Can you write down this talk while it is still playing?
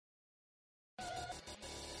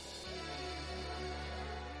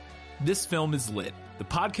This Film is Lit, the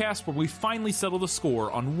podcast where we finally settle the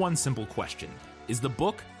score on one simple question. Is the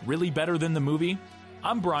book really better than the movie?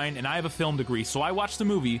 I'm Brian, and I have a film degree, so I watch the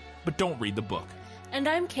movie, but don't read the book. And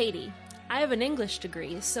I'm Katie. I have an English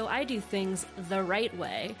degree, so I do things the right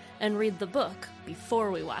way and read the book before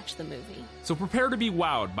we watch the movie. So prepare to be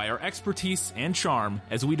wowed by our expertise and charm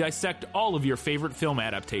as we dissect all of your favorite film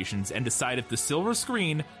adaptations and decide if the silver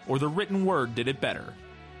screen or the written word did it better.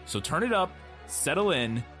 So turn it up, settle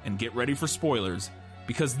in, and get ready for spoilers,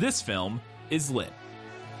 because this film is lit.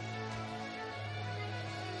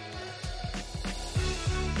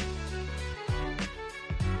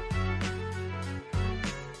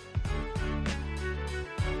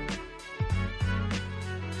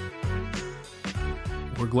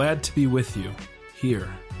 We're glad to be with you here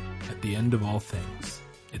at the end of all things.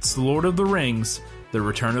 It's The Lord of the Rings, The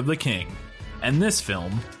Return of the King, and this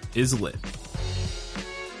film is lit.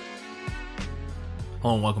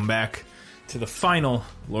 Hello and welcome back to the final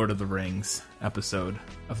Lord of the Rings episode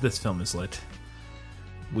of This Film is Lit.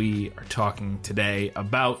 We are talking today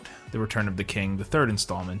about The Return of the King, the third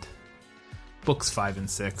installment, books 5 and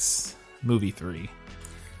 6, movie 3.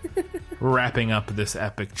 Wrapping up this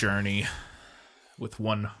epic journey with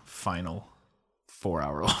one final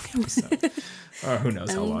 4-hour-long episode. Or who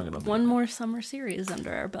knows how long it'll be. One more summer series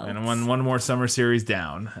under our belts. And one more summer series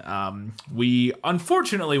down. We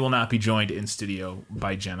unfortunately will not be joined in studio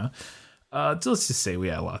by Jenna. So let's just say we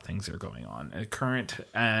had a lot of things that are going on at current,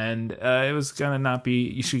 and it was gonna not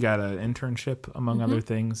be. She got an internship among other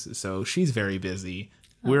things, so she's very busy.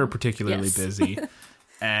 We're particularly busy,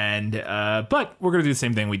 and but we're gonna do the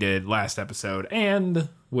same thing we did last episode, and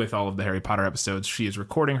with all of the Harry Potter episodes, she is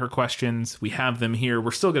recording her questions. We have them here.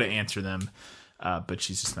 We're still gonna answer them. But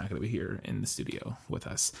she's just not going to be here in the studio with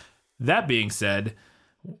us. That being said,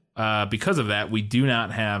 because of that, we do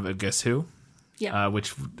not have a Guess Who. Yeah.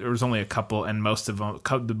 Which there was only a couple, and most of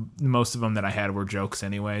them that I had were jokes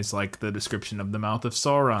anyways, like the description of the mouth of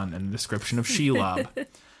Sauron and the description of Shelob.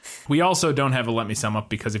 We also don't have a Let Me Sum Up,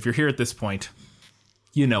 because if you're here at this point,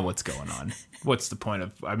 you know what's going on. What's the point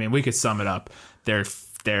of... I mean, we could sum it up. They're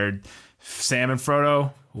Sam and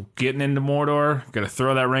Frodo getting into Mordor, going to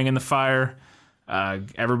throw that ring in the fire.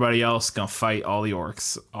 Everybody else gonna fight all the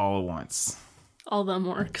orcs all at once. All them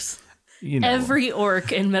orcs. You know. Every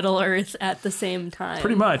orc in Middle-earth at the same time.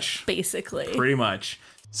 Pretty much. Basically. Pretty much.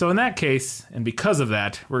 So in that case, and because of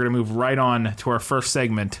that, we're gonna move right on to our first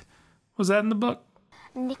segment. Was that in the book?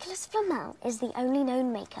 Nicholas Flamel is the only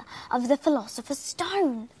known maker of the Philosopher's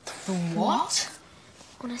Stone. The what?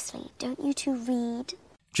 Honestly, don't you two read?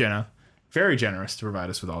 Jenna, very generous to provide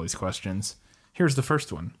us with all these questions. Here's the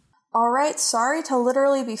first one. Alright, sorry to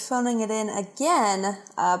literally be phoning it in again,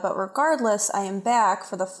 but regardless, I am back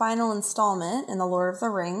for the final installment in The Lord of the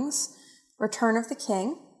Rings, Return of the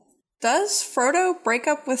King. Does Frodo break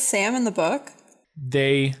up with Sam in the book?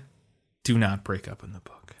 They do not break up in the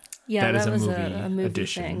book. Yeah, that is was a movie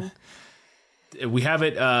addition. thing. We have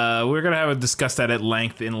it, we're going to discuss that at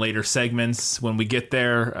length in later segments. When we get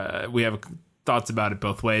there, we have thoughts about it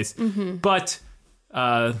both ways. Mm-hmm. But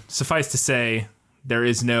suffice to say... There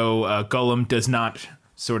is no Gollum does not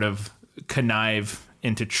sort of connive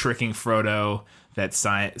into tricking Frodo that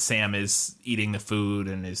Sam is eating the food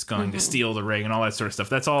and is going to steal the ring and all that sort of stuff.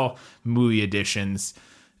 That's all movie additions.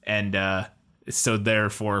 And so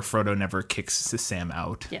therefore Frodo never kicks Sam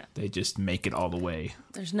out. Yeah. They just make it all the way.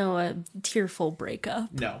 There's no tearful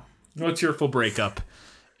breakup. No tearful breakup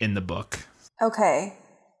in the book. Okay.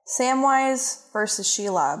 Samwise versus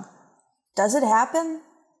Shelob. Does it happen?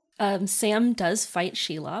 Sam does fight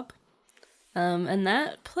Shelob, and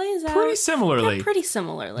that plays out pretty similarly. Yeah, pretty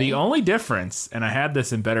similarly. The only difference, and I had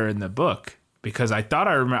this better in the book, because I thought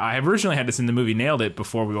I originally had this in the movie, nailed it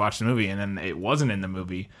before we watched the movie, and then it wasn't in the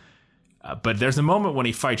movie. But there's a moment when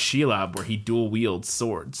he fights Shelob where he dual wields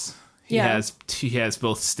swords. He has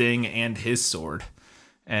both Sting and his sword,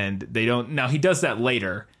 and they don't. Now he does that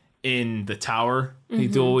later in the tower. He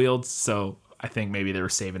dual wields, so. I think maybe they were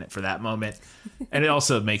saving it for that moment. And it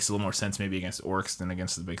also makes a little more sense maybe against orcs than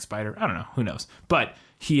against the big spider. I don't know. Who knows? But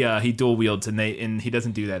he dual wields, and he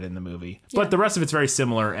doesn't do that in the movie. Yeah. But the rest of it's very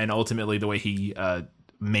similar, and ultimately the way he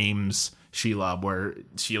maims Shelob, where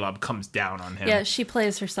Shelob comes down on him. Yeah, she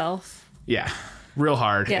plays herself. Yeah, real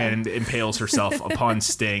hard, and impales herself upon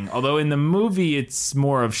Sting. Although in the movie, it's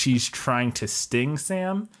more of she's trying to sting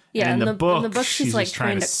Sam. Yeah, and in the book she's like just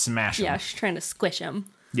trying to smash him. Yeah, she's trying to squish him.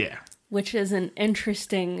 Yeah. Which is an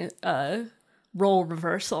interesting role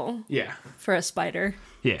reversal. Yeah. For a spider.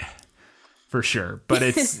 Yeah, for sure. But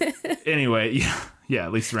it's anyway. Yeah,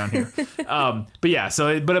 at least around here. But yeah,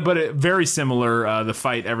 so but very similar. The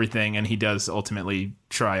fight, everything, and he does ultimately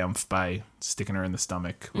triumph by sticking her in the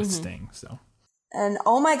stomach with Sting. So. And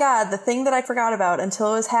oh my god, the thing that I forgot about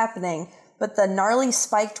until it was happening, but the gnarly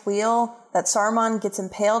spiked wheel that Saruman gets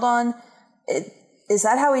impaled on, is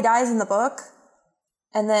that how he dies in the book?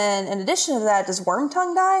 And then in addition to that, does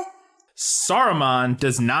Wormtongue die? Saruman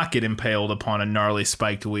does not get impaled upon a gnarly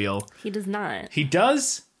spiked wheel. He does not. He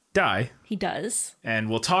does die. He does. And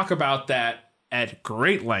we'll talk about that at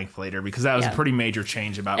great length later, because that was a pretty major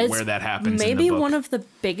change about where that happens Maybe in the book. one of the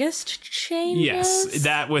biggest changes? Yes,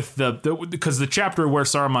 that with because the chapter where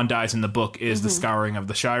Saruman dies in the book is the Scouring of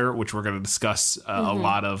the Shire, which we're going to discuss a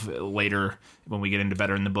lot of later when we get into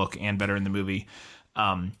better in the book and better in the movie.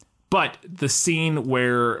 But the scene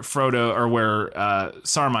where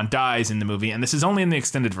Saruman dies in the movie, and this is only in the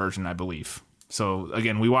extended version, I believe. So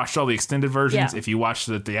again, we watched all the extended versions. Yeah. If you watch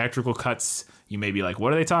the theatrical cuts, you may be like,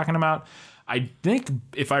 what are they talking about? I think,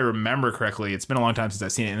 if I remember correctly, it's been a long time since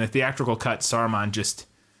I've seen it. In the theatrical cut, Saruman just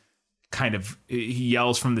kind of, he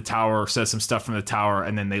yells from the tower, says some stuff from the tower,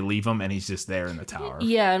 and then they leave him, and he's just there in the tower.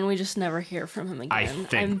 Yeah, and we just never hear from him again. I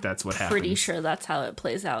think that's what happens. Pretty sure that's how it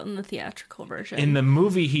plays out in the theatrical version. In the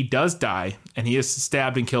movie, he does die, and he is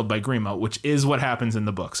stabbed and killed by Grima, which is what happens in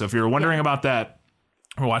the book. So if you're wondering about that,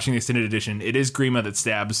 we're watching the extended edition. It is Grima that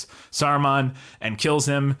stabs Saruman and kills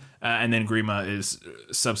him, and then Grima is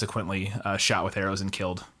subsequently shot with arrows and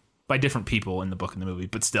killed by different people in the book and the movie,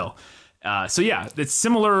 but still. So yeah, it's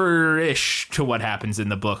similar-ish to what happens in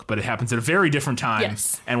the book, but it happens at a very different time.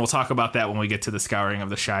 Yes. And we'll talk about that when we get to the Scouring of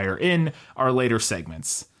the Shire in our later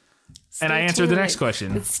segments. And I answered the next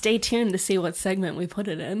question. Stay tuned to see what segment we put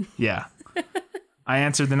it in. Yeah. I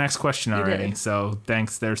answered the next question already, did. so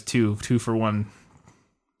thanks. There's two for one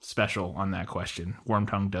special on that question.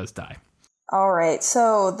 Wormtongue does die. All right,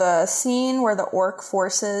 so the scene where the orc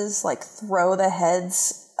forces throw the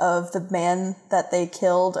heads of the man that they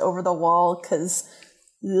killed over the wall, because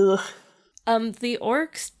the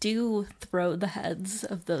orcs do throw the heads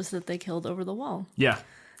of those that they killed over the wall. Yeah,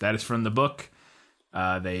 that is from the book.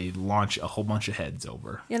 They launch a whole bunch of heads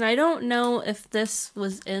over. And I don't know if this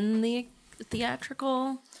was in the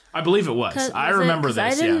theatrical. I believe it was. I remember this.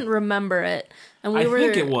 I didn't remember it, and I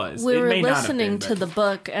think it was. We It were may not have listening been, to but- the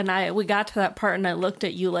book, and we got to that part, and I looked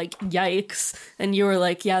at you like, "Yikes!" And you were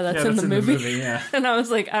like, "Yeah, that's in the movie." Yeah. And I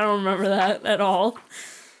was like, "I don't remember that at all."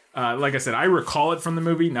 Like I said, I recall it from the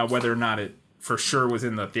movie. Now, whether or not it for sure was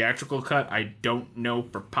in the theatrical cut, I don't know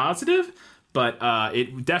for positive. But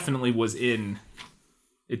it definitely was in.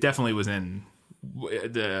 It definitely was in.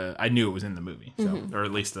 I knew it was in the movie, so or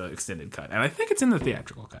at least the extended cut, and I think it's in the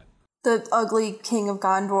theatrical cut. the ugly king of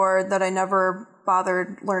Gondor that I never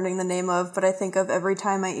bothered learning the name of, but I think of every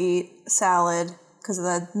time I eat salad because of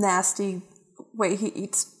the nasty way he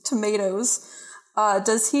eats tomatoes.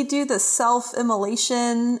 Does he do the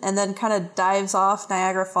self-immolation and then kind of dives off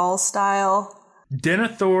Niagara Falls style?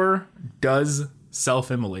 Denethor does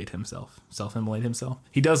self-immolate himself.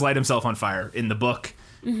 He does light himself on fire in the book.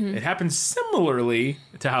 Mm-hmm. It happens similarly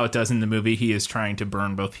to how it does in the movie. He is trying to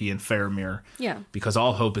burn both he and Faramir. Yeah. Because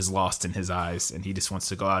all hope is lost in his eyes, and he just wants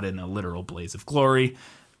to go out in a literal blaze of glory.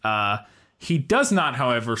 He does not,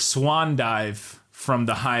 however, swan dive from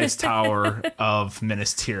the highest tower of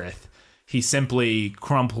Minas Tirith. He simply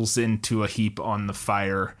crumples into a heap on the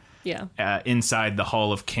fire. Yeah. Inside the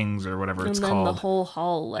Hall of Kings or whatever it's called. And then the whole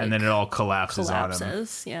hall and then it all collapses on him.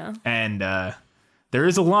 Yeah. And there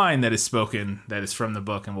is a line that is spoken that is from the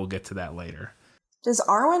book, and we'll get to that later. Does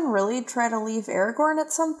Arwen really try to leave Aragorn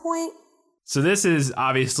at some point? So this is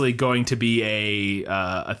obviously going to be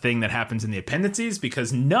a thing that happens in the appendices,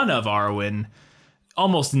 because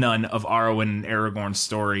almost none of Arwen and Aragorn's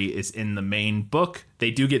story is in the main book.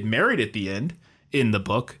 They do get married at the end in the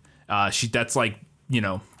book. That's like,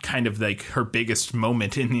 kind of like her biggest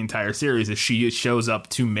moment in the entire series is she shows up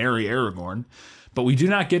to marry Aragorn. But we do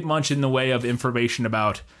not get much in the way of information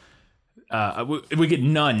about... we get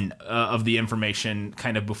none of the information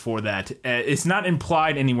kind of before that. It's not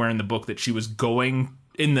implied anywhere in the book that she was going...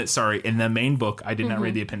 In the main book. I did not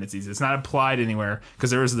read the appendices. It's not implied anywhere,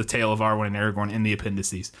 because there is the tale of Arwen and Aragorn in the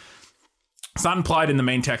appendices. It's not implied in the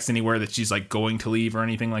main text anywhere that she's like going to leave or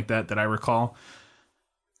anything like that I recall.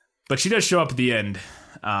 But she does show up at the end,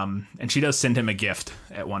 and she does send him a gift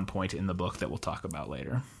at one point in the book that we'll talk about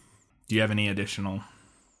later. Do you have any additional?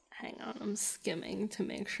 Hang on, I'm skimming to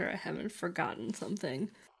make sure I haven't forgotten something.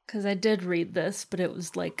 Because I did read this, but it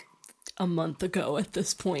was like a month ago at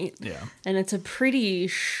this point. Yeah. And it's a pretty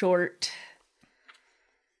short...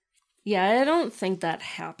 Yeah, I don't think that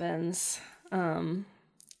happens.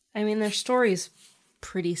 Their story's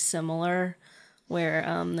pretty similar. where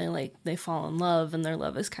they fall in love and their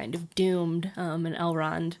love is kind of doomed. And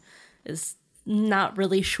Elrond is not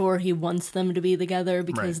really sure he wants them to be together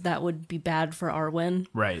because that would be bad for Arwen.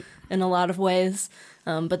 Right. In a lot of ways.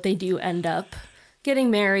 But they do end up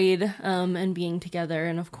getting married and being together.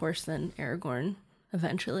 And of course, then Aragorn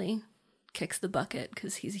eventually kicks the bucket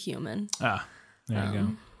because he's a human. Ah, there you go.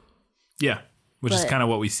 Yeah. Which is kind of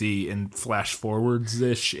what we see in flash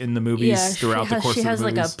forwards-ish in the movies throughout the course of the movies. She has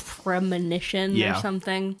like a premonition or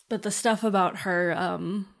something. But the stuff about her...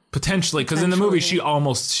 Potentially, because in the movie,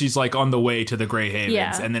 she's like on the way to the Grey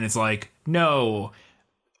Havens. And then it's like, no,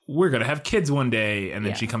 we're going to have kids one day. And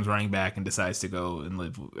then she comes running back and decides to go and be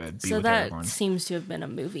with Aragorn. So that seems to have been a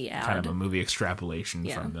movie ad. Kind of a movie extrapolation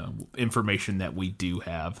from the information that we do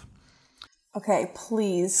have. Okay,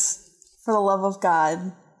 please, for the love of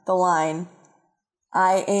God, the line,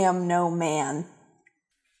 I am no man.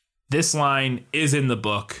 This line is in the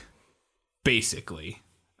book, basically,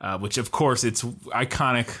 which, of course, it's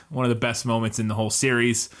iconic, one of the best moments in the whole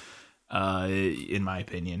series, in my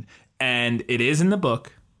opinion. And it is in the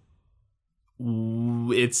book.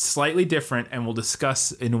 It's slightly different, and we'll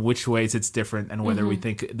discuss in which ways it's different and whether we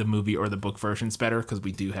think the movie or the book version's better, because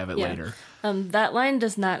we do have it later. That line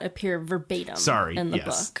does not appear verbatim in the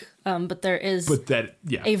book, but there is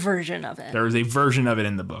a version of it. There is a version of it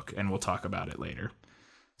in the book, and we'll talk about it later.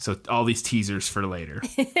 So all these teasers for later.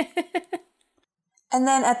 And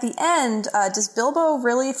then at the end, does Bilbo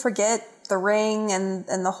really forget the ring and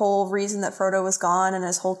the whole reason that Frodo was gone and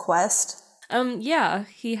his whole quest? Yeah,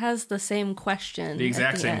 he has the same question. The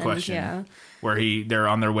exact same question. Where they're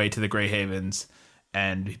on their way to the Grey Havens,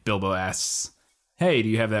 and Bilbo asks, "Hey, do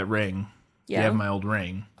you have that ring? Do you have my old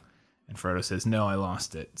ring?" And Frodo says, "No, I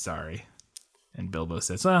lost it. Sorry." And Bilbo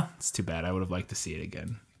says, "Well, it's too bad. I would have liked to see it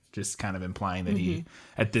again." Just kind of implying that he,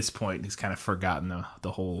 at this point, he's kind of forgotten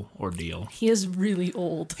the whole ordeal. He is really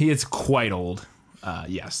old. He is quite old.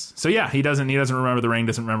 Yes. So yeah, he doesn't remember the ring,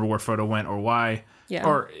 doesn't remember where Frodo went or why. Yeah.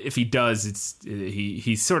 Or if he does,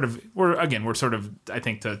 he's sort of, we're sort of, I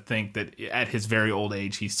think, to think that at his very old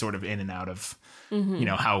age, he's sort of in and out of,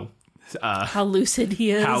 how lucid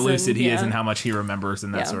he is. How lucid he is and how much he remembers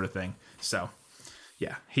and that sort of thing. So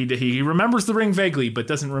yeah, he remembers the ring vaguely, but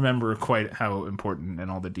doesn't remember quite how important and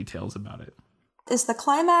all the details about it. Is the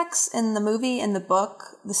climax in the movie and the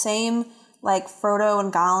book the same? Like Frodo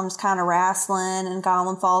and Gollum's kind of wrestling and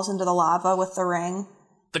Gollum falls into the lava with the ring?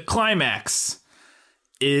 The climax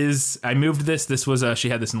is, I moved this was, she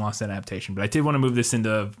had this in Lost Adaptation, but I did want to move this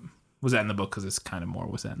into, was that in the book? Because it's kind of more,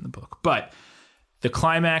 was that in the book? But the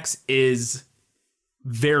climax is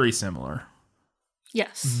very similar.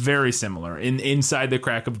 Yes. Very similar. Inside the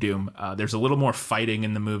Crack of Doom, there's a little more fighting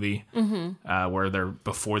in the movie, where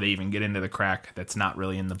before they even get into the crack. That's not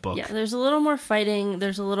really in the book. Yeah, there's a little more fighting.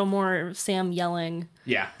 There's a little more Sam yelling.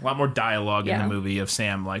 Yeah, a lot more dialogue in the movie of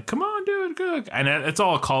Sam like, "Come on, dude, good." And it's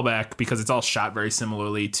all a callback because it's all shot very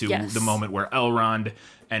similarly to the moment where Elrond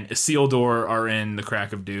and Isildur are in the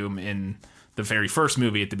Crack of Doom in the very first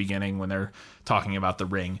movie at the beginning when they're talking about the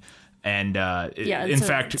ring. And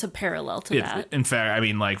it's a parallel to that. In fact, I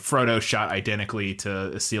mean, like Frodo shot identically to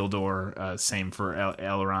Isildur, same for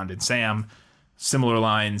Elrond and Sam, similar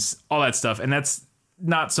lines, all that stuff. And that's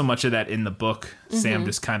not so much of that in the book. Sam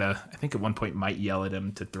just kind of, I think at one point might yell at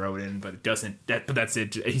him to throw it in, but it doesn't. But that's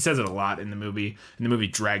it. He says it a lot in the movie, and the movie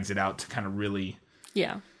drags it out to kind of really,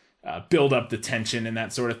 build up the tension and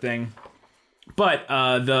that sort of thing. But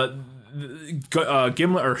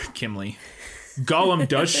Gimli. Gollum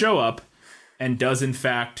does show up and does, in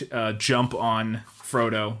fact, jump on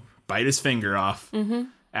Frodo, bite his finger off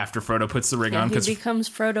after Frodo puts the ring on. He becomes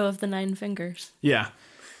Frodo of the Nine Fingers. Yeah.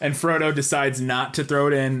 And Frodo decides not to throw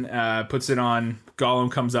it in, puts it on. Gollum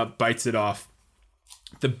comes up, bites it off.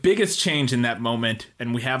 The biggest change in that moment,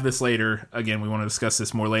 and we have this later, again, we want to discuss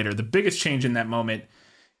this more later. The biggest change in that moment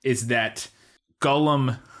is that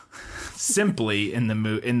Gollum simply in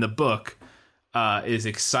the book is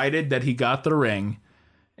excited that he got the ring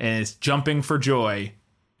and is jumping for joy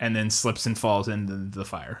and then slips and falls into the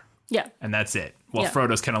fire. Yeah. And that's it. While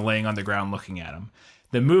Frodo's kind of laying on the ground looking at him.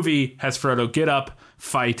 The movie has Frodo get up,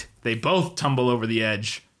 fight. They both tumble over the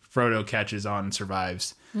edge. Frodo catches on and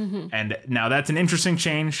survives. And now that's an interesting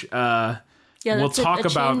change. We'll talk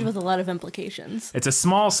about change with a lot of implications. It's a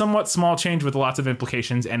somewhat small change with lots of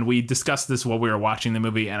implications. And we discussed this while we were watching the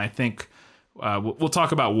movie. And I think we'll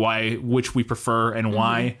talk about which we prefer and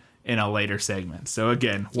why in a later segment. So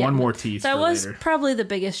again, one more tease. That was later. Probably the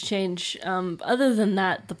biggest change. Other than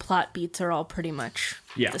that, the plot beats are all pretty much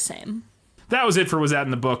the same. That was it for Was That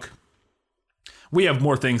in the Book. We have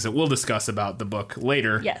more things that we'll discuss about the book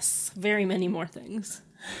later. Yes, very many more things.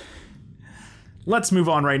 Let's move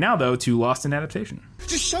on right now, though, to Lost in Adaptation.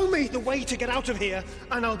 Just show me the way to get out of here,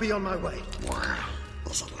 and I'll be on my way. Where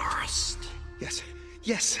is it lost?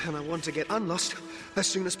 Yes, and I want to get unlost as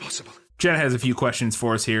soon as possible. Jenna has a few questions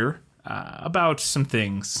for us here about some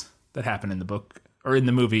things that happen in the book, or in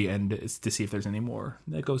the movie, and it's to see if there's any more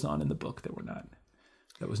that goes on in the book that we're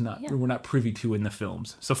not privy to in the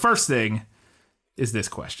films. So first thing is this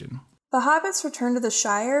question. The Hobbit's return to the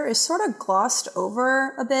Shire is sort of glossed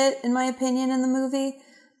over a bit, in my opinion, in the movie.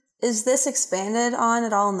 Is this expanded on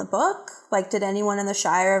at all in the book? Like, did anyone in the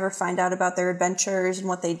Shire ever find out about their adventures and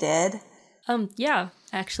what they did? Yeah,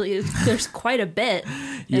 actually, there's quite a bit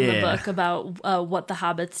in the book about what the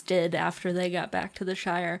hobbits did after they got back to the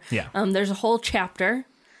Shire. Yeah. There's a whole chapter,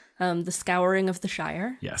 the Scouring of the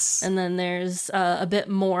Shire. Yes. And then there's a bit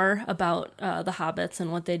more about the hobbits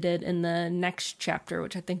and what they did in the next chapter,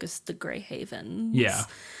 which I think is the Grey Havens. Yeah.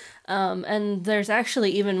 And there's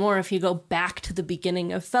actually even more if you go back to the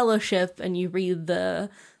beginning of Fellowship and you read the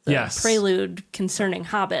prelude concerning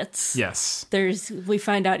hobbits. Yes. We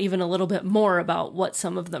find out even a little bit more about what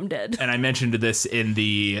some of them did. And I mentioned this in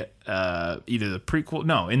the in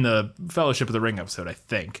the Fellowship of the Ring episode, I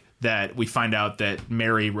think, that we find out that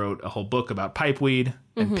Merry wrote a whole book about pipeweed,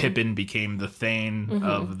 and Pippin became the Thane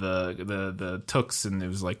of the Tooks, and it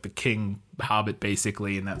was like the king hobbit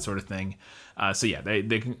basically, and that sort of thing. So yeah, they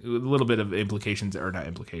a little bit of implications, or not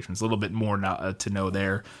implications, a little bit more to know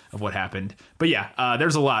there of what happened. But yeah,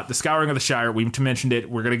 there's a lot. The Scouring of the Shire, we mentioned it.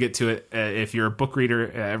 We're gonna get to it. If you're a book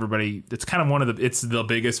reader, everybody, it's kind of it's the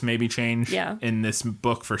biggest maybe change in this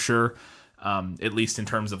book for sure. At least in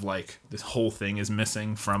terms of like this whole thing is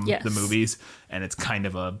missing from the movies, and it's kind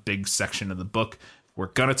of a big section of the book. We're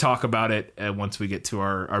going to talk about it once we get to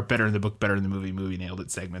our Better in the Book, Better in the Movie Nailed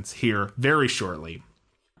It segments here very shortly.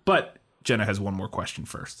 But Jenna has one more question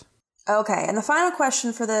first. Okay, and the final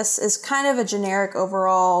question for this is kind of a generic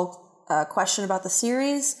overall question about the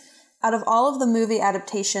series. Out of all of the movie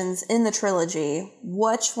adaptations in the trilogy,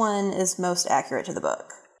 which one is most accurate to the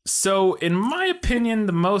book? So, in my opinion,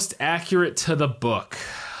 the most accurate to the book,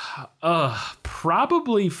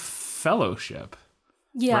 probably Fellowship.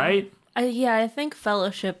 Yeah. Right? I think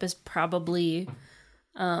Fellowship is probably,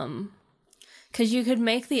 because you could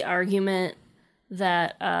make the argument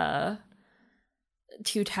that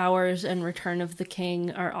Two Towers and Return of the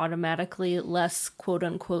King are automatically less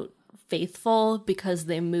quote-unquote faithful because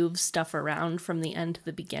they move stuff around from the end to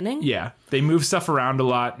the beginning. Yeah, they move stuff around a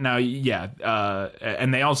lot. Now,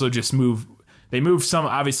 and they also just move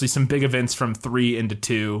some big events from 3 into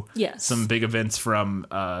 2. Yes. Some big events from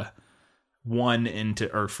 1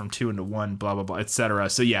 into, or from 2 into 1, blah, blah, blah, etc.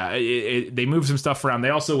 So yeah, they move some stuff around. They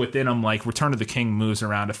also, within them, like Return of the King moves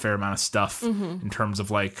around a fair amount of stuff in terms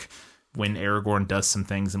of like when Aragorn does some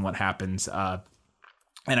things and what happens. And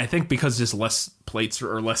I think because just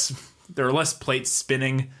there are less plates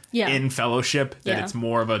spinning in Fellowship, that it's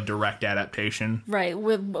more of a direct adaptation. Right.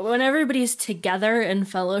 When everybody's together in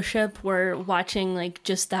Fellowship, we're watching like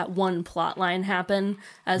just that one plot line happen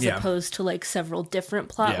as opposed to like several different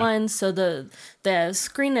plot lines. So the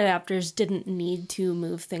screen adapters didn't need to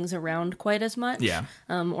move things around quite as much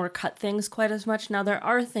or cut things quite as much. Now there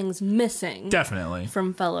are things missing. Definitely.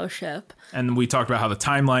 From Fellowship. And we talked about how the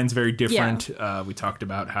timeline's very different. We talked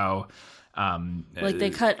about how like they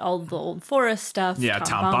cut all the Old Forest stuff,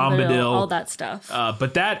 Tom Bombadil, all that stuff.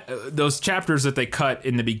 But those chapters that they cut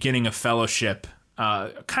in the beginning of Fellowship,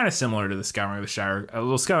 kind of similar to the Scouring of the Shire.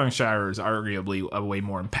 The Scouring of the Shire is arguably a way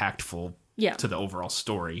more impactful to the overall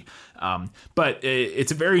story. But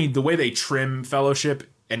it's the way they trim Fellowship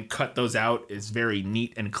and cut those out is very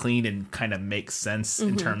neat and clean and kind of makes sense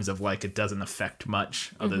in terms of like it doesn't affect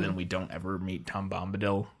much other than we don't ever meet Tom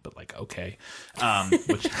Bombadil, but like okay,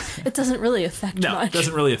 which it doesn't really affect much. No, it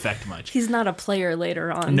doesn't really affect much. He's not a player later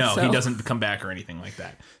on. No, he doesn't come back or anything like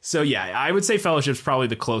that. So yeah, I would say Fellowship's probably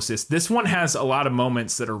the closest. This one has a lot of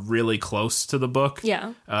moments that are really close to the book.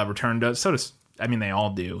 Yeah. Return does. So does, I mean, they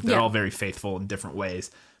all do. They're all very faithful in different ways.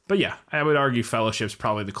 But yeah, I would argue Fellowship's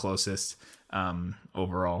probably the closest.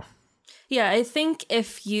 Overall. Yeah, I think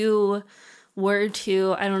if you were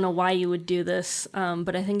to, I don't know why you would do this,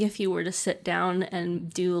 but I think if you were to sit down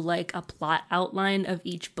and do like a plot outline of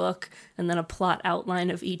each book and then a plot outline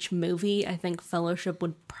of each movie, I think Fellowship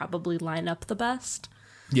would probably line up the best.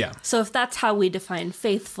 Yeah. So if that's how we define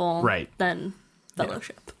faithful, then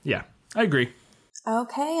Fellowship. Yeah, I agree.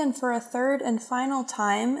 Okay, and for a third and final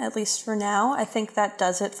time, at least for now, I think that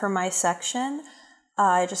does it for my section.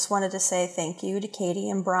 I just wanted to say thank you to Katie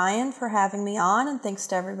and Brian for having me on, and thanks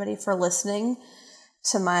to everybody for listening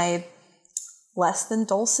to my less than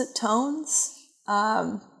dulcet tones.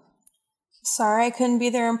 Sorry I couldn't be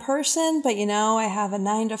there in person, but I have a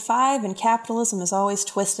 9 to 5 and capitalism is always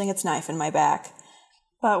twisting its knife in my back.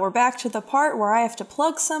 But we're back to the part where I have to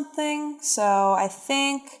plug something, so I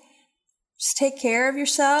think just take care of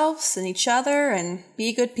yourselves and each other and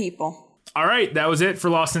be good people. All right, that was it for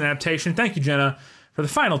Lost in Adaptation. Thank you, Jenna, for the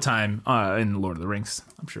final time in Lord of the Rings.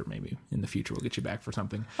 I'm sure maybe in the future we'll get you back for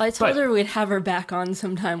something. Well, I told her we'd have her back on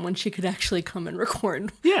sometime when she could actually come and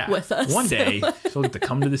record with us. One day she'll get to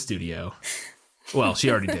come to the studio. Well,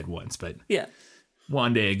 she already did once, but yeah.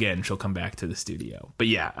 One day again she'll come back to the studio. But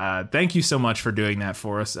yeah, thank you so much for doing that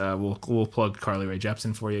for us. We'll plug Carly Rae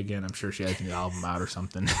Jepsen for you again. I'm sure she has a new album out or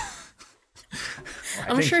something.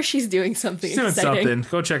 I'm sure she's doing something exciting.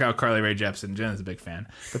 Go check out Carly Rae Jepsen. Jenna's a big fan.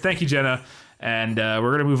 But thank you, Jenna. And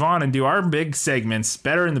we're going to move on and do our big segments.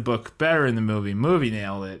 Better in the book, better in the movie. Movie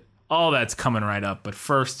nailed it. All that's coming right up. But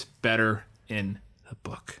first, better in the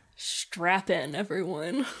book. Strap in,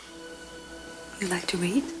 everyone. You like to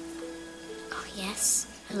read? Oh, yes.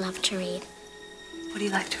 I love to read. What do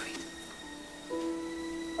you like to read?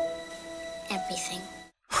 Everything.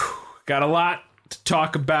 Got a lot to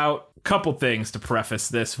talk about. Couple things to preface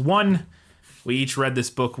this. One, we each read this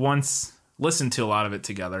book once, listened to a lot of it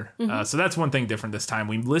together. So that's one thing different this time.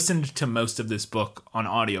 We listened to most of this book on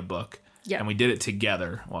audiobook, and we did it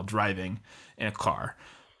together while driving in a car.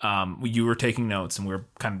 You were taking notes, and we were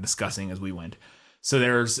kind of discussing as we went. So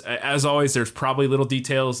there's, as always, there's probably little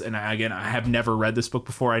details. And again, I have never read this book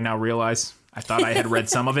before. I now realize I thought I had read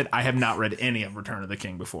some of it. I have not read any of Return of the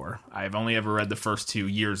King before. I have only ever read the first 2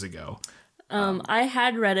 years ago. I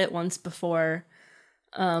had read it once before.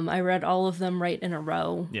 I read all of them right in a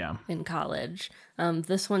row in college.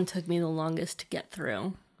 This one took me the longest to get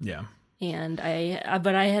through. Yeah. And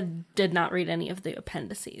I did not read any of the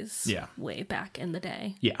appendices way back in the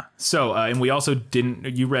day. Yeah. So, and we also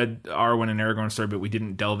you read Arwen and Aragorn's story, but we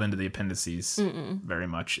didn't delve into the appendices very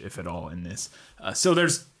much, if at all, in this. So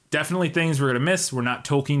there's definitely things we're going to miss. We're not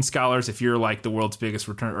Tolkien scholars. If you're like the world's biggest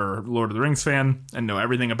Lord of the Rings fan and know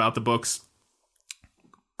everything about the books,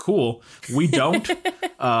 cool. We don't.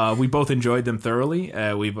 We both enjoyed them thoroughly.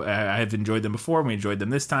 I have enjoyed them before. And we enjoyed them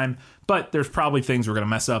this time. But there's probably things we're going to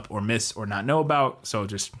mess up or miss or not know about. So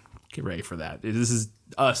just get ready for that. This is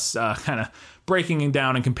us kind of breaking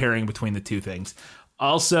down and comparing between the two things.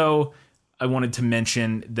 Also, I wanted to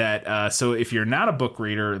mention that so if you're not a book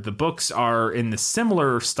reader, the books are in the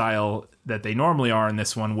similar style that they normally are in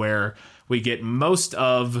this one, where we get most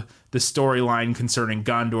of the storyline concerning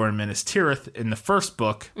Gondor and Minas Tirith in the first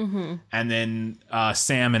book, and then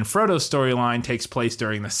Sam and Frodo's storyline takes place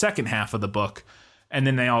during the second half of the book, and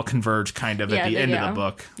then they all converge kind of at the end of the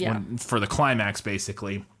book for the climax,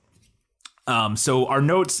 basically. So our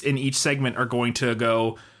notes in each segment are going to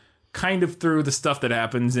go kind of through the stuff that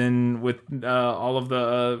happens with all of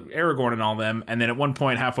the Aragorn and all them, and then at one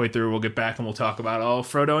point halfway through we'll get back and we'll talk about all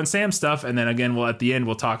Frodo and Sam stuff, and then again at the end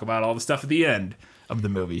we'll talk about all the stuff at the end of the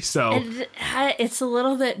movie. So it's a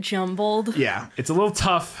little bit jumbled. Yeah, it's a little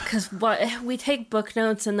tough because we take book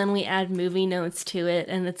notes and then we add movie notes to it,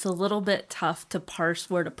 and it's a little bit tough to parse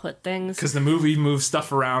where to put things because the movie moves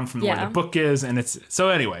stuff around from where the book is, and it's so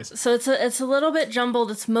it's a little bit jumbled.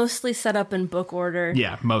 It's mostly set up in book order.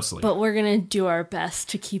 Yeah, mostly. But we're gonna do our best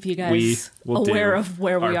to keep you guys aware of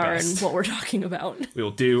where we are and what we're talking about. We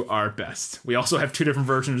will do our best. We also have 2 different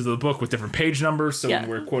versions of the book with different page numbers, so when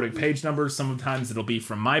we're quoting page numbers, sometimes it'll be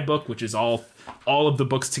from my book, which is all of the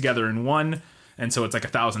books together in one, and so it's like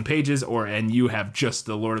 1,000 pages, and you have just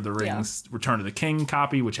the Lord of the Rings Return of the King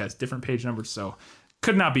copy, which has different page numbers, so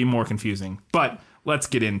could not be more confusing. But let's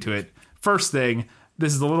get into it. First thing,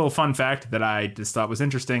 this is a little fun fact that I just thought was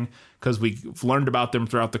interesting because we've learned about them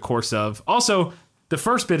throughout the course of. Also, the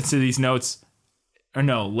first bits of these notes,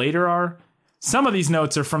 some of these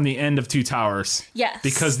notes are from the end of Two Towers. Yes.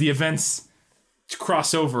 Because the events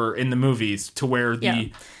cross over in the movies to where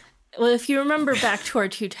Well, if you remember back to our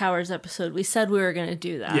Two Towers episode, we said we were going to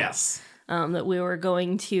do that. Yes. That we were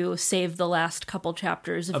going to save the last couple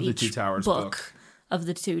chapters of each the Two Towers book of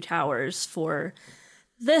the Two Towers for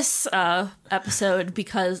this episode,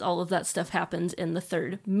 because all of that stuff happens in the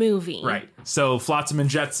third movie. Right. So Flotsam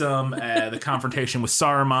and Jetsam, the confrontation with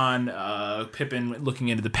Saruman, Pippin looking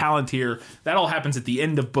into the Palantir, that all happens at the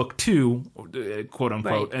end of book 2, quote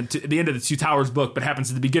unquote, and at the end of the Two Towers book, but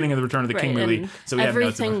happens at the beginning of the Return of the King movie. And so we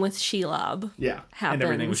everything with Shelob happens and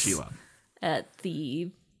everything with Shelob at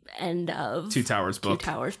the end of Two Towers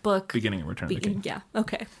book, beginning of Return of the King. Yeah,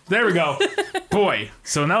 okay. There we go. Boy.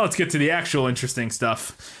 So now let's get to the actual interesting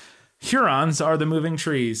stuff. Hurons are the moving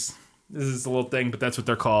trees. This is a little thing, but that's what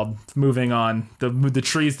they're called. Moving on, the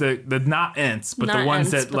trees that not Ents, but Not the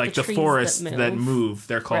ones Ents, that but like the the trees forests that that move. move.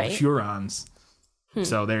 They're called Right. Hurons.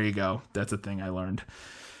 So there you go. That's a thing I learned.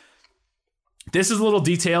 This is a little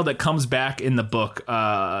detail that comes back in the book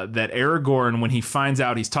that Aragorn, when he finds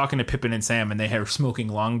out he's talking to Pippin and Sam and they are smoking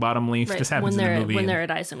Longbottom Leaf. Right. This happens in the movie. When they're at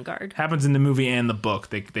Isengard. Happens in the movie and the book.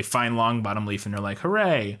 They find Longbottom Leaf and they're like,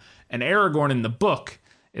 hooray. And Aragorn in the book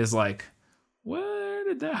is like,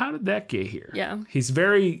 how did that get here? Yeah. He's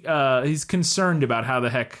very, he's concerned about how the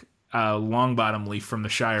heck Longbottom Leaf from the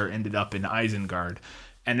Shire ended up in Isengard.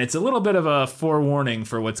 And it's a little bit of a forewarning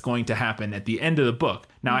for what's going to happen at the end of the book.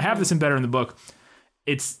 Now, I have this in better in the book.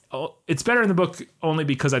 It's better in the book only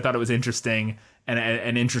because I thought it was interesting and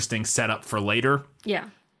an interesting setup for later. Yeah.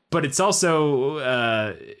 But it's also,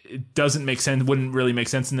 it doesn't make sense, wouldn't really make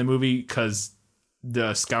sense in the movie because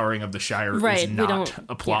the Scouring of the Shire Right, is we not don't-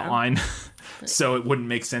 a plot yeah. line. So it wouldn't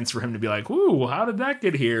make sense for him to be like, "Ooh, how did that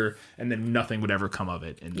get here?" And then nothing would ever come of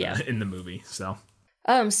it in the movie. So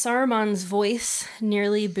Saruman's voice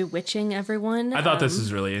nearly bewitching everyone. I thought this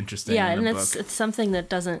was really interesting. Yeah, in and the it's book. something that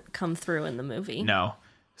doesn't come through in the movie. No.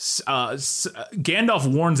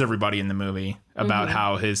 Gandalf warns everybody in the movie about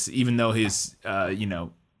how even though his,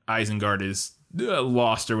 Isengard is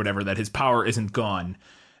lost or whatever, that his power isn't gone.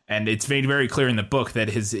 And it's made very clear in the book that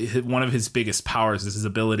one of his biggest powers is his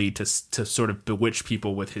ability to sort of bewitch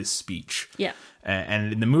people with his speech. Yeah.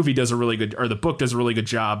 And the movie does the book does a really good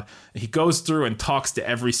job. He goes through and talks to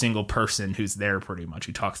every single person who's there pretty much.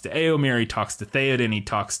 He talks to Éomer, he talks to Theoden, he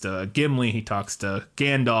talks to Gimli, he talks to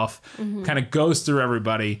Gandalf, kind of goes through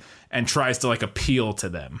everybody and tries to like appeal to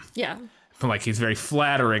them. Yeah. Like he's very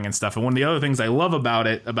flattering and stuff. And one of the other things I love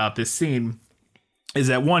about this scene is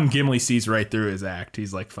that Gimli sees right through his act.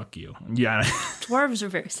 He's like, fuck you. Yeah. Dwarves are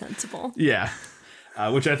very sensible. Yeah.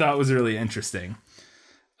 Which I thought was really interesting.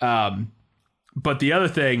 But the other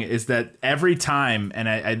thing is that every time, and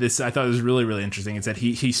I thought it was really, really interesting, is that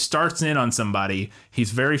he starts in on somebody,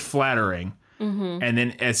 he's very flattering, and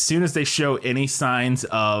then as soon as they show any signs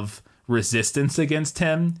of resistance against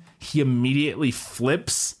him, he immediately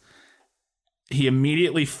flips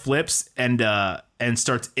and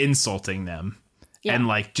starts insulting them. Yeah.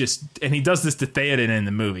 And he does this to Theoden in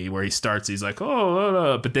the movie where he's like,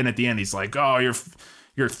 but then at the end he's like, oh,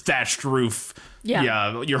 your thatched roof.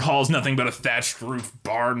 Yeah, your hall's nothing but a thatched roof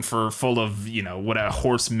barn full of,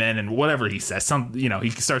 horsemen and whatever he says. He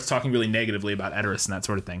starts talking really negatively about Edoras and that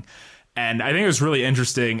sort of thing. And I think it was really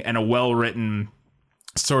interesting and a well-written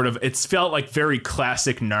sort of, it's felt like very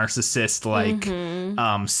classic narcissist, like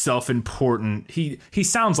self-important. He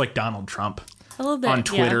sounds like Donald Trump A little bit, on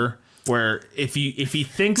Twitter. Where if he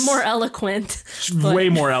thinks more eloquent, way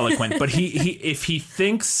more eloquent, but if he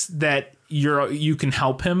thinks that you can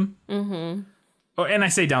help him, and I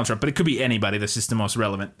say Donald Trump, but it could be anybody. That's just the most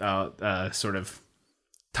relevant sort of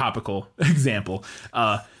topical example.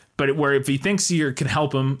 But where if he thinks you can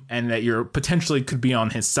help him and that you're potentially could be on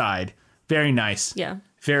his side, very nice,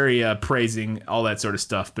 very praising, all that sort of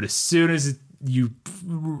stuff. But as soon as you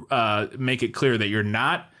make it clear that you're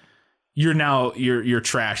not. You're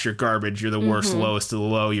trash, you're garbage, you're the worst, lowest of the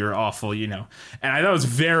low, you're awful, And I thought it was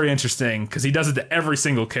very interesting because he does it to every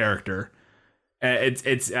single character.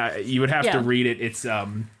 It's you would have to read it. It's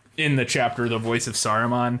in the chapter The Voice of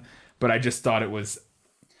Saruman, but I just thought it was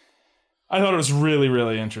really,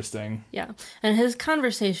 really interesting. Yeah. And his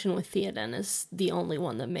conversation with Theoden is the only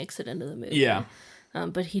one that makes it into the movie. Yeah.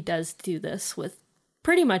 But he does do this with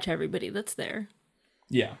pretty much everybody that's there.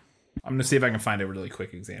 Yeah. I'm going to see if I can find a really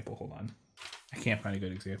quick example. Hold on. I can't find a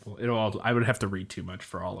good example. I would have to read too much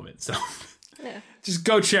for all of it. So just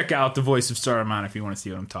go check out The Voice of Saruman if you want to see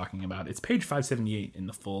what I'm talking about. It's page 578 in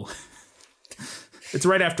the full. It's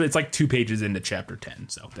right after, it's like 2 pages into chapter 10.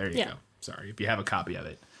 So there you go. Sorry. If you have a copy of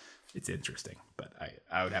it, it's interesting. But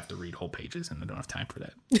I would have to read whole pages and I don't have time for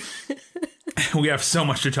that. We have so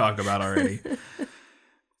much to talk about already.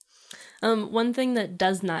 One thing that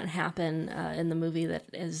does not happen in the movie that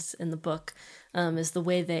is in the book is the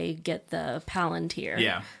way they get the Palantir.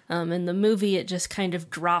 Yeah. In the movie, it just kind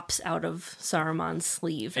of drops out of Saruman's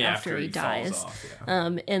sleeve after he dies. Falls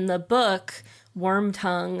off, In the book,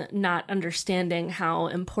 Wormtongue, not understanding how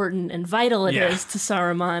important and vital it is to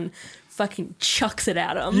Saruman, fucking chucks it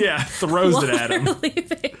at him. Yeah, throws it at him.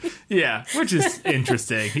 Leaving. Yeah, which is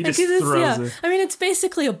interesting. He just throws it. I mean, it's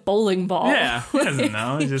basically a bowling ball. Yeah, he doesn't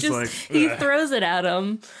know. He's just like... He throws it at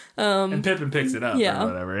him. And Pippin picks it up or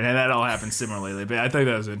whatever. And that all happens similarly. But I think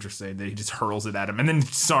that was interesting that he just hurls it at him. And then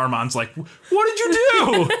Saruman's like, what did you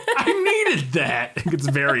do? I needed that. He gets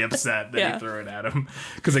very upset that he threw it at him.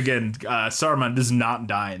 Because again, Saruman does not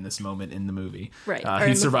die in this moment in the movie. Right.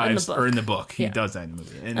 He survives, or in the book. He does die in the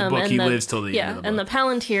movie. In the book, he lives till the end of the book. And the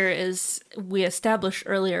Palantir is, we established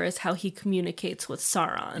earlier, is how he communicates with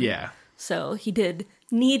Sauron. Yeah. So he did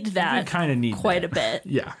need that kind of need quite a bit.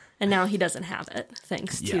 Yeah. And now he doesn't have it,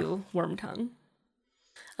 thanks to Wormtongue.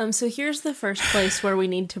 So here's the first place where we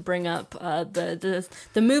need to bring up the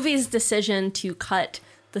movie's decision to cut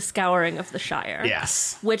the Scouring of the Shire.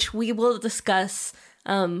 Yes. Which we will discuss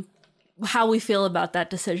how we feel about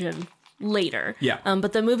that decision later. Yeah.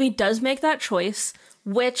 But the movie does make that choice,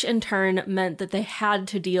 which in turn meant that they had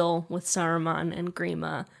to deal with Saruman and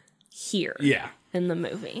Grima here in the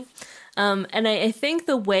movie. And I think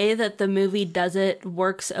the way that the movie does it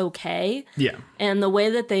works okay. Yeah. And the way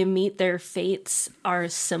that they meet their fates are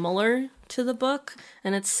similar to the book,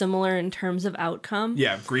 and it's similar in terms of outcome.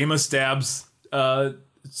 Yeah, Grima stabs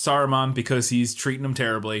Saruman because he's treating him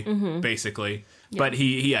terribly, basically. Yeah. But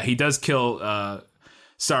he does kill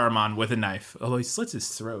Saruman with a knife, although he slits his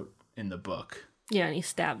throat in the book. Yeah, and he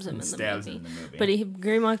stabs him in the movie. But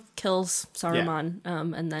Grima kills Saruman,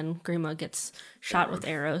 and then Grima gets shot with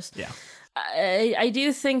arrows. Yeah. I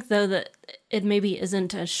do think, though, that it maybe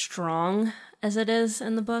isn't as strong as it is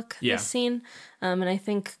in the book, this scene. And I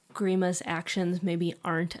think Grima's actions maybe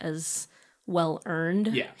aren't as well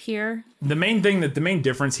earned here. The main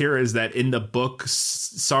difference here is that in the book,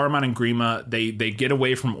 Saruman and Grima, they get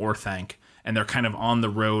away from Orthanc, and they're kind of on the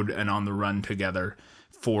road and on the run together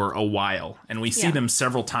for a while, and we see them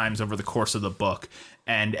several times over the course of the book,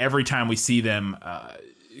 and every time we see them,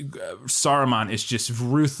 Saruman is just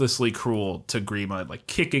ruthlessly cruel to Grima, like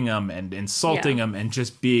kicking him and insulting him and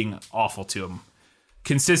just being awful to him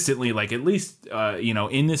consistently. Like, at least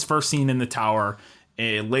in this first scene in the tower,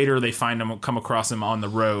 later they come across him on the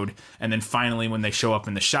road, and then finally when they show up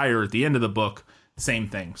in the Shire at the end of the book, same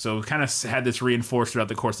thing. So we kind of had this reinforced throughout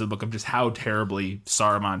the course of the book of just how terribly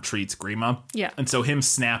Saruman treats Grima. Yeah. And so him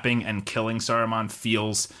snapping and killing Saruman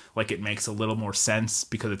feels like it makes a little more sense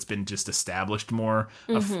because it's been just established more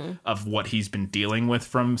of what he's been dealing with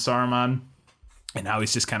from Saruman and how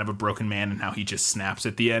he's just kind of a broken man and how he just snaps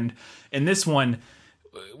at the end. In this one,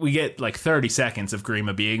 we get like 30 seconds of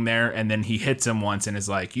Grima being there, and then he hits him once and is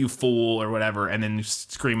like, you fool, or whatever. And then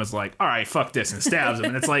Grima's like, all right, fuck this, and stabs him.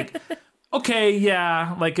 And it's like... okay,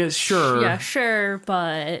 yeah, like, sure. Yeah, sure,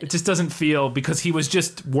 but... it just doesn't feel, because he was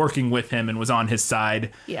just working with him and was on his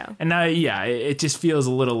side. Yeah. And now, it just feels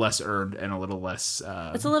a little less earned and a little less...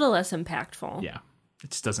 it's a little less impactful. Yeah,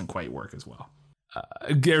 it just doesn't quite work as well.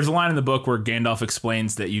 There's a line in the book where Gandalf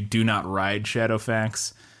explains that you do not ride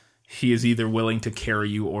Shadowfax. He is either willing to carry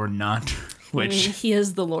you or not. Which he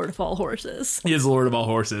is the Lord of all horses. He is the Lord of all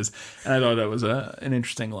horses. And I thought that was an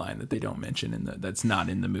interesting line that they don't mention, that's not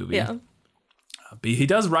in the movie. Yeah. But he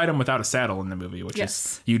does ride him without a saddle in the movie, which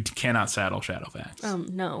is you cannot saddle Shadowfax.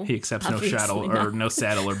 No, he accepts no saddle or no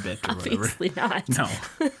saddle or bit or obviously whatever. Not.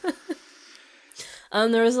 No.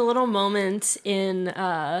 There was a little moment in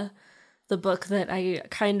the book that I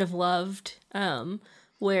kind of loved,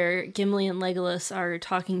 where Gimli and Legolas are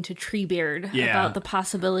talking to Treebeard about the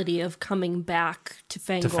possibility of coming back to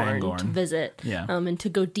Fangorn to visit, and to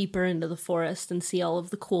go deeper into the forest and see all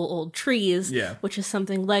of the cool old trees, which is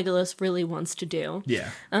something Legolas really wants to do.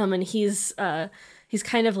 Yeah. And he's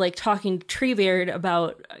kind of like talking to Treebeard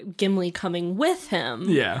about Gimli coming with him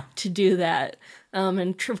to do that.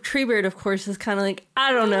 And Treebeard, of course, is kind of like,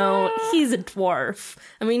 I don't know, he's a dwarf.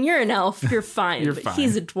 I mean, you're an elf, you're fine, but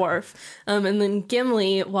he's a dwarf. And then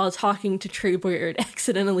Gimli, while talking to Treebeard,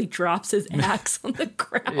 accidentally drops his axe on the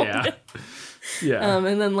ground. Yeah.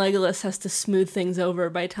 And then Legolas has to smooth things over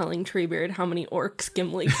by telling Treebeard how many orcs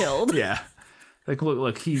Gimli killed. Like,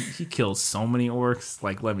 look, he kills so many orcs.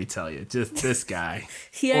 Like, let me tell you, just this guy.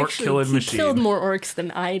 He killed more orcs than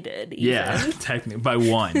I did. Even. Yeah, technically, by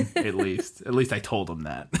one, at least. At least I told him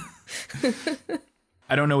that.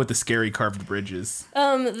 I don't know what the scary carved bridge is.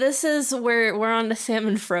 This is where we're on to Sam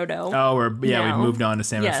and Frodo. Oh, we've moved on to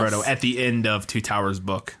Sam and Frodo at the end of Two Towers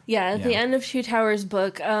book. Yeah, at the end of Two Towers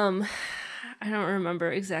book. I don't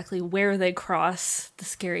remember exactly where they cross the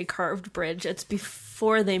scary carved bridge. It's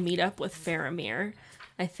before they meet up with Faramir.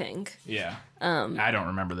 I think. Yeah. I don't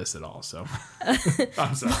remember this at all, so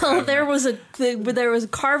I'm sorry. Well, there was a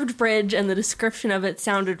carved bridge, and the description of it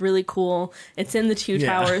sounded really cool. It's in the Two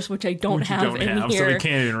Towers, which I don't have in here, so we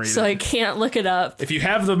can't even read it. So I can't look it up. If you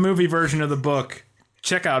have the movie version of the book,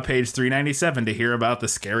 check out page 397 to hear about the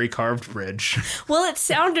scary carved bridge. Well, it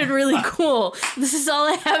sounded really cool. This is all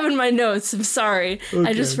I have in my notes. I'm sorry. Okay.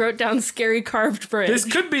 I just wrote down scary carved bridge. This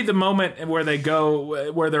could be the moment where they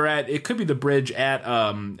go, where they're at. It could be the bridge at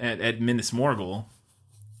Minas Morgul,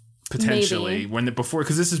 potentially. Maybe.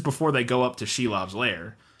 Because this is before they go up to Shelob's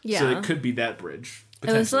lair. Yeah. So it could be that bridge.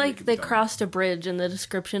 It was like they crossed a bridge, and the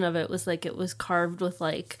description of it was like it was carved with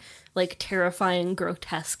like terrifying,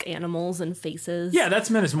 grotesque animals and faces. Yeah, that's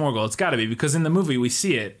Minas Morgul. It's got to be, because in the movie we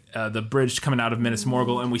see it, the bridge coming out of Minas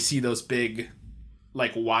Morgul, and we see those big,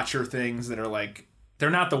 like, watcher things that are like, they're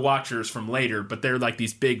not the watchers from later, but they're like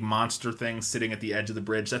these big monster things sitting at the edge of the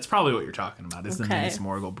bridge. That's probably what you're talking about, is the Minas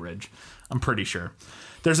Morgul bridge. I'm pretty sure.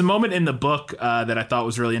 There's a moment in the book that I thought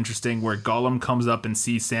was really interesting where Gollum comes up and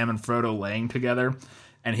sees Sam and Frodo laying together,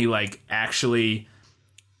 and he actually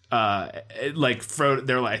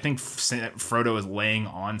Frodo, I think Frodo is laying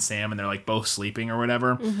on Sam, and they're like both sleeping or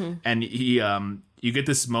whatever. Mm-hmm. And he you get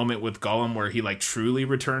this moment with Gollum where he truly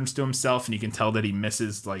returns to himself, and you can tell that he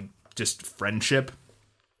misses just friendship.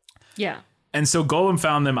 Yeah. And so Gollum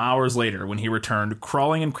found them hours later when he returned,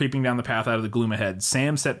 crawling and creeping down the path out of the gloom ahead.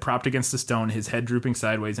 Sam sat propped against a stone, his head drooping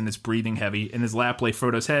sideways and his breathing heavy. In his lap lay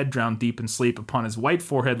Frodo's head, drowned deep in sleep. Upon his white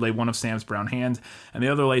forehead lay one of Sam's brown hands, and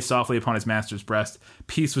the other lay softly upon his master's breast.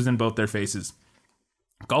 Peace was in both their faces.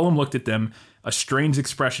 Gollum looked at them. A strange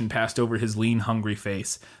expression passed over his lean, hungry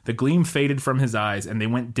face. The gleam faded from his eyes, and they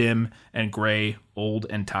went dim and gray, old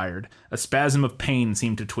and tired. A spasm of pain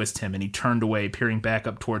seemed to twist him, and he turned away, peering back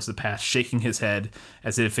up towards the past, shaking his head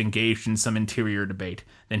as if engaged in some interior debate.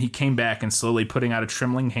 Then he came back, and slowly putting out a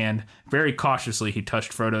trembling hand, very cautiously he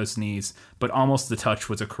touched Frodo's knees, but almost the touch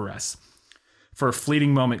was a caress. For a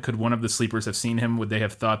fleeting moment could one of the sleepers have seen him, would they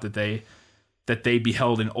have thought that they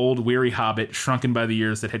beheld an old weary hobbit, shrunken by the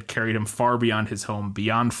years that had carried him far beyond his home,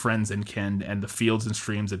 beyond friends and kin, and the fields and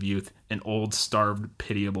streams of youth, an old, starved,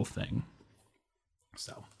 pitiable thing.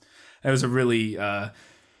 So, that was a really... the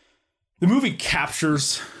movie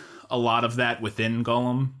captures a lot of that within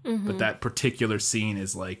Gollum, but that particular scene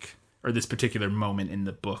is or this particular moment in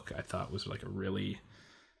the book, I thought was a really...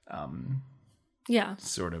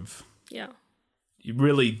 sort of... Yeah. It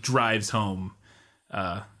really drives home...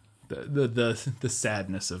 the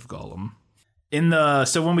sadness of Gollum.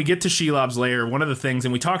 So when we get to Shelob's lair, one of the things,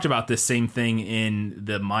 and we talked about this same thing in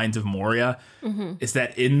the Mines of Moria, is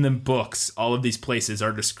that in the books, all of these places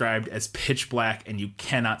are described as pitch black and you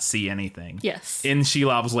cannot see anything. Yes. In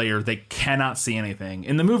Shelob's lair, they cannot see anything.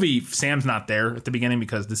 In the movie, Sam's not there at the beginning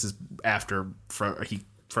because this is after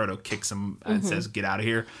Frodo kicks him and says, "Get out of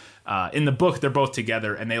here." In the book, they're both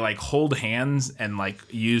together and they hold hands and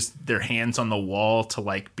use their hands on the wall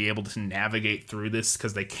to be able to navigate through this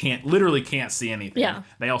because they literally can't see anything. Yeah.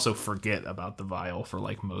 They also forget about the vial for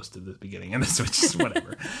most of the beginning and this, which is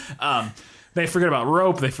whatever. They forget about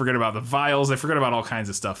rope. They forget about the vials. They forget about all kinds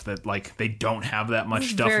of stuff that they don't have that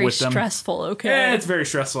much stuff with them. Very stressful. Okay. Yeah, it's very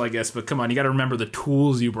stressful, I guess. But come on, you got to remember the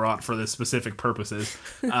tools you brought for this specific purposes.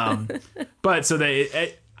 But so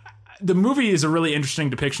the movie is a really interesting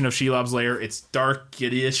depiction of Shelob's lair. It's dark,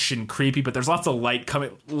 giddish, and creepy, but there's lots of light coming,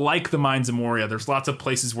 like the Mines of Moria. There's lots of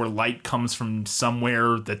places where light comes from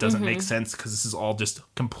somewhere that doesn't make sense because this is all just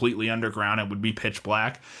completely underground. It would be pitch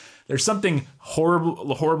black. There's something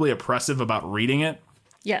horribly oppressive about reading it.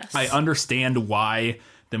 Yes. I understand why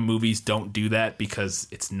the movies don't do that because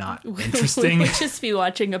it's not interesting. We would just be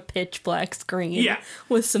watching a pitch black screen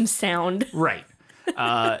with some sound. Right.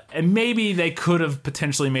 And maybe they could have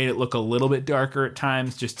potentially made it look a little bit darker at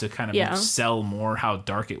times just to kind of sell more how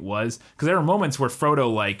dark it was. Because there are moments where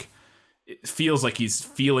Frodo, it feels like he's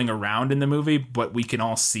feeling around in the movie, but we can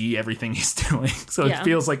all see everything he's doing. So it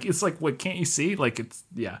feels like, what, can't you see?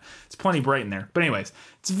 It's plenty bright in there. But anyways,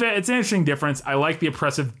 it's an interesting difference. I like the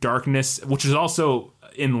oppressive darkness, which is also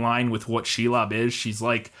in line with what Shelob is. She's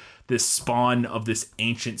this spawn of this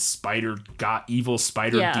ancient spider god, evil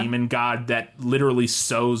spider demon god that literally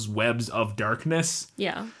sows webs of darkness.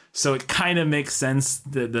 Yeah. So it kind of makes sense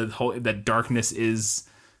that that darkness is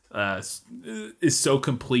so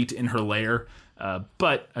complete in her lair.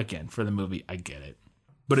 But again, for the movie, I get it.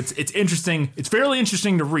 But it's interesting. It's fairly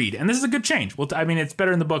interesting to read, and this is a good change. Well, I mean, it's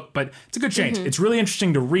better in the book, but it's a good change. It's really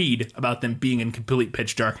interesting to read about them being in complete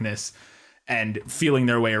pitch darkness and feeling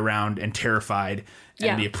their way around and terrified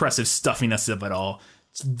and the oppressive stuffiness of it all.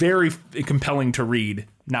 It's very compelling to read,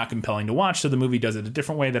 not compelling to watch. So the movie does it a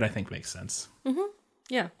different way that I think makes sense.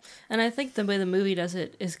 Yeah. And I think the way the movie does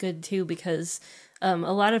it is good too, because a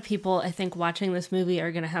lot of people, I think, watching this movie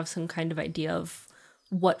are going to have some kind of idea of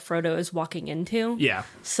what Frodo is walking into. Yeah.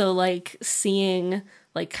 So like seeing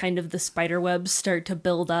like kind of the spider webs start to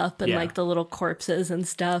build up and like the little corpses and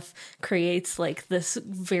stuff creates like this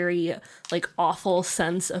very like awful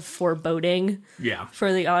sense of foreboding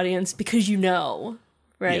for the audience, because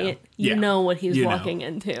right? You know what he's walking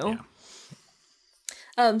into.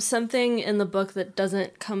 Something in the book that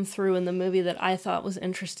doesn't come through in the movie that I thought was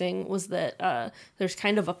interesting was that there's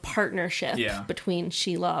kind of a partnership between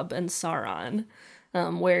Shelob and Sauron,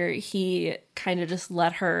 where he kind of just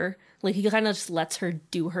lets her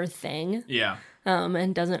do her thing. Yeah.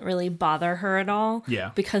 And doesn't really bother her at all. Yeah.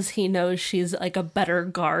 Because he knows she's like a better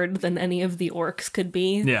guard than any of the orcs could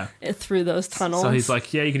be. Yeah. Through those tunnels. So he's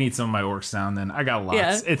like, yeah, you can eat some of my orcs now and then. I got lots.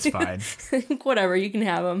 Yeah. It's fine. Whatever, you can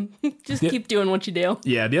have them. Just keep doing what you do.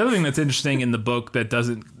 Yeah. The other thing that's interesting in the book that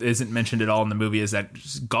isn't mentioned at all in the movie is that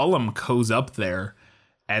Gollum goes up there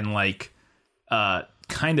and like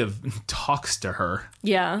kind of talks to her.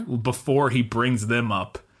 Yeah. Before he brings them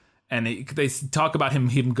up. And they talk about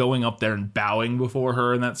him going up there and bowing before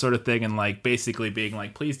her and that sort of thing. And like basically being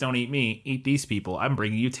like, please don't eat me. Eat these people. I'm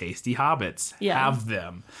bringing you tasty hobbits. Yeah. Have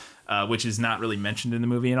them. Which is not really mentioned in the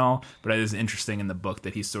movie at all. But it is interesting in the book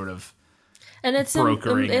that he's sort of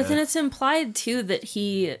brokering. And it's implied too that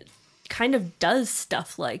he kind of does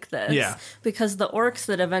stuff like this. Yeah. Because the orcs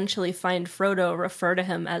that eventually find Frodo refer to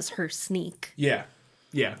him as her sneak. Yeah.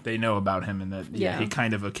 Yeah, they know about him and that he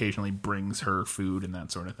kind of occasionally brings her food and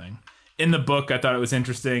that sort of thing. In the book, I thought it was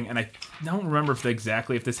interesting, and I don't remember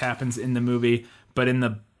exactly if this happens in the movie, but in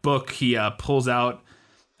the book, he pulls out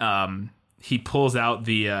the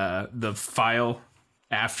file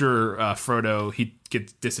after Frodo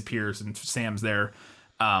disappears and Sam's there.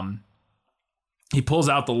 He pulls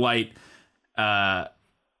out the light.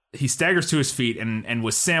 He staggers to his feet and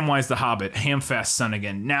was Samwise the Hobbit, Hamfast's son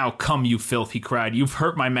again. Now come, you filth, he cried. You've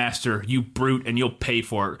hurt my master, you brute, and you'll pay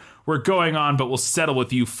for it. We're going on, but we'll settle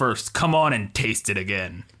with you first. Come on and taste it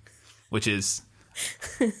again. Which is...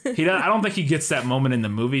 I don't think he gets that moment in the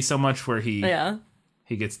movie so much where he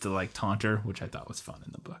gets to like taunt her, which I thought was fun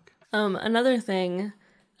in the book. Another thing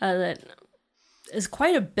that is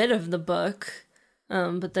quite a bit of the book,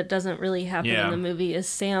 but that doesn't really happen in the movie, is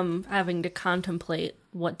Sam having to contemplate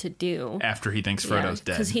what to do after he thinks Frodo's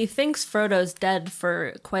dead, because he thinks Frodo's dead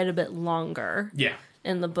for quite a bit longer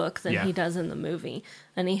in the book than he does in the movie,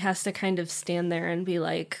 and he has to kind of stand there and be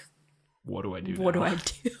like, what do I do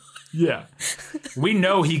yeah. We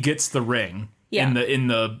know he gets the ring in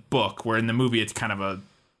the book, where in the movie it's kind of a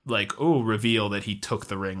like reveal that he took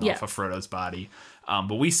the ring off of Frodo's body,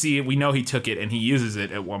 but we know he took it and he uses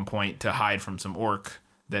it at one point to hide from some orc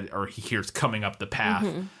or he hears coming up the path.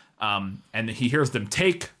 And he hears them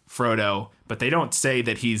take Frodo, but they don't say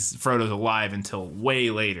that Frodo's alive until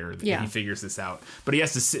way later. He figures this out. But he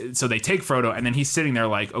has to. So they take Frodo, and then he's sitting there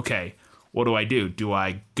like, okay, what do I do? Do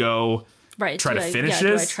I go try to finish this?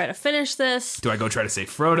 Do I try to finish this? Do I go try to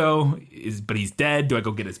save Frodo? But he's dead. Do I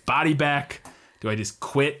go get his body back? Do I just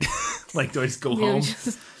quit? Like, do I just go home?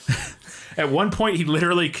 At one point, he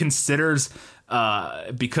literally considers.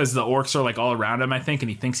 Because the orcs are like all around him, I think, and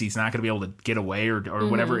he thinks he's not going to be able to get away or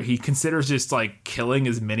whatever. He considers just like killing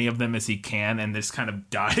as many of them as he can and just kind of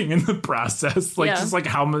dying in the process. Like just like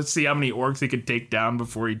see how many orcs he could take down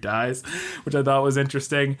before he dies, which I thought was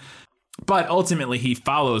interesting. But ultimately, he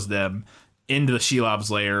follows them into the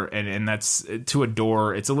Shelob's lair, and that's to a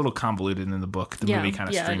door. It's a little convoluted in the book. The movie kind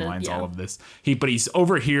of streamlines all of this. But he's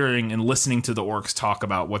overhearing and listening to the orcs talk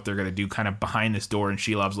about what they're going to do kind of behind this door in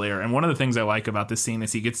Shelob's lair. And one of the things I like about this scene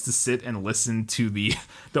is he gets to sit and listen to the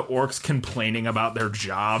orcs complaining about their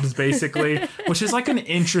jobs, basically, which is like an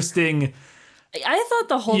interesting... I thought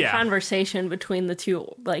the whole conversation between the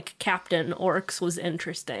two, like, captain orcs was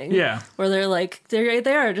interesting. Yeah. Where they're like,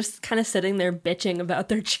 they are just kind of sitting there bitching about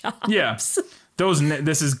their jobs. Yeah.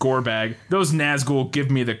 This is Gorbag. Those Nazgul give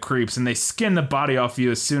me the creeps, and they skin the body off you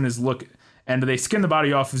as soon as look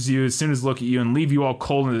at you and leave you all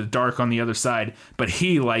cold in the dark on the other side. But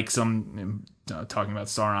he likes them, talking about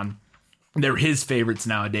Sauron. They're his favorites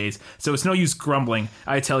nowadays, so it's no use grumbling.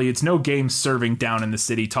 I tell you, it's no game serving down in the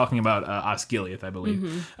city, talking about Osgiliath, I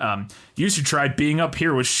believe. You should try being up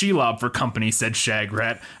here with Shelob for company, said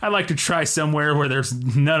Shagrat. I'd like to try somewhere where there's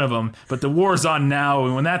none of them, but the war's on now,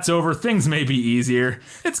 and when that's over, things may be easier.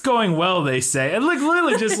 It's going well, they say. And like,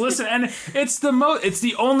 literally just listen, and it's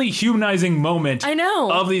the only humanizing moment I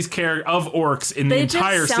know of these of orcs in the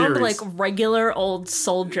entire series. They just sound like regular old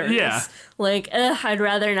soldiers. Yeah. Like, I'd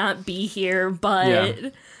rather not be here,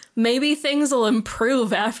 but maybe things will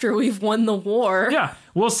improve after we've won the war. Yeah,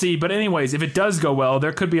 we'll see. But anyways, if it does go well,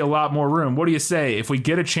 there could be a lot more room. What do you say? If we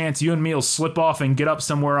get a chance, you and me will slip off and get up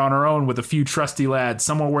somewhere on our own with a few trusty lads,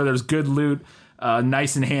 somewhere where there's good loot,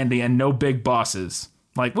 nice and handy, and no big bosses.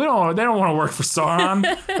 Like, they don't want to work for Sauron.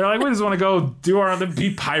 They're like, we just want to go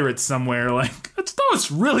be pirates somewhere. Like, that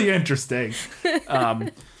was really interesting.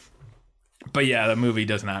 But yeah, the movie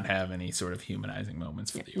does not have any sort of humanizing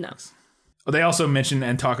moments for the orcs. No. They also mention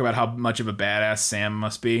and talk about how much of a badass Sam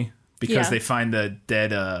must be because they find the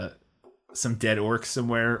dead, some dead orcs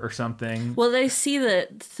somewhere or something. Well, they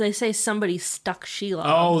say somebody stuck Shelob.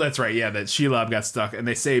 Oh, that's right. Yeah, that Shelob got stuck, and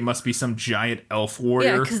they say it must be some giant elf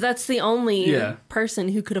warrior. Yeah, because that's the only person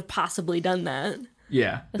who could have possibly done that.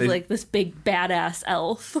 Yeah, it's like this big badass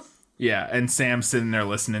elf. Yeah, and Sam's sitting there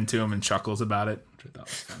listening to him and chuckles about it, which I thought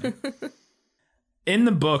was funny. In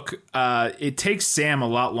the book, it takes Sam a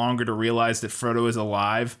lot longer to realize that Frodo is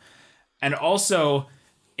alive. And also,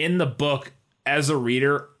 in the book, as a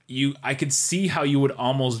reader, I could see how you would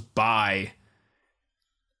almost buy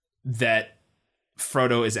that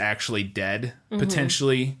Frodo is actually dead,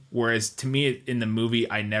 potentially. Whereas to me, in the movie,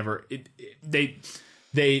 I never...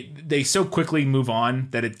 They so quickly move on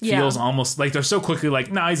that it feels almost like they're so quickly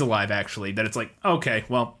like, nah, he's alive, actually. That it's like, okay,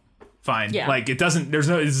 well... fine. Yeah. Like,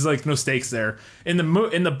 there's like no stakes there. In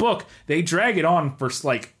the book, they drag it on for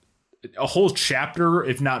like a whole chapter,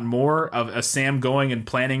 if not more, of a Sam going and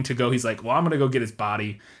planning to go. He's like, well, I'm going to go get his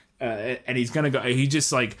body. And he's going to go. He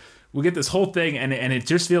just like, we get this whole thing. And it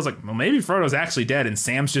just feels like, well, maybe Frodo's actually dead. And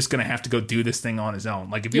Sam's just going to have to go do this thing on his own.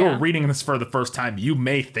 Like, if you're reading this for the first time, you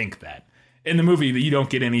may think that. In the movie, you don't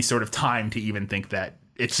get any sort of time to even think that.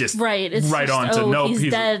 It's just nope,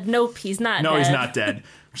 he's dead. Nope, he's not no, dead. He's not dead.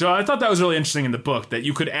 So I thought that was really interesting in the book that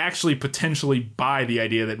you could actually potentially buy the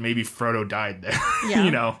idea that maybe Frodo died there,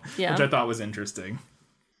 which I thought was interesting.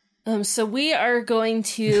 So we are going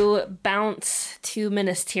to bounce to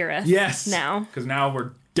Minas Tirith now. Because now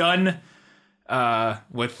we're done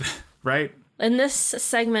with, right? In this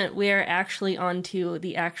segment, we are actually onto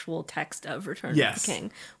the actual text of Return of the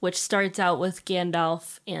King, which starts out with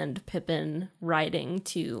Gandalf and Pippin riding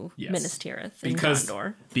to Minas Tirith in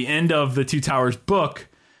Gondor. The end of the Two Towers book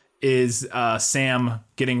is Sam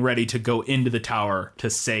getting ready to go into the tower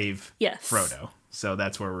to save Frodo. So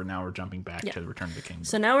that's where we're jumping back to the Return of the King.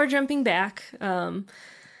 So now we're jumping back, and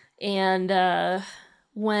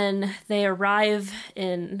when they arrive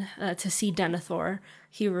in to see Denethor,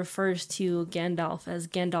 he refers to Gandalf as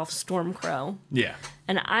Gandalf Stormcrow. Yeah.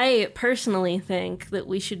 And I personally think that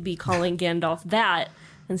we should be calling Gandalf that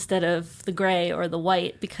instead of the gray or the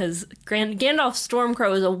white, because Gandalf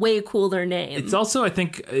Stormcrow is a way cooler name. It's also, I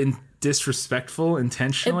think, disrespectful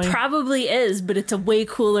intentionally. It probably is, but it's a way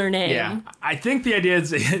cooler name. Yeah. I think the idea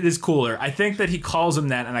is cooler. I think that he calls him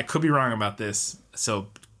that, and I could be wrong about this, so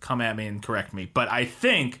come at me and correct me. But I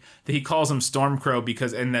think that he calls him Stormcrow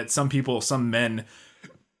because, and that some men...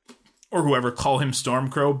 or whoever call him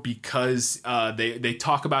Stormcrow because they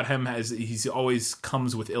talk about him as he's always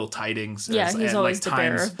comes with ill tidings. He's always the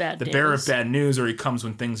bearer of bad news. The bearer of bad news, or he comes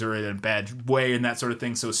when things are in a bad way and that sort of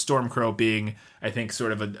thing. So Stormcrow being, I think,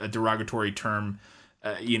 sort of a derogatory term.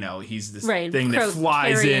 He's this thing that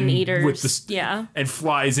flies in with the and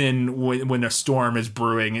flies in when a storm is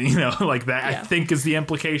brewing, and like that. I think is the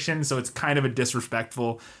implication. So it's kind of a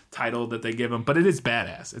disrespectful title that they give him, but it is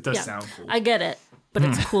badass. It does sound cool. I get it. But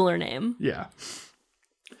it's a cooler name. Yeah.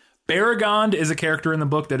 Baragond is a character in the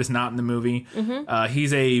book that is not in the movie. Mm-hmm.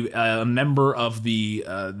 He's a member of the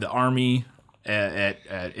army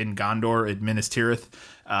in Gondor at Minas Tirith.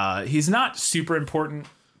 He's not super important.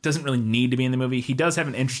 Doesn't really need to be in the movie. He does have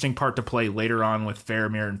an interesting part to play later on with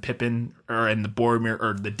Faramir and Pippin, or in the Boromir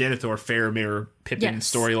or the Denethor Faramir Pippin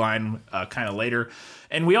storyline kind of later.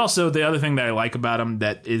 And we also, the other thing that I like about him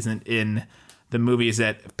that isn't in the movie is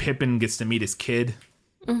that Pippin gets to meet his kid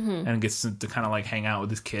and gets to kind of like hang out with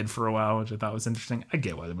his kid for a while, which I thought was interesting. I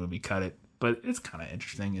get why the movie cut it, but it's kind of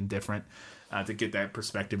interesting and different to get that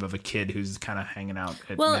perspective of a kid who's kind of hanging out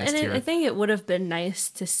at Minas Tirith. I think it would have been nice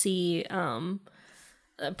to see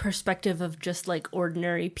a perspective of just like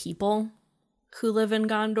ordinary people who live in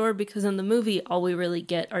Gondor, because in the movie all we really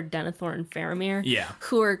get are Denethor and Faramir,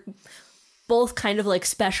 who are both kind of like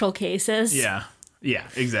special cases. Yeah,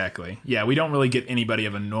 exactly. Yeah, we don't really get anybody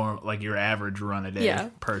of a normal, like your average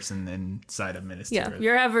run-a-day person inside of Minas Tirith. Yeah,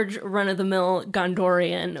 your average run-of-the-mill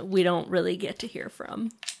Gondorian, we don't really get to hear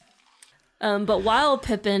from. But while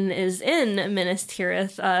Pippin is in Minas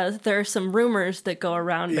Tirith, there are some rumors that go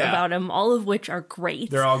around about him, all of which are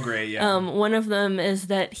great. They're all great, yeah. One of them is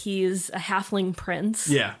that he's a halfling prince.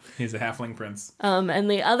 Yeah, he's a halfling prince.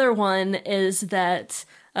 And the other one is that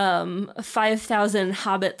 5,000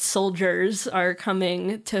 Hobbit soldiers are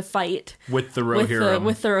coming to fight with the Rohirrim.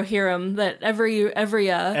 With the Rohirrim. That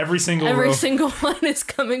every single one is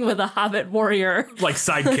coming with a Hobbit warrior, like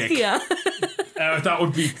sidekick. Yeah. I thought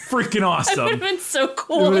would be freaking awesome. That would have been so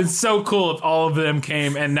cool. It would have been so cool if all of them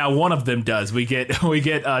came, and now one of them does. We get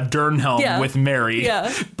Durnhelm with Merry.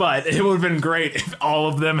 Yeah. But it would have been great if all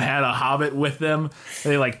of them had a Hobbit with them.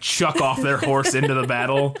 They like chuck off their horse into the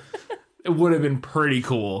battle. It would have been pretty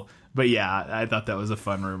cool. But yeah, I thought that was a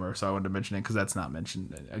fun rumor, so I wanted to mention it because that's not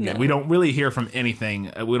mentioned. Again, we don't really hear from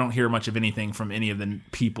anything. We don't hear much of anything from any of the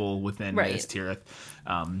people within Minas Tirith.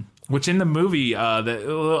 Which in the movie,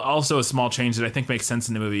 also a small change that I think makes sense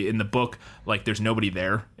in the movie. In the book, like there's nobody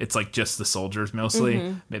there. It's like just the soldiers mostly.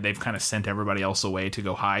 Mm-hmm. They've kind of sent everybody else away to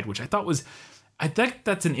go hide, which I thought was... I think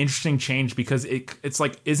that's an interesting change because it's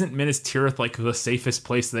like, isn't Minas Tirith like the safest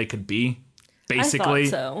place they could be? Basically, I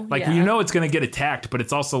thought so. Like you know it's going to get attacked, but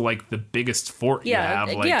it's also like the biggest fort you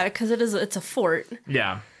have. Like, because it's a fort.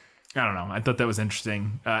 Yeah, I don't know. I thought that was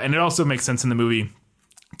interesting, and it also makes sense in the movie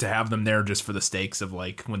to have them there just for the stakes of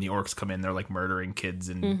like when the orcs come in, they're like murdering kids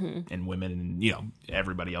and women and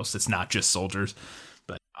everybody else. It's not just soldiers.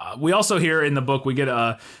 But we also hear in the book we get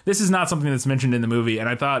this is not something that's mentioned in the movie, and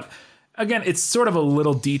I thought again it's sort of a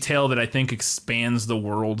little detail that I think expands the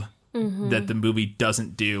world. That the movie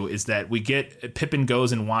doesn't do is that we get Pippin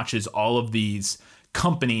goes and watches all of these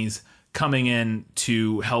companies coming in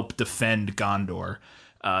to help defend Gondor.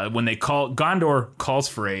 When they Gondor calls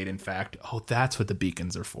for aid, in fact, that's what the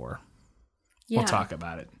beacons are for. Yeah. We'll talk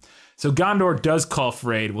about it. So Gondor does call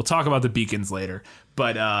for aid. We'll talk about the beacons later.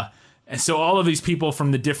 But and so all of these people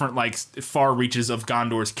from the different like far reaches of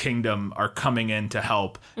Gondor's kingdom are coming in to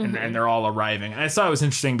help, and they're all arriving. And I thought it was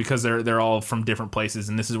interesting because they're all from different places,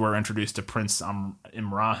 and this is where we're introduced to Prince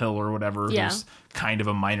Imrahil or whatever, who's kind of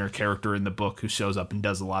a minor character in the book who shows up and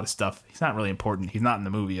does a lot of stuff. He's not really important. He's not in the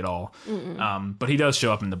movie at all, but he does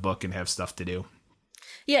show up in the book and have stuff to do.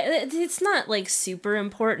 Yeah, it's not like super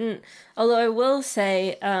important. Although I will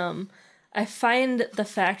say, I find the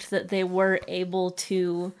fact that they were able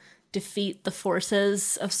to defeat the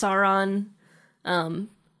forces of Sauron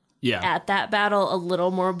at that battle a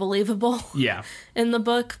little more believable in the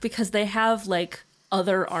book because they have like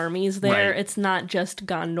other armies there. Right. It's not just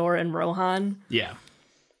Gondor and Rohan. Yeah,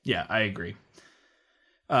 I agree.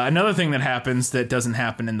 Another thing that happens that doesn't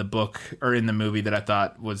happen in the book or in the movie that I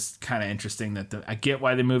thought was kind of interesting I get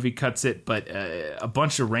why the movie cuts it, but a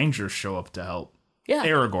bunch of rangers show up to help. Yeah.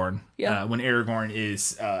 Aragorn. Yeah. When Aragorn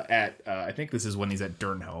is I think this is when he's at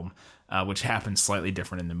Durnhelm, which happens slightly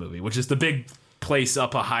different in the movie, which is the big place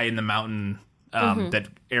up high in the mountain that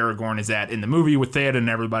Aragorn is at in the movie with Theoden and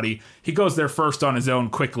everybody. He goes there first on his own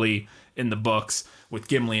quickly in the books with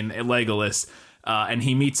Gimli and Legolas, and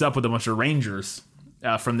he meets up with a bunch of rangers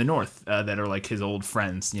from the north that are like his old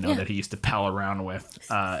friends, that he used to pal around with,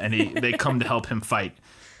 and they come to help him fight.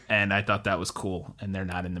 And I thought that was cool, and they're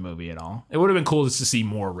not in the movie at all. It would have been cool just to see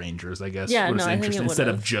more Rangers, I guess. Yeah, no, I think it instead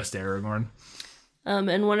of just Aragorn.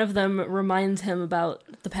 And one of them reminds him about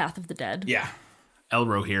the Path of the Dead. Yeah,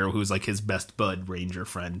 Elrohir, who's like his best bud Ranger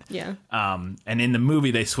friend. Yeah. And in the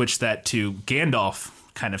movie, they switched that to Gandalf.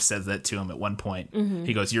 Kind of says that to him at one point. Mm-hmm.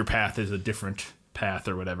 He goes, "Your path is a different path,"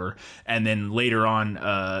 or whatever. And then later on,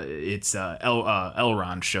 it's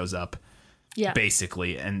Elrond shows up. Yeah.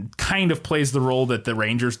 Basically, and kind of plays the role that the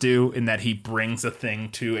Rangers do in that he brings a thing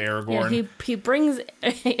to Aragorn. Yeah, he brings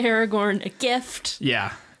Aragorn a gift.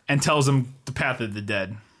 Yeah, and tells him the Path of the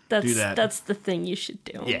Dead. Do that. That's the thing you should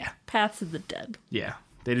do. Yeah. Paths of the Dead. Yeah,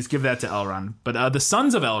 they just give that to Elrond. But the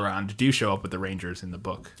sons of Elrond do show up with the Rangers in the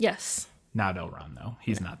book. Yes. Not Elrond, though.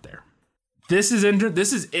 He's not there. This is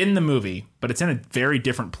in the movie, but it's in a very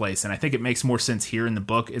different place, and I think it makes more sense here in the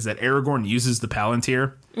book, is that Aragorn uses the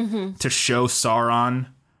Palantir to show Sauron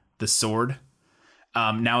the sword.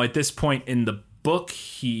 Now, at this point in the book,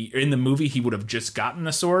 in the movie, he would have just gotten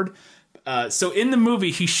the sword. So in the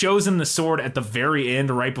movie, he shows him the sword at the very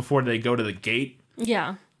end, right before they go to the gate.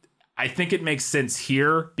 Yeah. I think it makes sense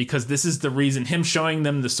here, because this is the reason, him showing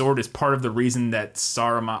them the sword is part of the reason that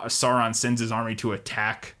Sauron sends his army to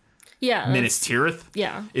attack Minas Tirith.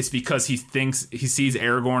 Yeah. It's because he sees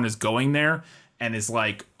Aragorn is going there and is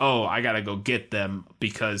like, oh, I gotta go get them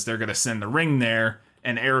because they're gonna send the ring there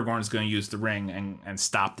and Aragorn's gonna use the ring and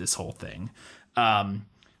stop this whole thing.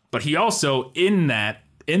 But he also in the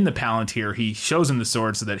Palantir, he shows him the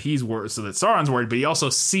sword so that Sauron's worried, but he also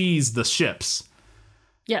sees the ships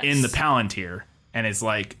in the Palantir and is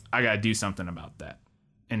like, I gotta do something about that.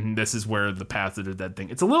 And this is where the Path of the Dead thing.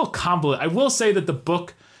 It's a little convoluted. I will say that the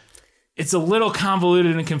book it's a little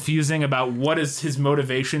convoluted and confusing about what is his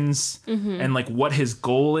motivations and like what his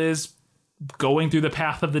goal is going through the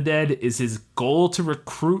path of the dead. Is his goal to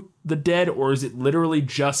recruit the dead, or is it literally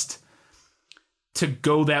just to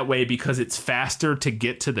go that way because it's faster to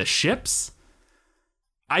get to the ships?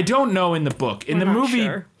 I don't know in the book. In the movie,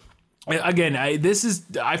 sure. Again,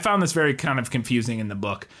 I found this very kind of confusing in the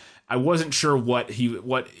book. I wasn't sure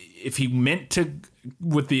if he meant to,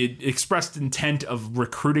 with the expressed intent of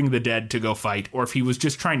recruiting the dead to go fight, or if he was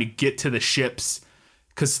just trying to get to the ships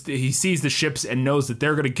because he sees the ships and knows that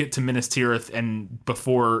they're going to get to Minas Tirith and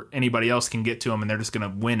before anybody else can get to them, and they're just going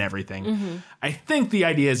to win everything. I think the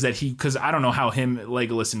idea is that because I don't know how him,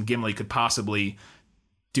 Legolas, and Gimli could possibly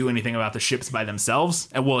do anything about the ships by themselves.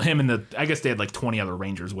 And well, I guess they had like 20 other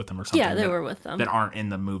Rangers with them or something. Yeah, they were with them. That aren't in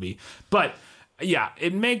the movie. But yeah,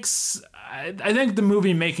 it makes, I think the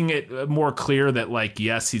movie making it more clear that like,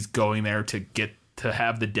 yes, he's going there to get to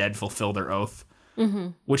have the dead fulfill their oath,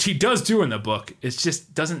 which he does do in the book. It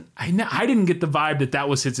just doesn't, I didn't get the vibe that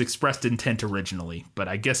was his expressed intent originally, but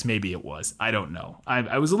I guess maybe it was. I don't know.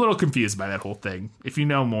 I was a little confused by that whole thing. If you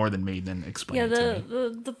know more than me, then explain it to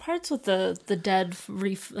me. The parts with the dead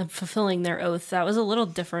fulfilling their oath, that was a little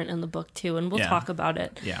different in the book too, and we'll talk about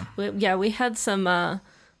it. Yeah. We had some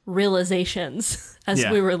realizations as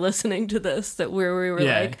we were listening to this that we were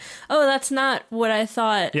like, oh, that's not what I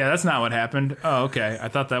thought. Yeah, that's not what happened. Oh, okay. I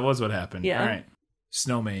thought that was what happened. Yeah. All right.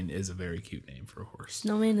 Snowmane is a very cute name for a horse.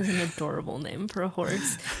 Snowmane is an adorable name for a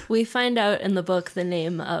horse. We find out in the book the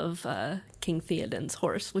name of King Theoden's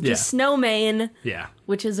horse, which is Snowmane. Yeah.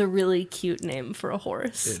 Which is a really cute name for a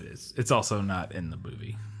horse. It is. It's also not in the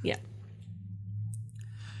movie. Yeah.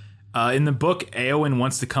 In the book, Éowyn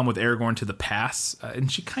wants to come with Aragorn to the pass, and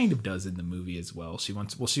she kind of does in the movie as well. She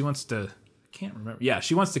wants to. I can't remember. Yeah,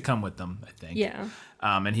 she wants to come with them, I think. Yeah.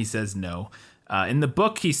 And he says no. In the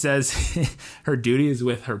book, he says her duty is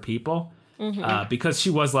with her people because she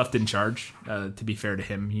was left in charge. To be fair to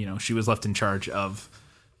him, she was left in charge of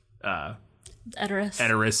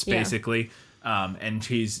Edoras, basically. And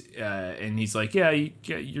he's like, yeah,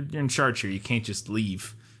 you're in charge here. You can't just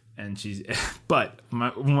leave. And but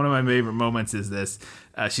one of my favorite moments is this.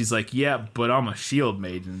 She's like, yeah, but I'm a shield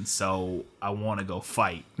maiden, so I want to go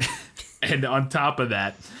fight. And on top of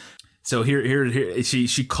that, so here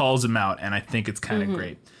she calls him out, and I think it's kind of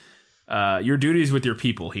great. Your duty is with your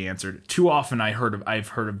people, he answered. Too often I've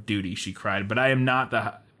heard of duty, she cried, but am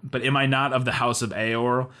I not of the house of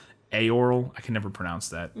Eorl? Eorl, I can never pronounce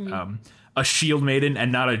that. A shield maiden and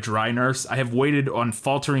not a dry nurse. I have waited on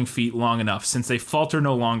faltering feet long enough. Since they falter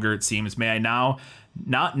no longer, it seems, may I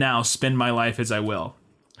not now spend my life as I will.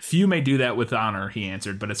 Few may do that with honor, he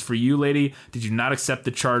answered, but as for you, lady, did you not accept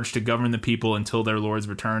the charge to govern the people until their lord's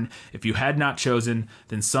return? If you had not chosen,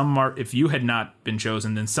 then if you had not been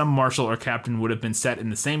chosen, then some marshal or captain would have been set in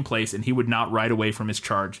the same place, and he would not ride away from his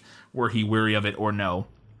charge, were he weary of it or no.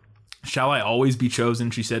 Shall I always be chosen,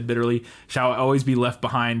 she said bitterly. Shall I always be left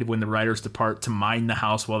behind when the riders depart to mind the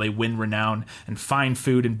house while they win renown and find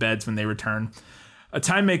food and beds when they return? A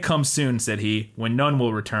time may come soon, said he, when none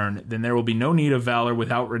will return. Then there will be no need of valor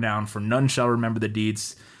without renown, for none shall remember the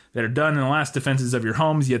deeds that are done in the last defenses of your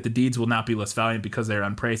homes, yet the deeds will not be less valiant because they are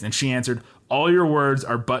unpraised. And she answered, all your words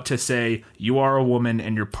are but to say, you are a woman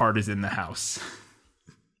and your part is in the house.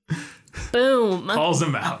 Boom. Calls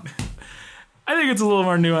him out. I think it's a little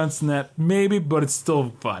more nuanced than that, maybe, but it's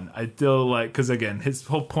still fun. I still like, because again, his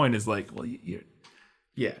whole point is like, well,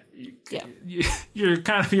 you're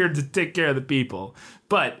kind of here to take care of the people.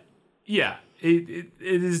 But yeah, it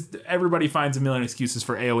is, everybody finds a million excuses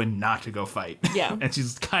for Éowyn not to go fight. Yeah. And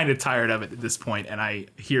she's kind of tired of it at this point, and I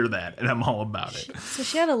hear that, and I'm all about it. So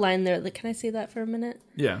she had a line there, can I say that for a minute?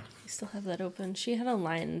 Yeah. I still have that open. She had a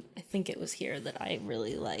line, I think it was here, that I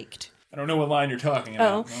really liked. I don't know what line you're talking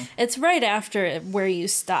about. Oh, no? It's right after where you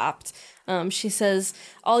stopped. She says,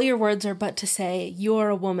 all your words are but to say, you are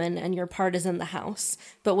a woman and your part is in the house.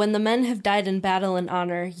 But when the men have died in battle and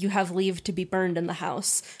honor, you have leave to be burned in the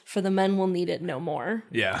house, for the men will need it no more.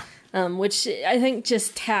 Yeah. Which I think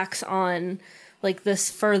just tacks on like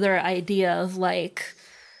this further idea of like,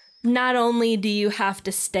 not only do you have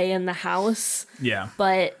to stay in the house,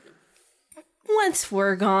 but once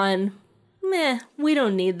we're gone, we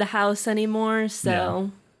don't need the house anymore,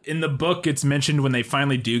 so... In the book, it's mentioned when they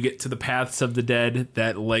finally do get to the paths of the dead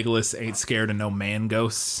that Legolas ain't scared of no man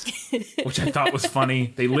ghosts, which I thought was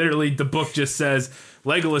funny. The book just says,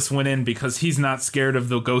 Legolas went in because he's not scared of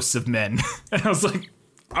the ghosts of men. And I was like,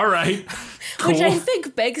 all right, cool. Which I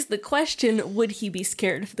think begs the question, would he be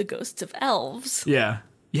scared of the ghosts of elves? Yeah.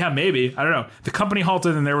 Yeah, maybe. I don't know. The company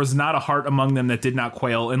halted, and there was not a heart among them that did not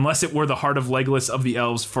quail, unless it were the heart of Legolas of the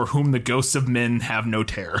elves, for whom the ghosts of men have no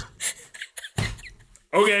terror.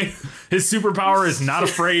 Okay, his superpower is not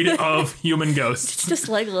afraid of human ghosts. It's just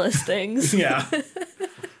Legolas things. Yeah.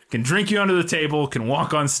 Can drink you under the table, can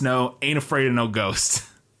walk on snow, ain't afraid of no ghost.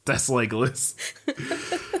 That's Legolas.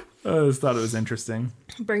 I just thought it was interesting.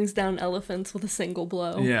 Brings down elephants with a single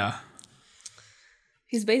blow. Yeah.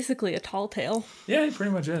 He's basically a tall tale. Yeah, he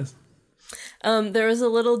pretty much is. There was a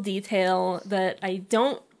little detail that I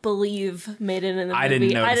don't believe made it in the movie. I didn't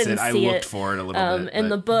notice it. I looked it. for it a little bit. In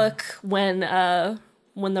the book, when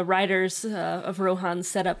the riders of Rohan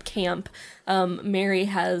set up camp, Merry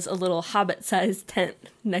has a little hobbit-sized tent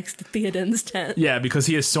next to Theoden's tent. Yeah, because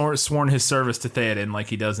he has sworn his service to Theoden like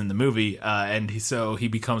he does in the movie, and he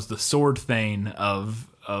becomes the sword thane of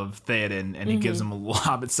Theoden, and he gives him a little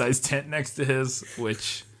hobbit-sized tent next to his,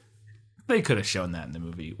 which they could have shown that in the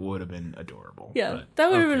movie. Would have been adorable. Yeah, but,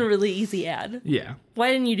 that would have been a really easy ad. Yeah.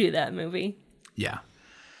 Why didn't you do that, movie? Yeah.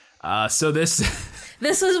 So this...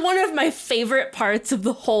 This was one of my favorite parts of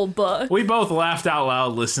the whole book. We both laughed out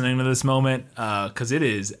loud listening to this moment because it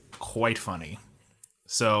is quite funny.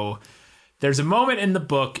 So there's a moment in the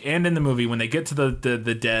book and in the movie when they get to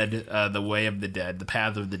the dead, the way of the dead, the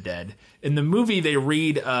path of the dead. In the movie, they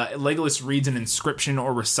read, Legolas reads an inscription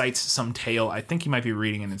or recites some tale. I think he might be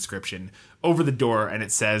reading an inscription over the door, and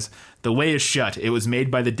it says, "The way is shut. It was made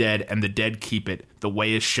by the dead, and the dead keep it. The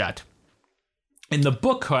way is shut." In the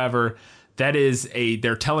book, however,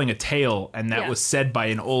 they're telling a tale, and that was said by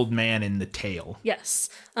an old man in the tale. Yes.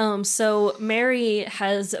 So Merry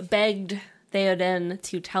has begged Theoden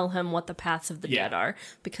to tell him what the paths of the dead are,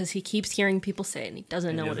 because he keeps hearing people say it, and he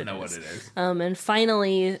doesn't know what it is. And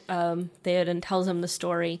finally, Theoden tells him the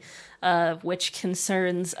story, which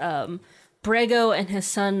concerns Brego and his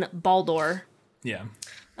son Baldur. Yeah.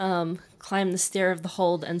 Climbed the stair of the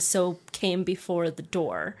hold, and so came before the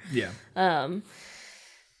door. Yeah.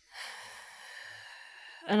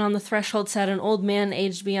 And on the threshold sat an old man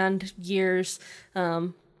aged beyond years,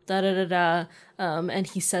 and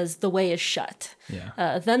he says, "The way is shut."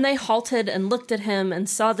 Yeah. Then they halted and looked at him and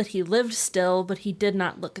saw that he lived still, but he did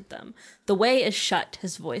not look at them. "The way is shut,"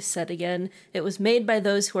 his voice said again. "It was made by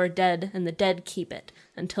those who are dead, and the dead keep it,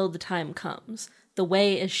 until the time comes. The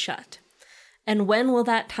way is shut." "And when will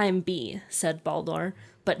that time be?" said Baldur,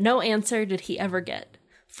 but no answer did he ever get,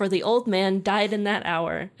 for the old man died in that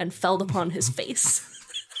hour and fell upon his face.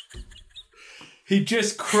 He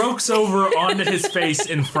just croaks over onto his face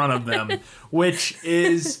in front of them, which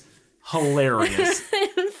is hilarious.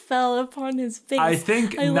 Fell upon his face. I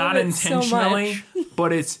think not intentionally, so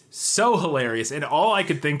but it's so hilarious. And all I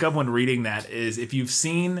could think of when reading that is, if you've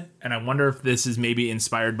seen, and I wonder if this is maybe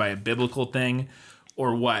inspired by a biblical thing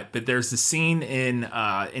or what, but there's a scene in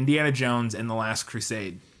Indiana Jones and the Last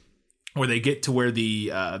Crusade where they get to where the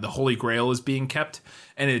Holy Grail is being kept,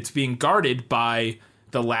 and it's being guarded by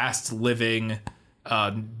the last living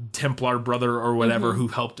Templar brother or whatever who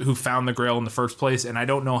found the Grail in the first place. And I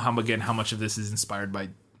don't know how much of this is inspired by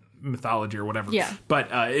mythology or whatever. Yeah.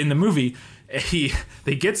 But in the movie, he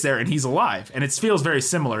gets there and he's alive, and it feels very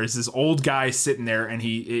similar. It's this old guy sitting there, and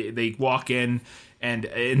they walk in, and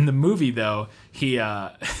in the movie though, he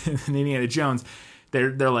in Indiana Jones,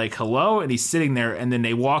 they're like, "Hello," and he's sitting there, and then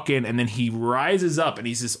they walk in, and then he rises up, and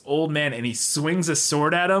he's this old man, and he swings a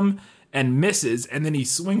sword at him and misses, and then he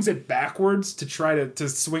swings it backwards to try to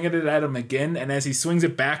swing it at him again, and as he swings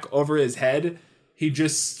it back over his head, he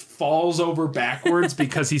just falls over backwards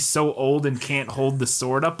because he's so old and can't hold the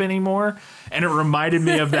sword up anymore. And it reminded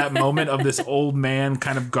me of that moment of this old man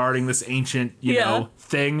kind of guarding this ancient, you know,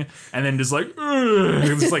 thing, and then just like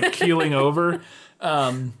keeling over.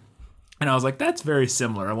 And I was like, that's very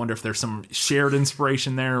similar. I wonder if there's some shared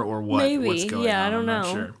inspiration there or what. Maybe. What's going on. I don't know. I'm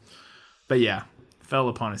not sure. But yeah, fell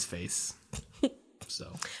upon his face.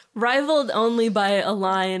 So rivaled only by a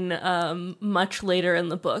line much later in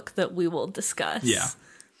the book that we will discuss. Yeah.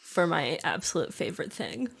 For my absolute favorite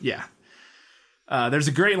thing. Yeah. There's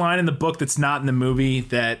a great line in the book that's not in the movie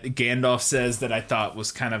that Gandalf says that I thought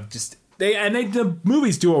was kind of just the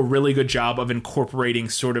movies do a really good job of incorporating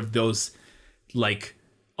sort of those, like,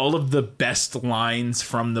 all of the best lines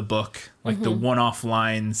from the book, like the one-off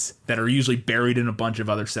lines that are usually buried in a bunch of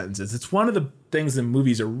other sentences. It's one of the things the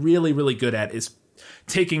movies are really, really good at, is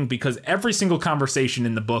taking, because every single conversation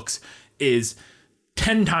in the books is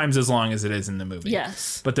 10 times as long as it is in the movie.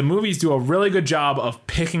 Yes. But the movies do a really good job of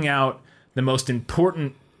picking out the most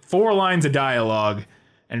important 4 lines of dialogue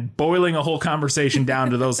and boiling a whole conversation down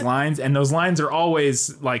to those lines. And those lines are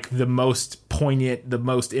always like the most poignant, the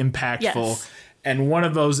most impactful. Yes. And one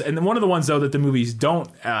of the ones though that the movies don't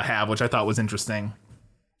have, which I thought was interesting,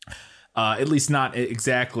 at least not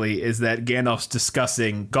exactly, is that Gandalf's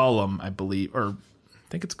discussing Gollum, I believe, or I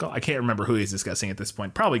think it's Gollum. I can't remember who he's discussing at this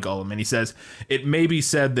point. Probably Gollum. And he says, "It may be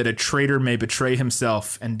said that a traitor may betray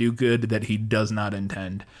himself and do good that he does not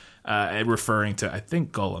intend," referring to, I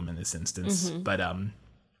think, Gollum in this instance. But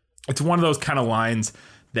it's one of those kind of lines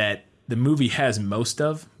that the movie has most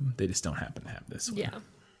of. They just don't happen to have this one. Yeah.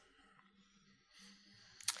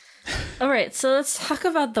 All right, so let's talk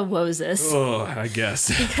about the Woses. Oh, I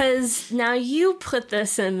guess. Because now you put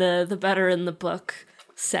this in the better in the book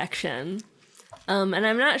section. And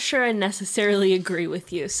I'm not sure I necessarily agree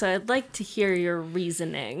with you, so I'd like to hear your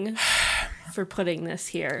reasoning for putting this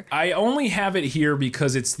here. I only have it here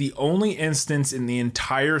because it's the only instance in the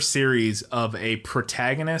entire series of a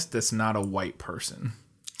protagonist that's not a white person.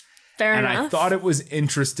 Fair and enough. I thought it was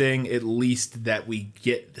interesting, at least, that we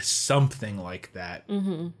get something like that.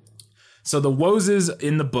 So the Woses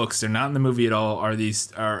in the books, they're not in the movie at all, are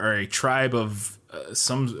a tribe of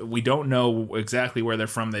we don't know exactly where they're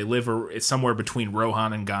from. They live somewhere between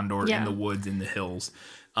Rohan and Gondor in the woods, in the hills.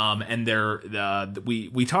 And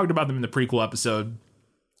we talked about them in the prequel episode.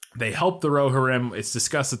 They helped the Rohirrim. It's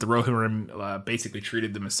discussed that the Rohirrim basically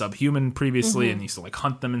treated them as subhuman previously and used to like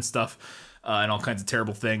hunt them and stuff. And all kinds of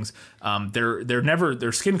terrible things.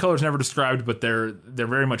 Their skin color is never described, but they're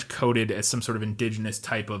very much coded as some sort of indigenous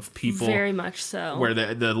type of people. Very much so. Where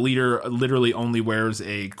the leader literally only wears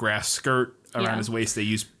a grass skirt around his waist. They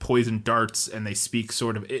use poison darts, and they speak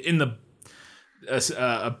sort of in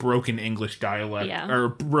a broken English dialect, or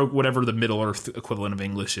whatever the Middle Earth equivalent of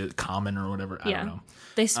English is, common or whatever. I don't know.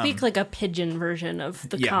 They speak like a pidgin version of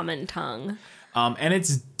the common tongue. And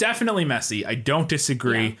it's definitely messy. I don't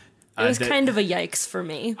disagree. Yeah. It was kind of a yikes for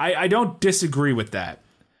me. I don't disagree with that.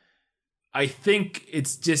 I think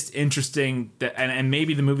it's just interesting that, and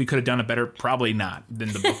maybe the movie could have done it better. Probably not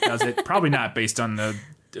than the book does it. Probably not based on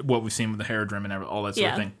what we've seen with the Haradrim and all that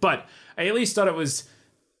sort of thing. But I at least thought it was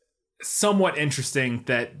somewhat interesting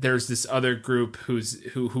that there's this other group who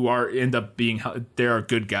end up being, they are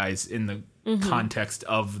good guys in the context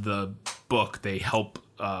of the book. They help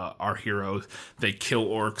our heroes. They kill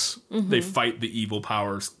orcs. They fight the evil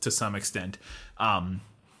powers to some extent. And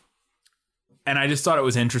I just thought it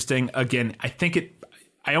was interesting. Again,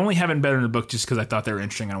 I only have it better in the book just because I thought they were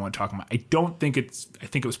interesting and I want to talk about it. I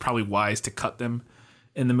think it was probably wise to cut them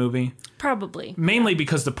in the movie. Probably. Mainly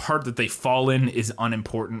because the part that they fall in is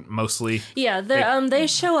unimportant mostly. Yeah, they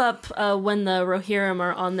show up when the Rohirrim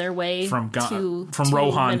are on their way from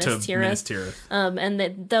Rohan to Minas Tirith. And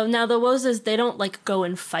now the Woses, they don't like go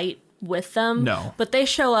and fight with them. No. But they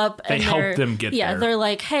show up and they help them get there. Yeah, they're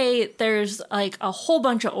like, hey, there's like a whole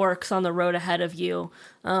bunch of orcs on the road ahead of you.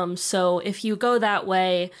 So if you go that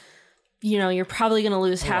way, you're probably going to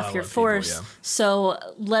lose half your force. People, so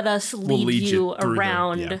let us lead you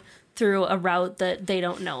around through a route that they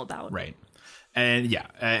don't know about. Right. And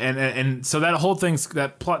and so that whole thing's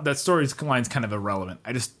that storyline's kind of irrelevant.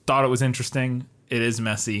 I just thought it was interesting. It is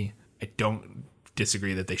messy. I don't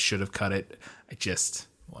disagree that they should have cut it. I just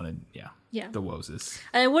wanted the Woses.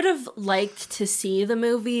 I would have liked to see the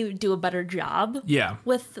movie do a better job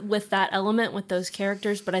with that element, with those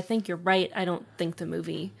characters, but I think you're right. I don't think the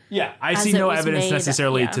movie I see no evidence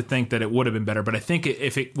necessarily to think that it would have been better, but I think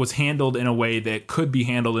if it was handled in a way that could be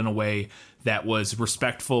handled in a way that was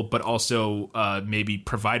respectful, but also maybe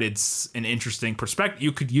provided an interesting perspective,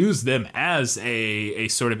 you could use them as a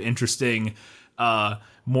sort of interesting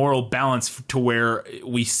moral balance to where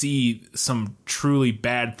we see some truly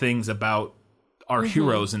bad things about our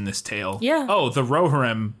heroes in this tale. Yeah. Oh, the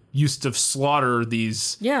Rohirrim used to slaughter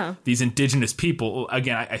these indigenous people.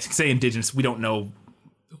 Again, I say indigenous. We don't know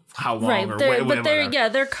how long or but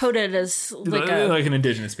they're coded as like an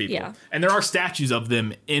indigenous people. Yeah. And there are statues of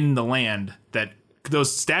them in the land that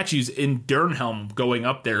those statues in Durnhelm going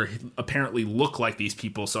up there apparently look like these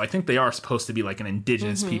people. So I think they are supposed to be like an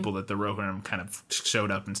indigenous people that the Rohirrim kind of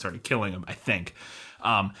showed up and started killing them, I think.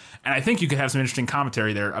 And I think you could have some interesting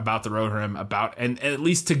commentary there about the Rohirrim, and at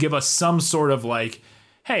least to give us some sort of like,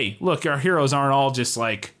 hey, look, our heroes aren't all just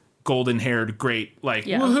like golden-haired, great, like,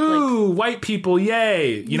 woohoo, like, white people,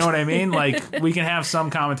 yay. You know what I mean? Like, we can have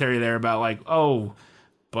some commentary there about like, oh,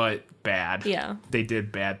 but bad. Yeah. They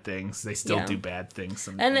did bad things. They still do bad things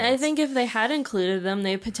sometimes. And I think if they had included them,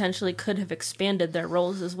 they potentially could have expanded their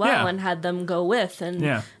roles as well and had them go with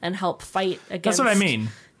and help fight against. That's what I mean.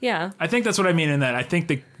 Yeah. I think that's what I mean in that I think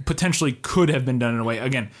they potentially could have been done in a way.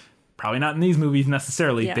 Again, probably not in these movies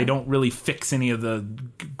necessarily. Yeah. They don't really fix any of the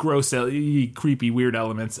gross, creepy, weird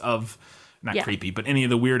elements of, not creepy, but any of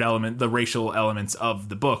the weird the racial elements of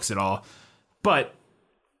the books at all. But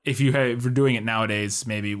if you're doing it nowadays,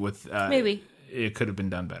 maybe maybe it could have been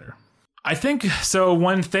done better. I think so.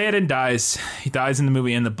 When Theoden dies, he dies in the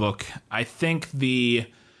movie and the book. I think the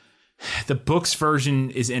book's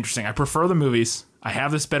version is interesting. I prefer the movies. I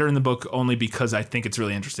have this better in the book only because I think it's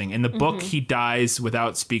really interesting. In the book, he dies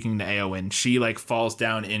without speaking to Éowyn. She like falls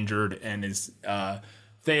down injured and is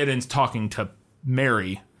Theoden's talking to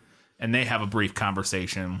Merry, and they have a brief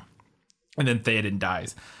conversation, and then Theoden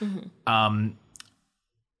dies.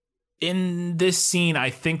 In this scene,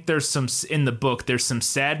 I think in the book, there's some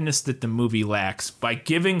sadness that the movie lacks. By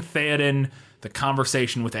giving Theoden the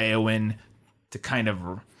conversation with Éowyn to kind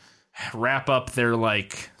of wrap up their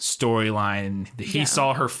like storyline. He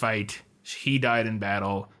saw her fight. He died in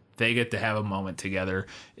battle. They get to have a moment together.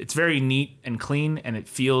 It's very neat and clean, and it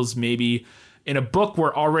feels maybe in a book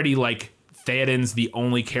where already like Theoden's the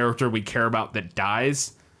only character we care about that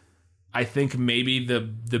dies. I think maybe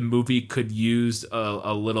the movie could use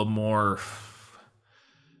a little more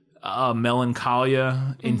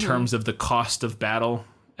melancholia in terms of the cost of battle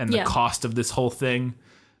and the cost of this whole thing.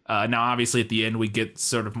 Now, obviously, at the end, we get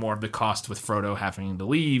sort of more of the cost with Frodo having to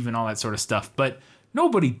leave and all that sort of stuff. But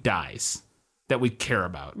nobody dies that we care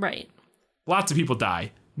about. Right. Lots of people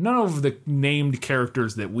die. None of the named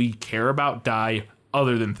characters that we care about die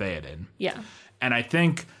other than Theoden. Yeah. And I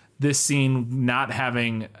think this scene, not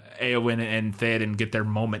having Éowyn and Theoden get their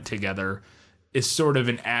moment together, is sort of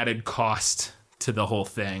an added cost to the whole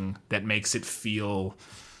thing that makes it feel...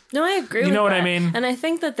 No, I agree with that. You know what I mean? And I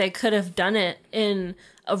think that they could have done it in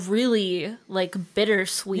a really, like,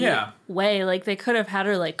 bittersweet way. Like, they could have had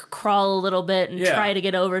her, like, crawl a little bit and try to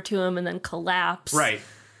get over to him and then collapse. Right.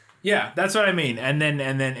 Yeah, that's what I mean. And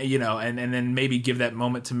then you know, and then maybe give that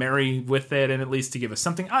moment to Merry with it, and at least to give us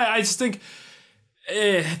something. I just think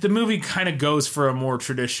the movie kind of goes for a more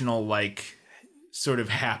traditional, like, sort of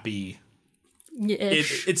happy...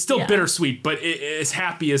 It's still bittersweet, but as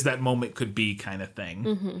happy as that moment could be kind of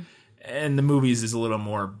thing. And the movies is a little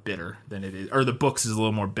more bitter than it is, or the books is a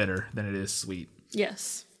little more bitter than it is sweet.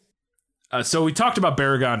 Yes. So we talked about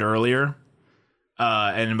Baragond earlier,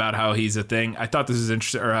 and about how he's a thing. I thought this was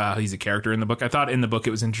interesting, or how he's a character in the book. I thought in the book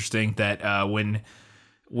it was interesting that when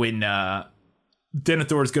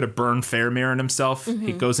Denethor is going to burn Faramir and himself,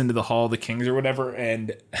 he goes into the Hall of the Kings or whatever,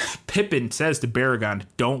 and Pippin says to Baragond,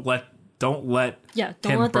 Don't let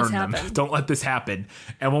him burn them. Don't let this happen.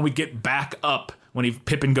 And when we get back up, when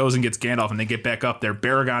Pippin goes and gets Gandalf and they get back up there,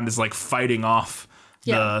 Baragond is like fighting off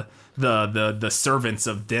the servants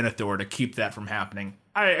of Denethor to keep that from happening.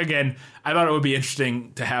 I thought it would be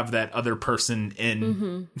interesting to have that other person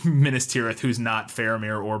in Minas Tirith who's not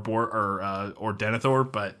Faramir or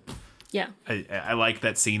Denethor, but yeah, I like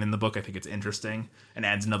that scene in the book. I think it's interesting and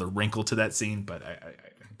adds another wrinkle to that scene, but I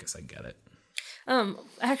guess I get it.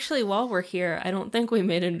 Actually, while we're here, I don't think we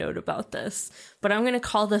made a note about this, but I'm going to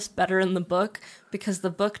call this better in the book because the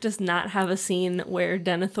book does not have a scene where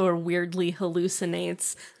Denethor weirdly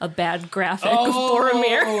hallucinates a bad graphic of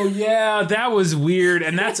Boromir. Oh, yeah, that was weird.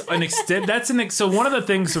 And that's so one of the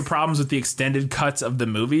things, the problems with the extended cuts of the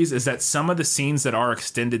movies is that some of the scenes that are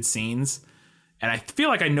extended scenes, and I feel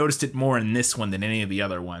like I noticed it more in this one than any of the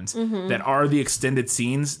other ones, that are the extended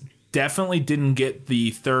scenes, definitely didn't get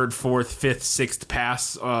the third, fourth, fifth, sixth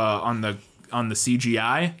pass on the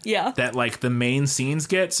CGI. Yeah, that like the main scenes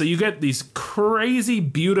get. So you get these crazy,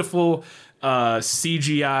 beautiful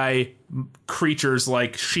CGI creatures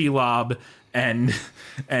like Shelob and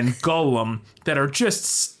Gollum that are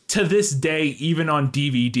just to this day, even on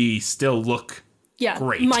DVD, still look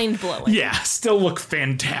great, mind blowing. Yeah, still look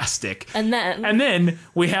fantastic. And then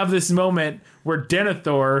we have this moment where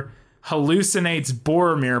Denethor hallucinates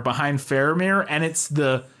Boromir behind Faramir, and it's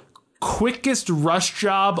the quickest rush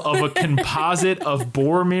job of a composite of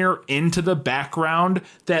Boromir into the background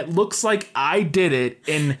that looks like I did it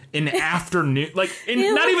in an afternoon, like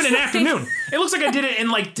not even an afternoon. It looks like I did it in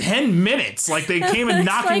like 10 minutes. Like they came and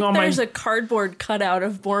knocking on my. There's a cardboard cutout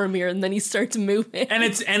of Boromir, and then he starts moving, and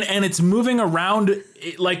it's moving around.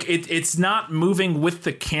 It's not moving with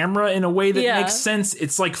the camera in a way that makes sense.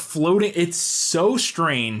 It's like floating. It's so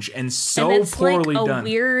strange and so and it's poorly like a done.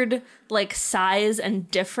 Weird like size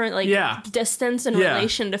and different distance in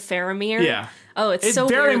relation to Faramir. Yeah. Oh, it's so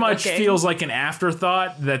very weird much looking. Feels like an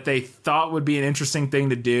afterthought that they thought would be an interesting thing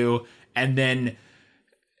to do, and then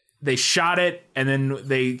they shot it and then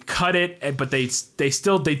they cut it, but they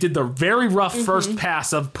did the very rough first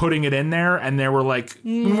pass of putting it in there, and they were like,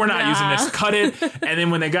 we're not using this, cut it. And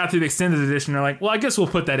then when they got to the extended edition, they're like, well, I guess we'll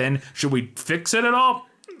put that in. Should we fix it at all?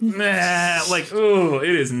 Nah, like, ooh,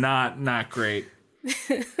 it is not great.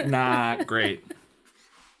 Not great.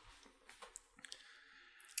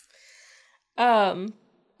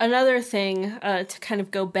 Another thing to kind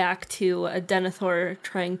of go back to Denethor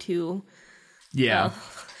trying to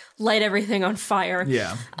light everything on fire.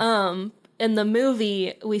 Yeah. In the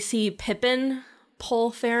movie, we see Pippin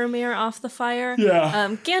pull Faramir off the fire.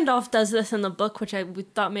 Yeah. Gandalf does this in the book, which I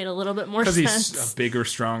thought made a little bit more sense. Because he's a bigger,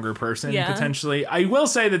 stronger person, potentially. I will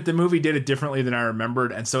say that the movie did it differently than I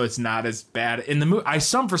remembered, and so it's not as bad. In the movie,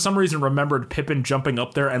 for some reason, remembered Pippin jumping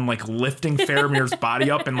up there and, like, lifting Faramir's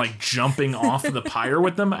body up and, like, jumping off of the pyre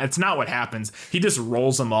with them. It's not what happens. He just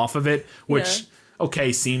rolls him off of it, which...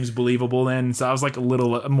 Okay, seems believable then. So I was like a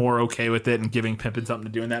little more okay with it and giving Pippin something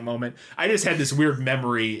to do in that moment. I just had this weird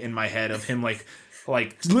memory in my head of him like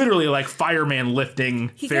literally like fireman lifting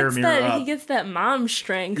Faramir up. He gets that mom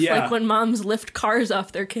strength, like when moms lift cars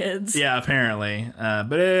off their kids. Yeah, apparently.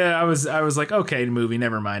 But I was like, okay, movie,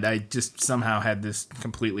 never mind. I just somehow had this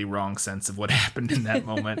completely wrong sense of what happened in that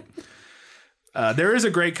moment. There is a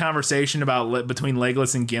great conversation between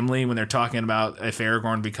Legolas and Gimli when they're talking about if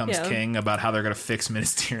Aragorn becomes king, about how they're going to fix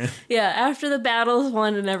Minas Tirith. Yeah, after the battle's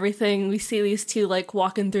won and everything, we see these two like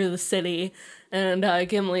walking through the city, and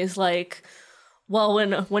Gimli's like, well,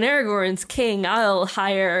 when Aragorn's king, I'll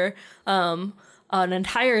hire an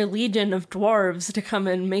entire legion of dwarves to come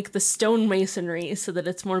and make the stonemasonry so that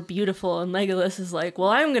it's more beautiful. And Legolas is like, well,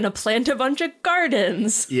 I'm going to plant a bunch of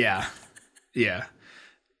gardens. Yeah.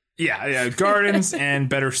 Gardens and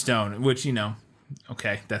better stone, which,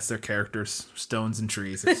 okay, that's their characters, stones and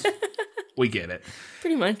trees. We get it.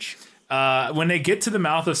 Pretty much. When they get to the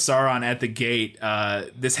mouth of Sauron at the gate,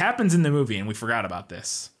 this happens in the movie, and we forgot about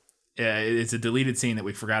this. It's a deleted scene that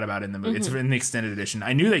we forgot about in the movie. Mm-hmm. It's in the extended edition.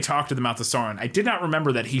 I knew they talked to the mouth of Sauron. I did not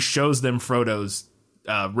remember that he shows them Frodo's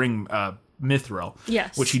ring, Mithril.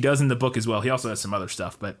 Yes. Which he does in the book as well. He also has some other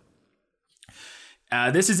stuff, but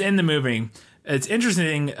this is in the movie. It's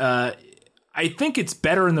interesting. I think it's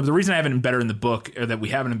better in the reason I haven't been better in the book, or that we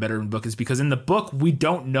haven't been better in the book, is because in the book we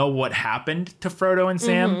don't know what happened to Frodo and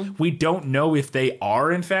Sam. Mm-hmm. We don't know if they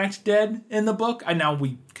are in fact dead in the book. And now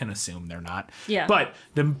we can assume they're not. Yeah. But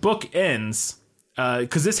the book ends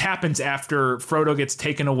because this happens after Frodo gets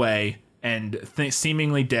taken away and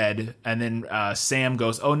seemingly dead, and then Sam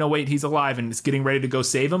goes, "Oh no, wait, he's alive," and is getting ready to go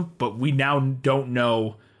save him. But we now don't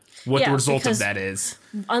know what the result of that is.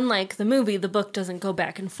 Unlike the movie, the book doesn't go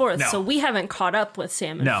back and forth. No. So we haven't caught up with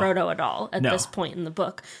Sam and Frodo at all at this point in the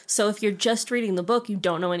book. So if you're just reading the book, you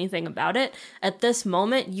don't know anything about it. At this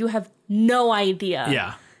moment, you have no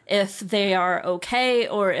idea if they are okay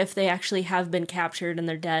or if they actually have been captured and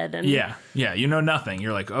they're dead. And you know nothing.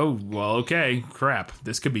 You're like, oh, well, okay, crap,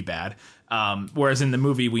 this could be bad. Whereas in the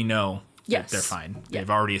movie, we know that they're fine. They've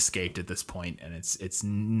already escaped at this point, and it's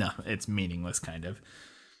meaningless, kind of.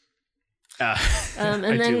 And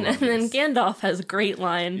then Gandalf has a great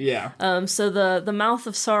line. Yeah. So the mouth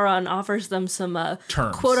of Sauron offers them some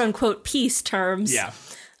quote unquote peace terms. Yeah.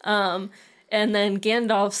 And then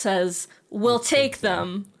Gandalf says, "We'll take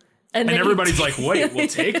them." And then everybody's like, "Wait, we'll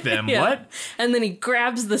take them? What?" And then he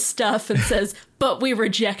grabs the stuff and says, "But we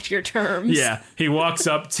reject your terms." Yeah. He walks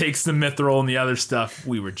up, takes the mithril and the other stuff.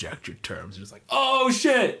 "We reject your terms." It's like, oh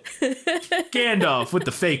shit, Gandalf with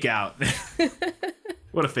the fake out.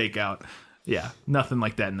 What a fake out. Yeah, nothing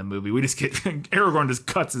like that in the movie. We just get Aragorn just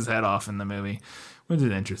cuts his head off in the movie, which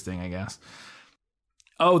is interesting, I guess.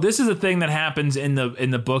 Oh, this is a thing that happens in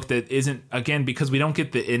the book that isn't, again, because we don't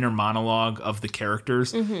get the inner monologue of the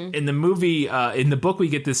characters. Mm-hmm. In the movie, in the book, we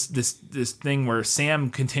get this thing where Sam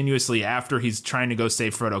continuously, after he's trying to go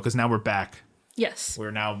save Frodo, because now we're back. Yes.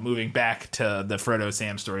 We're now moving back to the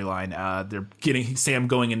Frodo-Sam storyline. They're getting Sam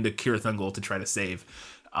going into Cirith Ungol to try to save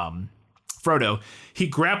Frodo. He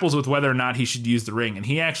grapples with whether or not he should use the ring, and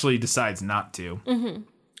he actually decides not to. Mm-hmm.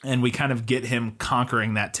 And we kind of get him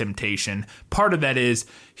conquering that temptation. Part of that is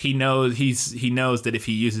he knows that if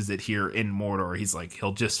he uses it here in Mordor, he's like,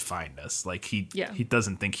 he'll just find us. Like he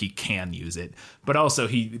doesn't think he can use it, but also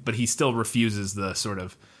he still refuses the sort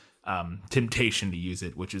of temptation to use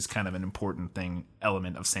it, which is kind of an important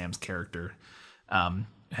element of Sam's character. And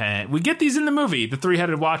we get these in the movie, the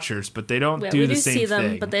three-headed Watchers, but they don't do the same thing. We do see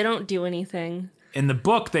them, but they don't do anything. In the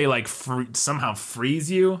book, they like somehow freeze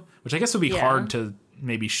you, which I guess would be hard to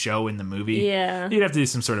maybe show in the movie. Yeah. You'd have to do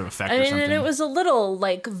some sort of effect or something. And it was a little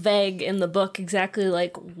like vague in the book exactly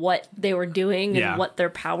like what they were doing and what their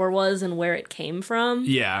power was and where it came from.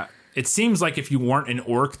 Yeah. It seems like if you weren't an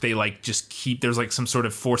orc, they like just there's like some sort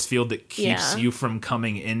of force field that keeps you from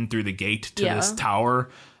coming in through the gate to this tower.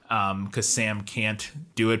 because Sam can't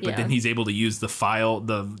do it, but then he's able to use the file,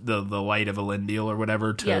 the light of Elendil or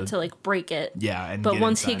whatever to like break it. Yeah, and but get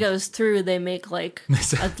once he inside. goes through, they make like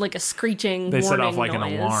a screeching. They set warning off like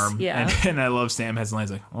noise. an alarm. Yeah, and I love Sam has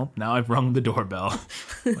lines like, "Well, now I've rung the doorbell,"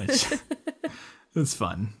 which it's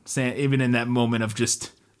fun. Sam, even in that moment of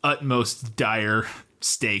just utmost dire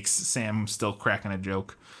stakes, Sam's still cracking a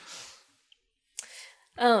joke.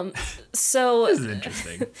 So This is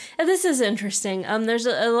interesting. This is interesting. There's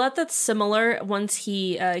a lot that's similar once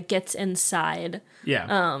he gets inside.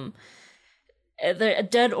 Yeah. There are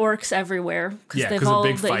dead orcs everywhere Yeah, they've 'cause a all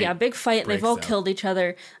big fight big fight. They've breaks all out. killed each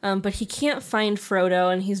other. But he can't find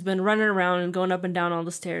Frodo, and he's been running around and going up and down all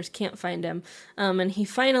the stairs. Can't find him. And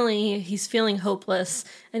he's feeling hopeless,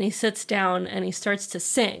 and he sits down and he starts to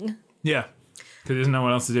sing. Yeah. Because he doesn't know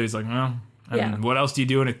what else to do. He's like, well, I mean, what else do you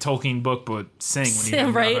do in a Tolkien book but sing when you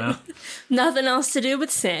have Right? nothing else? Nothing else to do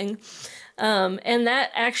but sing. And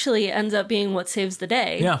that actually ends up being what saves the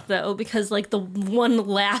day, though, because like the one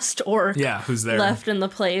last orc who's there left in the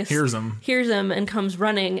place hears him and comes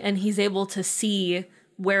running, and he's able to see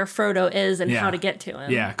where Frodo is and how to get to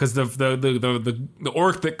him. Yeah, because the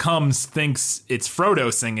orc that comes thinks it's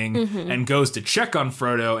Frodo singing and goes to check on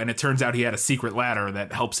Frodo, and it turns out he had a secret ladder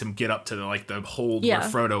that helps him get up to the hold where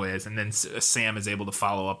Frodo is, and then Sam is able to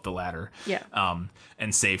follow up the ladder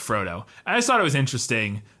and save Frodo. I just thought it was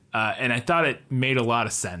interesting, and I thought it made a lot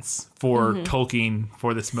of sense for Tolkien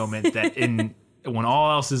for this moment that when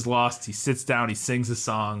all else is lost, he sits down, he sings a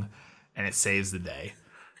song, and it saves the day.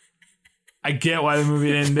 I get why the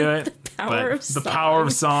movie didn't do it, but the power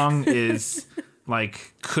of song is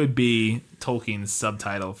could be Tolkien's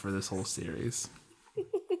subtitle for this whole series.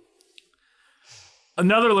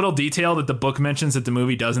 Another little detail that the book mentions that the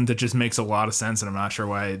movie doesn't, that just makes a lot of sense, and I'm not sure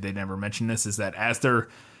why they never mentioned this, is that as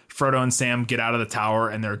Frodo and Sam get out of the tower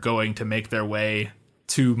and they're going to make their way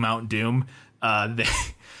to Mount Doom,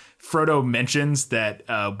 Frodo mentions that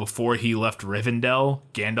before he left Rivendell,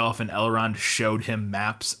 Gandalf and Elrond showed him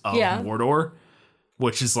maps of Mordor,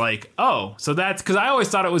 which is like, oh, so that's because I always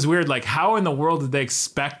thought it was weird. Like, how in the world did they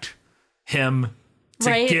expect him to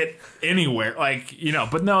get anywhere?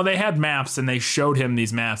 But no, they had maps and they showed him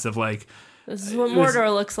these maps of this is what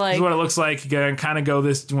Mordor looks like. This is what it looks like. You can kind of go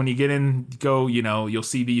this when you get in, you'll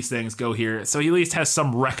see these things, go here. So he at least has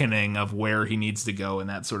some reckoning of where he needs to go and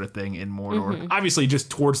that sort of thing in Mordor. Obviously just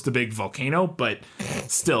towards the big volcano, but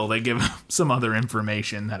still they give him some other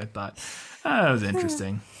information that I thought that was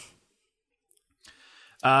interesting.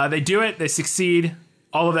 They do it. They succeed.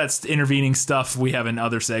 All of that intervening stuff we have in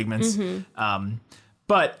other segments.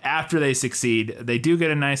 But after they succeed, they do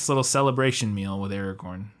get a nice little celebration meal with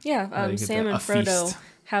Aragorn. Yeah, Sam and Frodo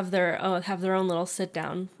have their own little sit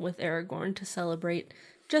down with Aragorn to celebrate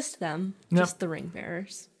just them, just the ring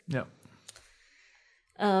bearers. Yep.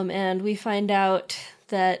 And we find out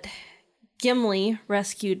that Gimli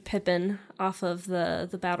rescued Pippin off of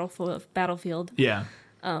the battlefield. Yeah.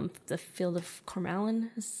 The field of Cormallen,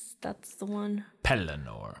 that's the one.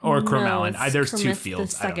 Pelennor or Cormallen. There's two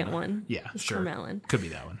fields. The second one. Yeah, sure. Cormallen. Could be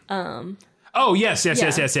that one. Oh yes.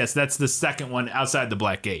 That's the second one outside the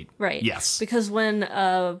Black Gate. Right. Yes. Because when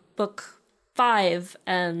book 5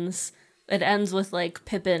 ends, it ends with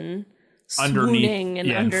Pippin swooning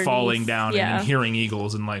and falling down and then hearing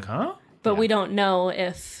eagles and huh? But we don't know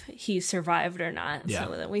if he survived or not. Yeah.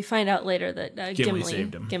 So we find out later that Gimli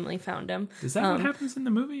saved him. Gimli found him. Is that what happens in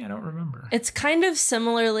the movie? I don't remember. It's kind of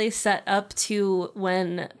similarly set up to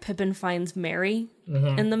when Pippin finds Merry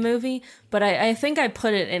in the movie. But I think I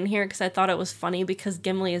put it in here because I thought it was funny because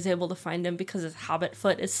Gimli is able to find him because his hobbit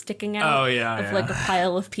foot is sticking out of a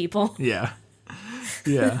pile of people. Yeah.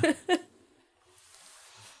 Yeah.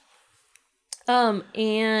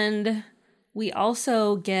 And we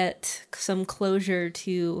also get some closure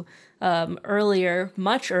to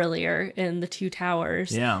much earlier in the Two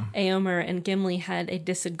Towers. Yeah. Éomer and Gimli had a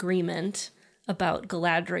disagreement about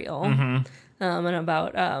Galadriel and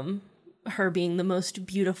about her being the most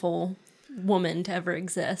beautiful woman to ever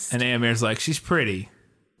exist. And Éomer's like, she's pretty,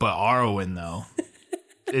 but Arwen though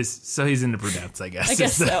so he's into brunettes, I guess. I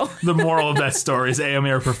guess so. The moral of that story is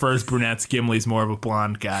Éomer prefers brunettes. Gimli's more of a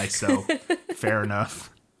blonde guy, so fair enough.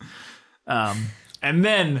 And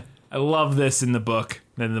then I love this in the book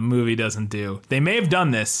that the movie doesn't do. They may have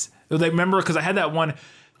done this. They remember because I had that one.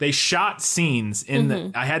 They shot scenes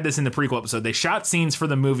in I had this in the prequel episode. They shot scenes for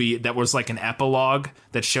the movie that was like an epilogue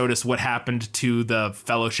that showed us what happened to the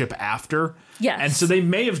Fellowship after. Yes. And so they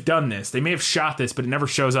may have done this. They may have shot this, but it never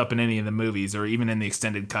shows up in any of the movies or even in the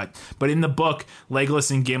extended cut. But in the book, Legolas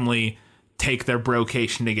and Gimli take their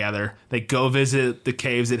brocation together. They go visit the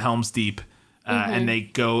caves at Helm's Deep. And they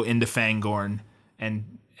go into Fangorn,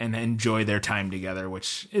 and and enjoy their time together,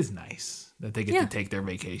 which is nice that they get to take their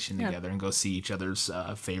vacation together and go see each other's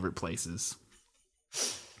favorite places.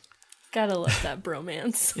 Gotta love that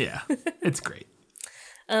bromance. Yeah, it's great.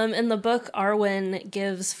 In the book, Arwen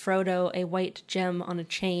gives Frodo a white gem on a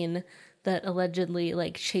chain that allegedly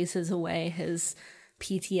like chases away his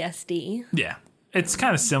PTSD. Yeah, it's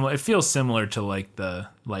kind of similar. It feels similar to like the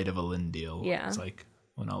Light of Elendil. Yeah, it's like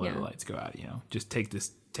when all the lights go out, just take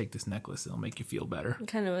this necklace. It'll make you feel better.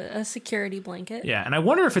 Kind of a security blanket. Yeah, and I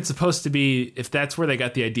wonder if it's supposed to be, if that's where they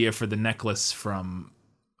got the idea for the necklace from.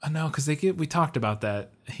 No, because we talked about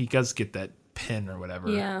that. He does get that pin or whatever.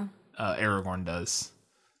 Yeah, Aragorn does.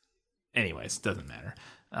 Anyways, doesn't matter.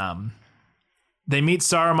 They meet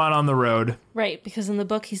Saruman on the road. Right, because in the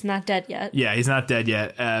book, he's not dead yet. Yeah, he's not dead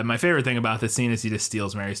yet. My favorite thing about this scene is he just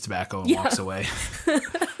steals Mary's tobacco and walks away.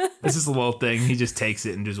 This is a little thing. He just takes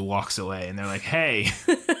it and just walks away. And they're like, hey.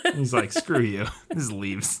 He's like, screw you. Just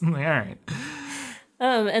leaves. I'm like, all right.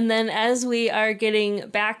 And then as we are getting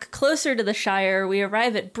back closer to the Shire, we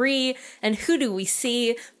arrive at Bree, and who do we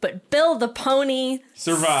see but Bill the pony?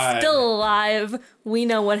 Survived. Still alive. We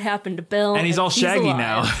know what happened to Bill. And he's all shaggy alive.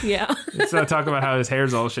 now. Yeah. So I talk about how his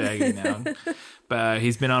hair's all shaggy now. But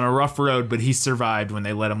he's been on a rough road, but he survived when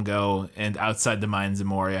they let him go. And outside the mines of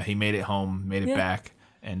Moria, he made it home, made it back.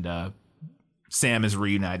 And Sam is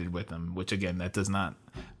reunited with him, which again, that does not...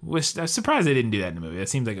 I'm surprised they didn't do that in the movie. That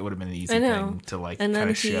seems like it would have been an easy thing to like kind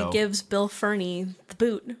of show. And then he gives Bill Fernie the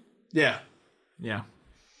boot. Yeah. Yeah.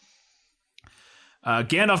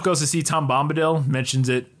 Gandalf goes to see Tom Bombadil, mentions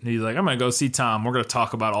it. He's like, I'm going to go see Tom. We're going to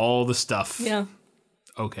talk about all the stuff. Yeah.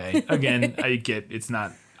 Okay. Again, I get it's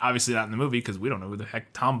not, obviously not in the movie because we don't know who the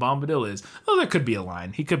heck Tom Bombadil is. Oh, there could be a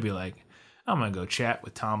line. He could be like, I'm going to go chat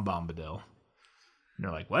with Tom Bombadil. And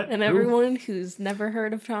they're like, what? And everyone who's never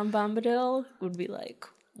heard of Tom Bombadil would be like,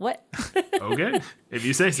 what? Okay, if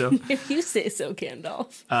you say so. If you say so,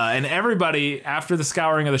 Gandalf. And everybody, after the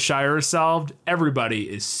scouring of the Shire is solved, everybody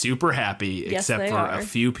is super happy except for a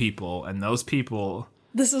few people. And those people...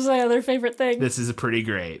 This is my other favorite thing. This is pretty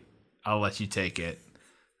great. I'll let you take it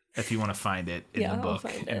if you want to find it in the book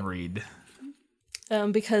and read.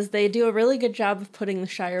 Because they do a really good job of putting the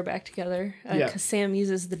Shire back together. Because Sam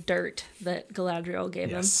uses the dirt that Galadriel gave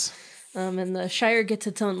him. And the Shire gets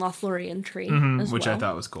its own Lothlorien tree as which well. I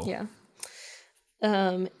thought was cool. Yeah.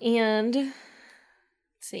 And let's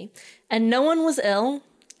see. And no one was ill,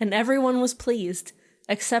 and everyone was pleased,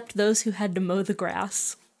 except those who had to mow the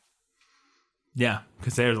grass. Yeah,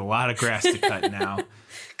 because there's a lot of grass to cut now.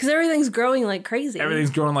 Because everything's growing like crazy.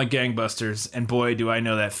 Everything's growing like gangbusters, and boy, do I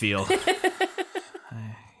know that feel.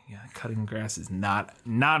 Cutting grass is not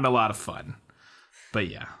a lot of fun. But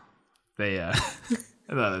yeah, they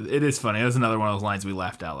it is funny. It was another one of those lines we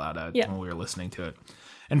laughed out loud at when we were listening to it.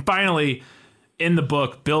 And finally, in the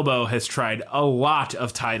book, Bilbo has tried a lot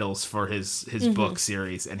of titles for his book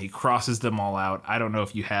series, and he crosses them all out. I don't know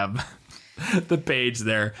if you have the page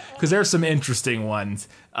there, because there's some interesting ones.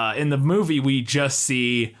 In the movie, we just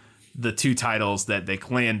see the two titles that they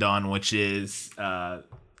land on, which is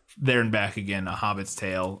There and Back Again, A Hobbit's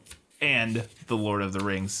Tale, and The Lord of the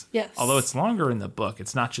Rings. Yes. Although it's longer in the book.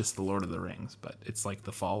 It's not just The Lord of the Rings, but it's like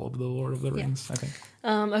the fall of The Lord of the Rings, I think.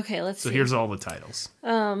 Okay, let's see. So here's all the titles.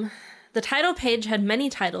 The title page had many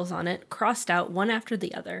titles on it, crossed out one after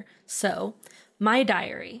the other. So, My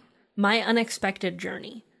Diary, My Unexpected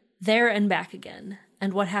Journey, There and Back Again,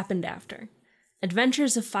 and What Happened After.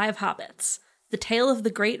 Adventures of Five Hobbits, The Tale of the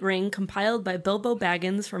Great Ring compiled by Bilbo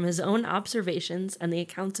Baggins from his own observations and the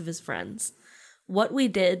accounts of his friends. What We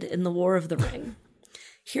Did in the War of the Ring.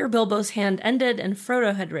 Here Bilbo's hand ended, and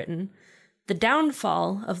Frodo had written, The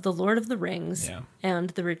Downfall of the Lord of the Rings and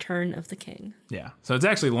The Return of the King. Yeah, so it's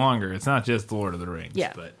actually longer. It's not just The Lord of the Rings,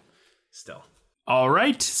 but still. All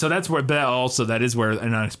right, so that is where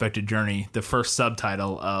An Unexpected Journey, the first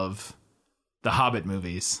subtitle of the Hobbit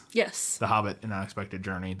movies. Yes. The Hobbit, An Unexpected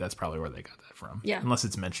Journey, that's probably where they got that from. Yeah. Unless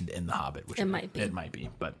it's mentioned in The Hobbit, which it might be. It might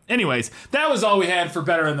be. But anyways, that was all we had for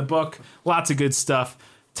Better in the Book. Lots of good stuff.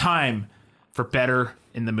 Time for Better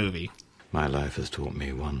in the Movie. My life has taught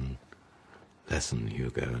me one lesson,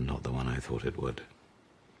 Hugo, and not the one I thought it would.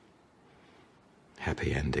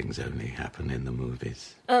 Happy endings only happen in the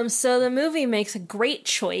movies. So the movie makes a great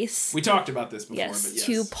choice. We talked about this before, but yes.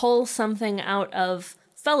 To pull something out of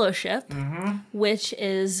Fellowship, which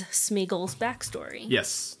is Smeagol's backstory.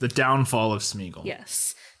 Yes, the downfall of Smeagol.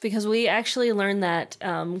 Yes, because we actually learned that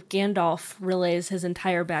Gandalf relays his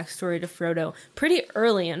entire backstory to Frodo pretty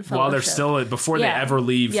early in Fellowship. While they're still, before they ever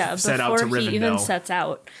leave, set out to Rivendell. Before he even sets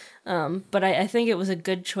out. But I think it was a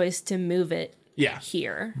good choice to move it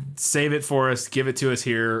here. Save it for us. Give it to us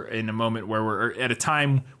here in a moment where we're at a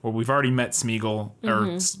time where we've already met Smeagol,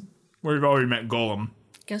 or we've already met Gollum.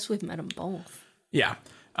 Guess we've met them both. Yeah.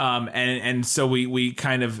 And so we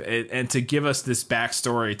kind of, and to give us this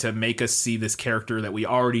backstory to make us see this character that we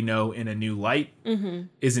already know in a new light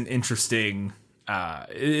is an interesting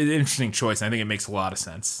choice. I think it makes a lot of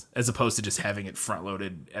sense, as opposed to just having it front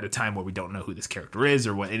loaded at a time where we don't know who this character is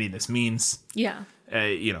or what any of this means. Yeah.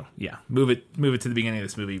 Move it to the beginning of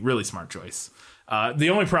this movie. Really smart choice. The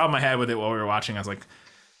only problem I had with it while we were watching, I was like,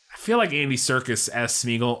 I feel like Andy Serkis as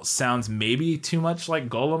Smeagol sounds maybe too much like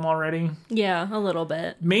Gollum already. Yeah, a little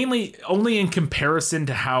bit. Mainly only in comparison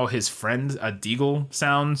to how his friend Deagle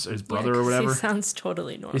sounds, or his brother or whatever. He sounds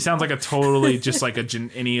totally normal. He sounds like a totally just like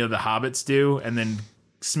any of the hobbits do, and then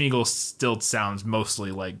Smeagol still sounds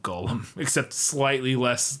mostly like Gollum, except slightly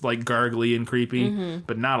less like gargly and creepy,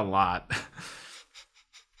 but not a lot.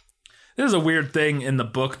 There's a weird thing in the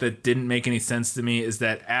book that didn't make any sense to me, is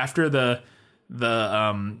that after the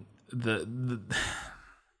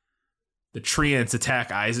treants attack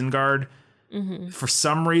Isengard, for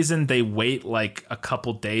some reason they wait like a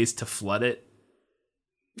couple days to flood it.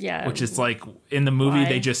 Yeah. Which is like, in the movie, why?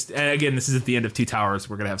 they just, again, this is at the end of Two Towers,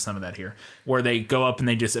 we're going to have some of that here, where they go up and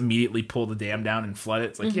they just immediately pull the dam down and flood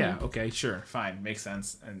it. It's like, yeah, okay, sure, fine, makes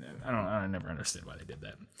sense. And I never understood why they did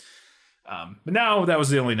that. But now that was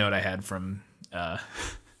the only note I had from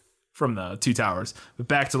the Two Towers. But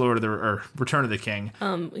back to Return of the King.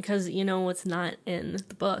 Because you know what's not in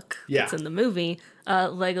the book, Yeah. it's in the movie,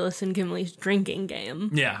 Legolas and Gimli's drinking game.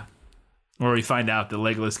 Yeah. Where we find out that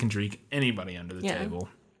Legolas can drink anybody under the table.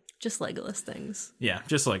 Just Legolas things. Yeah,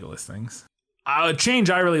 just Legolas things. A change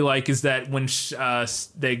I really like is that when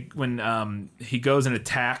he goes and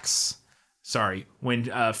attacks... Sorry, when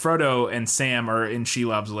Frodo and Sam are in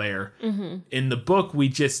Shelob's lair, in the book, we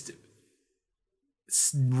just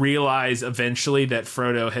realize eventually that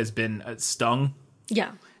Frodo has been stung.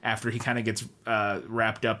 Yeah. After he kind of gets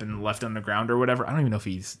wrapped up and left on the ground or whatever. I don't even know if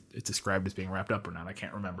it's described as being wrapped up or not. I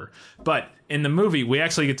can't remember. But in the movie, we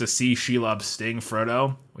actually get to see Shelob sting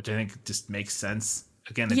Frodo, which I think just makes sense.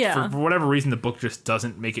 Again, for whatever reason, the book just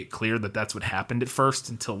doesn't make it clear that that's what happened at first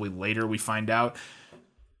until we find out.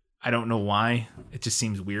 I don't know why. It just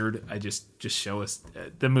seems weird. I just show us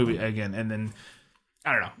the movie again, and then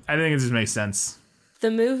I don't know. I think it just makes sense.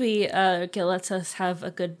 The movie lets us have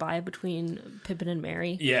a goodbye between Pippin and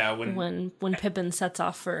Merry. Yeah, when Pippin sets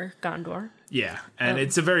off for Gondor. Yeah, and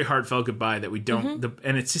it's a very heartfelt goodbye that we don't.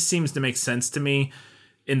 And it just seems to make sense to me.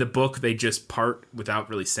 In the book, they just part without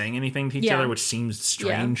really saying anything to each other, which seems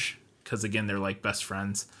strange because again, they're like best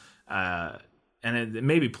friends. And it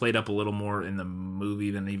maybe played up a little more in the movie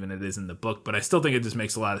than even it is in the book, but I still think it just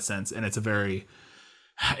makes a lot of sense, and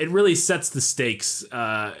it really sets the stakes,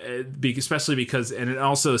 especially because, and it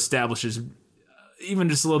also establishes even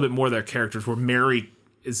just a little bit more of their characters, where Merry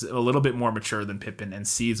is a little bit more mature than Pippin and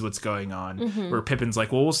sees what's going on, where Pippin's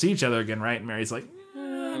like, well, we'll see each other again, right? And Merry's like,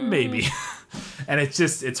 maybe. And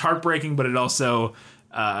it's heartbreaking, but it also,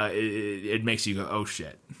 it makes you go, oh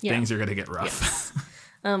shit, things are going to get rough. Yes.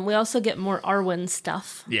 We also get more Arwen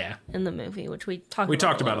stuff in the movie, which we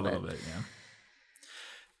talked about a little bit. Yeah.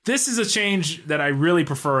 This is a change that I really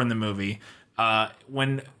prefer in the movie.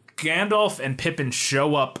 When Gandalf and Pippin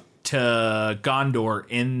show up to Gondor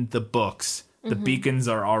in the books, the beacons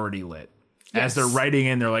are already lit. Yes. As they're writing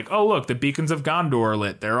in, they're like, oh, look, the beacons of Gondor are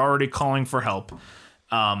lit. They're already calling for help.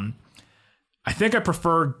 I think I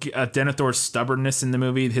prefer Denethor's stubbornness in the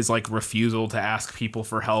movie, his like refusal to ask people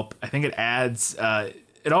for help. I think it adds...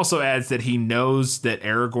 it also adds that he knows that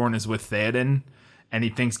Aragorn is with Theoden, and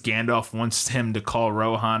he thinks Gandalf wants him to call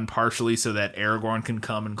Rohan partially so that Aragorn can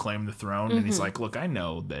come and claim the throne. And he's like, look, I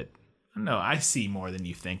see more than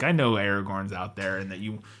you think. I know Aragorn's out there, and that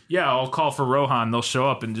I'll call for Rohan. They'll show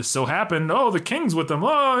up, and just so happen, oh, the king's with them.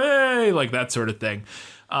 Oh, hey, like that sort of thing.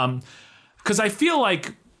 Because I feel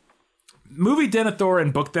like movie Denethor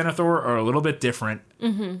and book Denethor are a little bit different.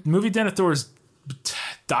 Movie Denethor's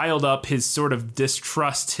dialed up his sort of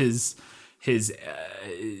distrust, his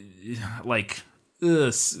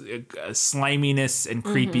sliminess and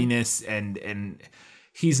creepiness, and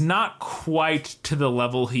he's not quite to the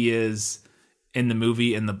level he is in the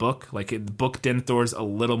movie and the book. Like in the book, Denethor's a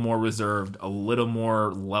little more reserved, a little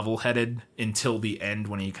more level-headed until the end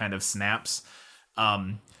when he kind of snaps.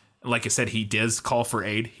 Like I said, he does call for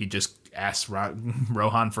aid. He just asks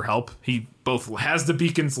Rohan for help. He both has the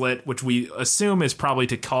beacons lit, which we assume is probably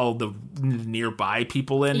to call the nearby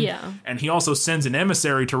people in. Yeah. And he also sends an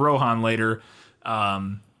emissary to Rohan later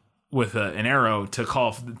with an arrow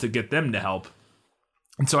to get them to help.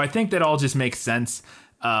 And so I think that all just makes sense.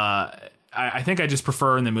 I think I just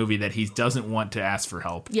prefer in the movie that he doesn't want to ask for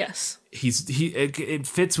help. Yes. It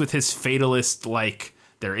fits with his fatalist, like,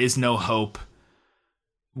 there is no hope.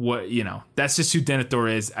 What, you know, that's just who Denethor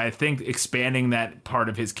is. I think expanding that part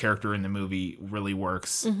of his character in the movie really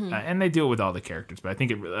works. And they do it with all the characters, but I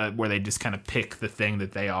think where they just kind of pick the thing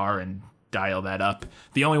that they are and dial that up.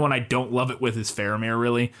 The only one I don't love it with is Faramir,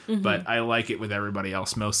 really, but I like it with everybody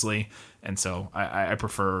else mostly. And so I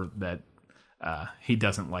prefer that he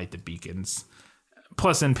doesn't light the beacons.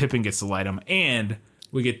 Plus, then Pippin gets to light them, and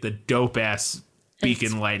we get the dope-ass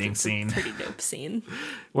beacon lighting scene. Pretty dope scene.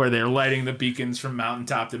 Where they're lighting the beacons from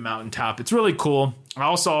mountaintop to mountaintop. It's really cool. I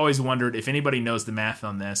also always wondered, if anybody knows the math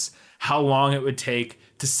on this, how long it would take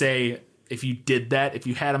to say, if you did that, if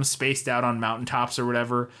you had them spaced out on mountaintops or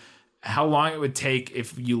whatever, how long it would take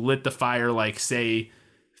if you lit the fire, like, say,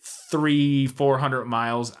 300-400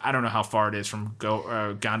 miles. I don't know how far it is from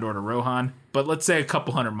Gondor to Rohan, but let's say a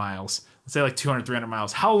couple hundred miles. Let's say like 200-300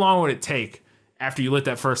 miles. How long would it take after you lit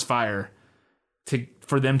that first fire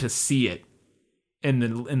for them to see it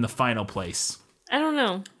in the final place? I don't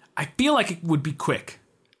know. I feel like it would be quick.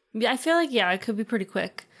 Yeah, I feel like, it could be pretty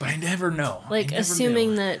quick. But I never know. Like,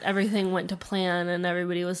 assuming that everything went to plan and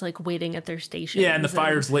everybody was, like, waiting at their station. Yeah, and the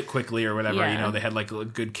fires lit quickly or whatever. Yeah. You know, they had, like, a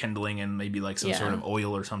good kindling and maybe, like, some sort of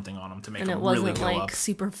oil or something on them to make and them it really wasn't, go like, up.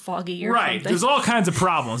 super foggy or Right. something. There's all kinds of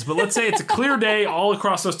problems. But let's say it's a clear day all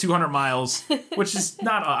across those 200 miles, which is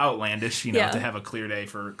not outlandish, you know, to have a clear day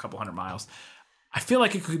for a couple hundred miles. I feel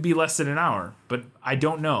like it could be less than an hour, but I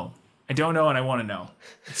don't know. I don't know, and I want to know.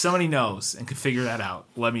 If somebody knows and can figure that out,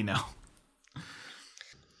 let me know.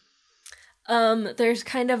 There's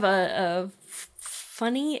kind of a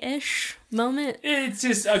funny-ish moment. It's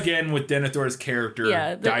just, again, with Denethor's character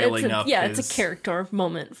dialing up. It's a character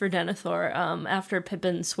moment for Denethor after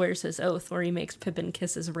Pippin swears his oath where he makes Pippin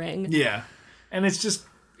kiss his ring. Yeah. And it's just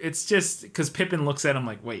because Pippin looks at him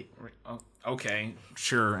like, wait, okay,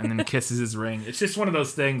 sure, and then kisses his ring. It's just one of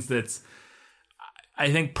those things that's,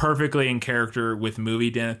 I think, perfectly in character with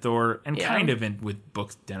movie Denethor and kind of with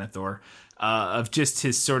book Denethor, of just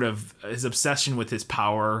his sort of his obsession with his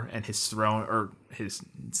power and his throne, or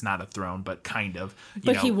it's not a throne, but kind of.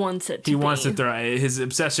 But he wants it to be. He wants to throw his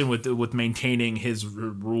obsession with maintaining his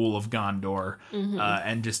rule of Gondor,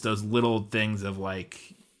 and just those little things of,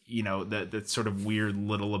 like, you know, that sort of weird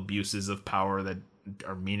little abuses of power that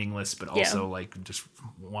are meaningless, but also like, just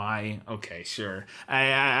why? Okay, sure.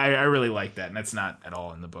 I really like that, and that's not at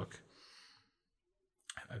all in the book.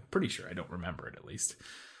 I'm pretty sure I don't remember it, at least.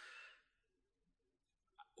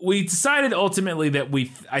 We decided ultimately that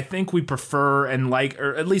I think we prefer and like,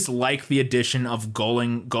 or at least like, the addition of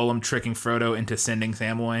Gollum tricking Frodo into sending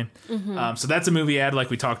Sam away. So that's a movie ad,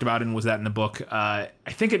 like we talked about, and was that in the book. I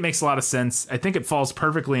think it makes a lot of sense. I think it falls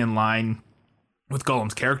perfectly in line with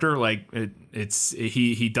Gollum's character. Like,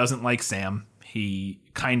 he doesn't like Sam. He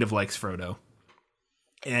kind of likes Frodo,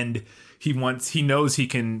 and he knows he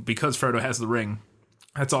can, because Frodo has the ring.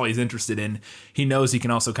 That's all he's interested in. He knows he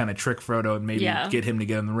can also kind of trick Frodo and maybe get him to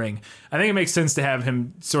get in the ring. I think it makes sense to have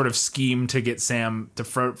him sort of scheme to get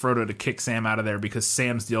Frodo to kick Sam out of there, because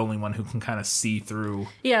Sam's the only one who can kind of see through.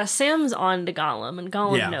 Yeah, Sam's on to Gollum, and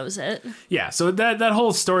Gollum knows it. Yeah, so that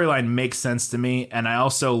whole storyline makes sense to me, and I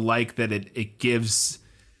also like that it gives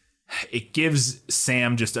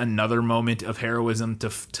Sam just another moment of heroism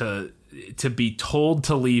to be told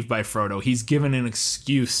to leave by Frodo. He's given an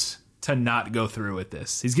excuse to not go through with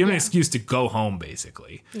this. He's given an excuse to go home,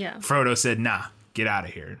 basically. Yeah. Frodo said, nah, get out of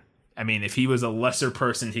here. I mean, if he was a lesser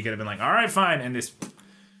person, he could have been like, all right, fine, and just,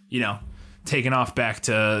 you know, taken off back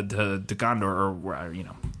to Gondor, or, you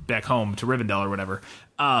know, back home to Rivendell or whatever.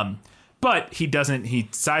 But he doesn't. He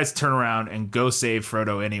decides to turn around and go save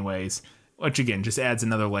Frodo anyways, which, again, just adds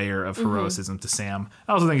another layer of heroicism to Sam.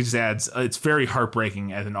 I also think it just adds, it's very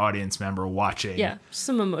heartbreaking as an audience member watching. Yeah,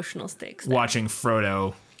 some emotional stakes there. Watching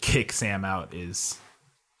Frodo kick Sam out it's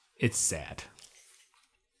sad.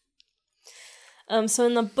 So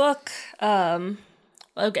in the book,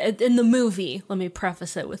 okay, in the movie, let me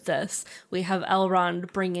preface it with this: we have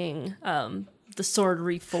Elrond bringing the sword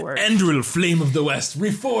reforged. Endril, Flame of the West,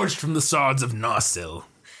 reforged from the swords of Narsil.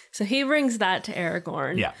 So he brings that to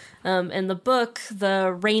Aragorn. Yeah. In the book,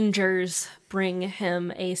 the Rangers bring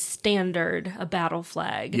him a standard, a battle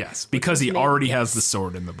flag. Yes, because he already has the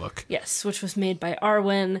sword in the book. Yes, which was made by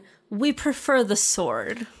Arwen. We prefer the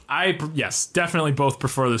sword. Yes, definitely both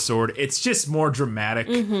prefer the sword. It's just more dramatic.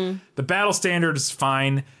 The battle standard is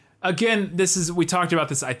fine. Again, we talked about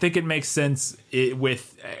this. I think it makes sense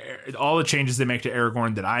with all the changes they make to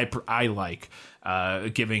Aragorn that I like,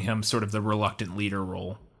 giving him sort of the reluctant leader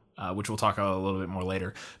role. which we'll talk about a little bit more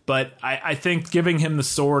later. But I think giving him the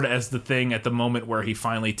sword as the thing at the moment where he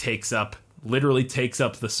finally literally takes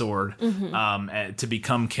up the sword to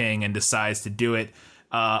become king and decides to do it.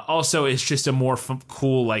 Also, it's just a more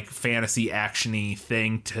cool, like, fantasy actiony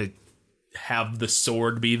thing to have the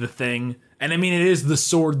sword be the thing. And I mean, it is the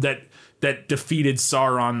sword that defeated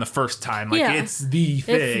Sauron the first time. Like, it's the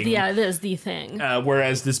thing. It is the thing.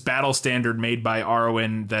 Whereas this battle standard made by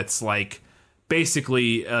Arwen, that's like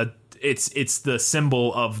basically it's the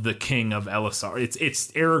symbol of the king of Elisar. It's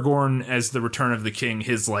Aragorn as the Return of the King.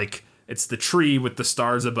 His, like, it's the tree with the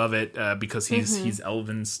stars above it because he's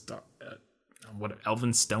Elven star.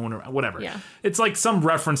 Elven Stone or whatever. Yeah. It's like some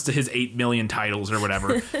reference to his 8 million titles or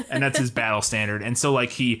whatever, and that's his battle standard. And so, like,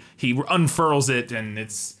 he unfurls it, and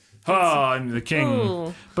it's I'm the king.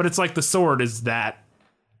 Ooh. But it's like the sword is that,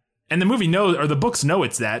 and the movie knows, or the books know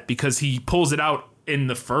it's that, because he pulls it out in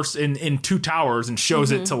the first in Two Towers and shows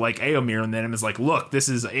it to, like, Éomer, and then is like, look, this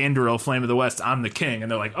is Anduril, Flame of the West. I'm the king, and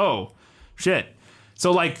they're like, oh shit.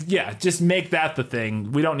 So, like, yeah, just make that the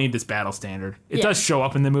thing. We don't need this battle standard. It does show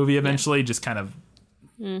up in the movie eventually, just kind of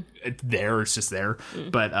it's just there.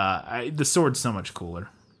 But the sword's so much cooler.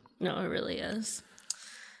 No, it really is.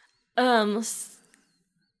 Well,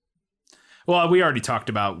 we already talked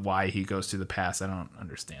about why he goes to the past. I don't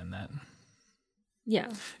understand that.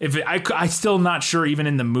 Yeah. I'm still not sure, even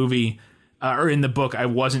in the movie or in the book, I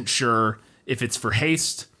wasn't sure if it's for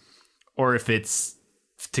haste or if it's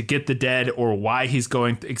to get the dead, or why he's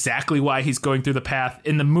going through the path.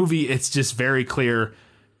 In the movie, it's just very clear.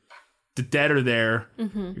 The dead are there.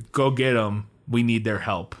 Go get them. We need their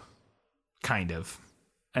help. Kind of.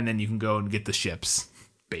 And then you can go and get the ships,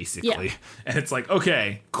 basically. Yeah. And it's like,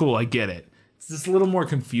 okay, cool, I get it. It's just a little more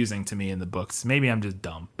confusing to me in the books. Maybe I'm just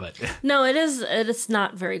dumb, but... No, it is. It's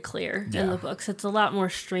not very clear in the books. It's a lot more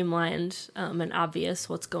streamlined and obvious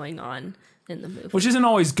what's going on in the movie, which isn't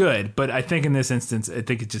always good, but I think in this instance, I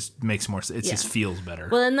think it just makes more sense. It just feels better.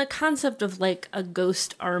 Well, and the concept of, like, a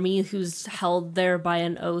ghost army who's held there by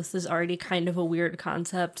an oath is already kind of a weird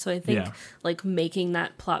concept. So I think like making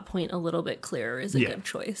that plot point a little bit clearer is a good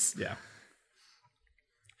choice. Yeah.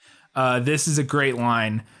 This is a great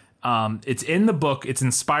line. It's in the book. It's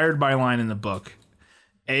inspired by a line in the book.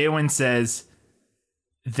 Éowyn says,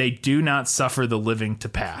 "They do not suffer the living to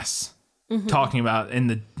pass." Talking about in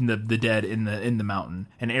the dead in the mountain,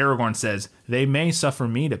 and Aragorn says, "They may suffer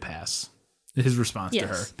me to pass." His response to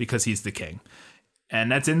her, because he's the king, and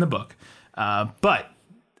that's in the book. But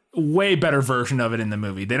way better version of it in the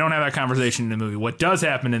movie. They don't have that conversation in the movie. What does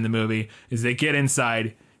happen in the movie is they get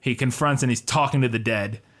inside. He confronts and he's talking to the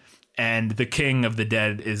dead, and the king of the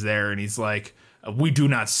dead is there, and he's like, "We do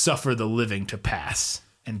not suffer the living to pass."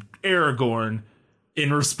 And Aragorn,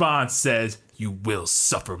 in response, says, "You will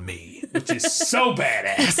suffer me," which is so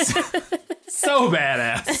badass. So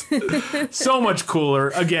badass. So much cooler.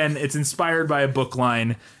 Again, it's inspired by a book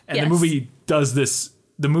line, and the movie does this.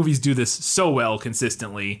 The movies do this so well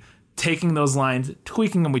consistently, taking those lines,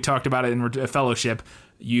 tweaking them. We talked about it in Fellowship.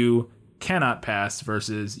 You cannot pass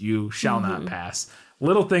versus you shall not pass.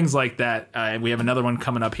 Little things like that. We have another one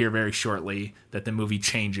coming up here very shortly that the movie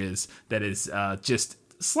changes. That is just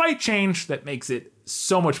slight change that makes it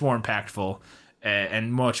so much more impactful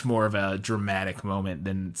and much more of a dramatic moment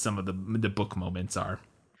than some of the book moments are.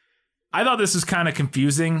 I thought this was kind of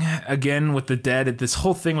confusing, again, with the dead. This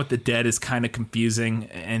whole thing with the dead is kind of confusing,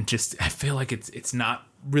 and just I feel like it's not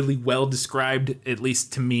really well described, at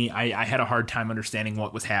least to me. I had a hard time understanding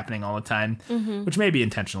what was happening all the time, which may be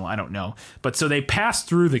intentional, I don't know. But so they pass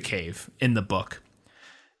through the cave in the book,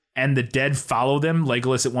 and the dead follow them.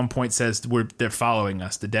 Legolas at one point says, they're following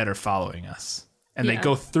us. The dead are following us. And they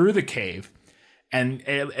go through the cave, and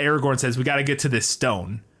Aragorn says, "We got to get to this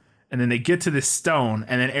stone." And then they get to this stone,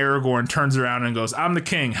 and then Aragorn turns around and goes, "I'm the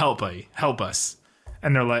king, help us."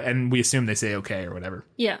 And they're like, and we assume they say okay or whatever.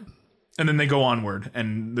 Yeah. And then they go onward,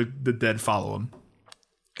 and the dead follow them.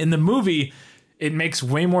 In the movie, it makes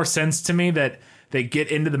way more sense to me that they get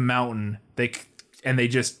into the mountain, and they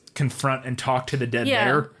just confront and talk to the dead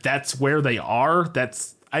there. That's where they are.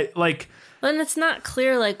 And it's not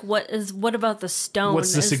clear, like, what about the stone?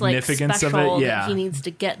 What's the significance of it? Yeah. That he needs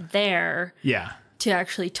to get there. Yeah. To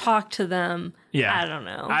actually talk to them. Yeah. I don't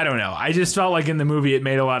know. I just felt like in the movie it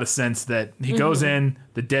made a lot of sense that he goes in,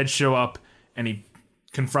 the dead show up, and he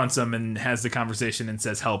confronts them and has the conversation and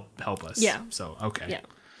says, help us. Yeah. So, okay.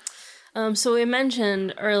 Yeah. So we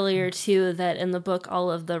mentioned earlier, too, that in the book,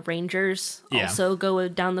 all of the rangers also go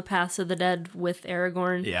down the paths of the dead with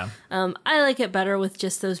Aragorn. Yeah. I like it better with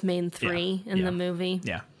just those main three in the movie.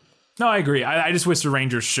 Yeah. No, I agree. I just wish the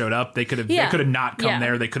Rangers showed up. They could have not come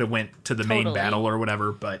there. They could have went to the main battle or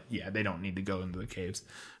whatever. But yeah, they don't need to go into the caves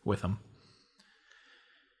with them.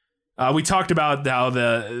 We talked about how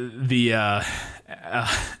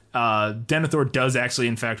Denethor does actually,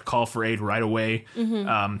 in fact, call for aid right away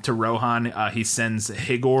to Rohan. He sends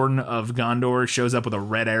Higorn of Gondor, shows up with a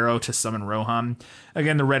red arrow to summon Rohan.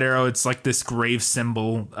 Again, the red arrow, it's like this grave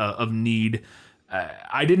symbol of need.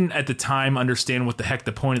 I didn't at the time understand what the heck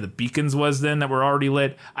the point of the beacons was then that were already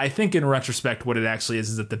lit. I think in retrospect what it actually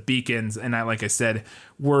is that the beacons, and like I said,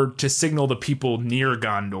 were to signal the people near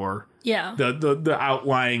Gondor. Yeah. The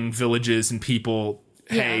outlying villages and people,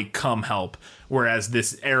 hey, come help. Whereas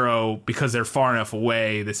this arrow, because they're far enough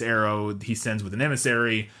away, this arrow he sends with an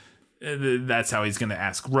emissary, that's how he's going to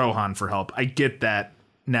ask Rohan for help. I get that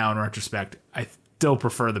now in retrospect. I still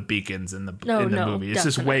prefer the beacons in the movie. It's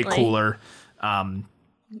just way cooler.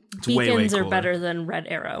 Beacons are better than Red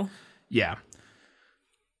Arrow. Yeah.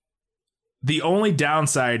 The only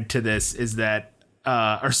downside to this is that,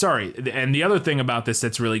 and the other thing about this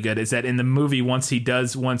that's really good is that in the movie, once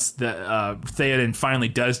Theoden finally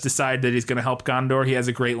does decide that he's going to help Gondor, he has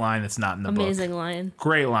a great line that's not in the book. Amazing line.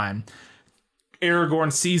 Great line.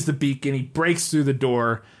 Aragorn sees the beacon, he breaks through the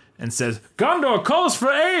door and says, "Gondor calls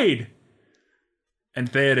for aid!"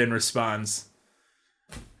 And Theoden responds,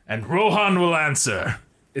 "And Rohan will answer."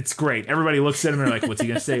 It's great. Everybody looks at him and they're like, what's he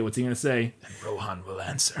going to say? What's he going to say? And Rohan will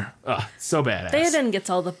answer. Ugh, so badass. Theoden gets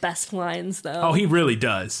all the best lines, though. Oh, he really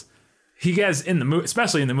does. He has,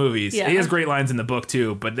 especially in the movies. Yeah. He has great lines in the book,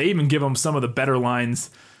 too. But they even give him some of the better lines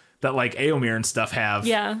that, like, Éomer and stuff have.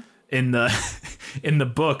 Yeah. In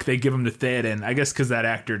the book, they give him to Theoden. I guess because that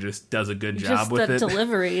actor just does a good job with it. Just the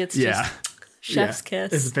delivery. It's just chef's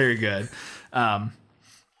kiss. It's very good.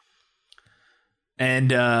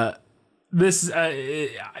 This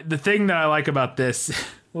the thing that I like about this,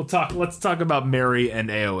 let's talk about Merry and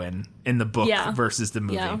Éowyn in the book versus the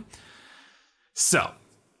movie. Yeah. So,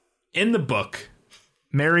 in the book,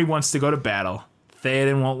 Merry wants to go to battle.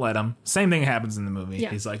 Theoden won't let him. Same thing happens in the movie.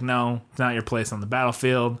 Yeah. He's like, no, it's not your place on the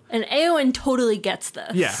battlefield. And Éowyn totally gets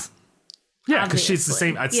this. Yeah. Yeah, because she's the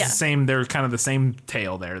same. It's the same. They're kind of the same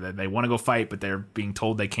tale there. That they want to go fight, but they're being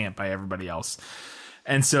told they can't by everybody else.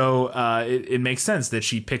 And so it makes sense that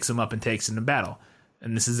she picks him up and takes him to battle.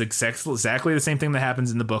 And this is exactly the same thing that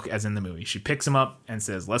happens in the book as in the movie. She picks him up and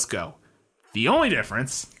says, "Let's go." The only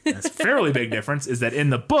difference, that's a fairly big difference, is that in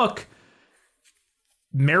the book,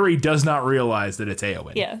 Merry does not realize that it's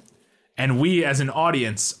Éowyn. Yeah. And we as an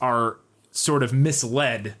audience are sort of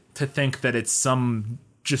misled to think that it's some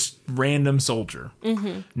just random soldier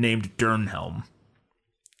named Durnhelm.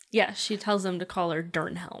 Yeah, she tells him to call her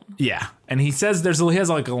Durnhelm. Yeah, and he says he has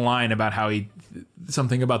like a line about how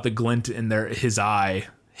something about the glint in his eye,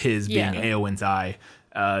 being Éowyn's eye,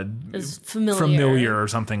 is familiar or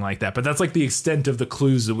something like that. But that's like the extent of the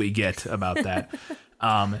clues that we get about that.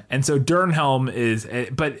 And so Durnhelm is,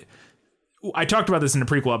 but I talked about this in a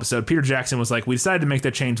prequel episode. Peter Jackson was like, we decided to make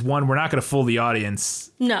that change. One, we're not going to fool the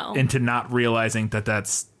audience into not realizing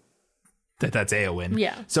that's Éowyn.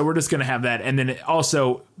 Yeah. So we're just going to have that. And then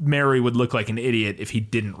also, Merry would look like an idiot if he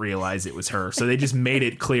didn't realize it was her. So they just made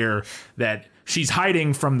it clear that she's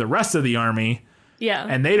hiding from the rest of the army. Yeah.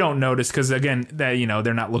 And they don't notice because, again, that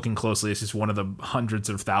they're not looking closely. It's just one of the hundreds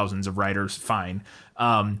of thousands of writers. Fine.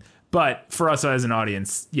 But for us as an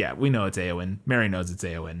audience, we know it's Éowyn. Merry knows it's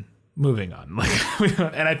Éowyn. Moving on.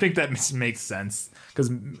 And I think that makes sense because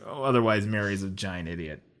otherwise Merry's a giant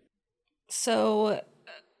idiot. So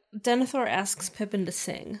Denethor asks Pippin to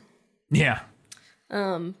sing. Yeah.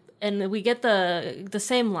 And we get the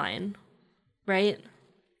same line, right?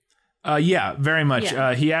 Yeah, very much.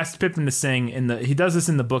 Yeah. He asked Pippin to sing he does this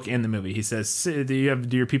in the book and the movie. He says, do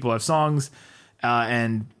your people have songs?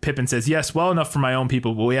 And Pippin says, yes, well enough for my own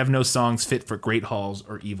people, but we have no songs fit for great halls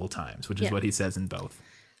or evil times, which is what he says in both.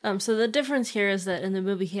 So the difference here is that in the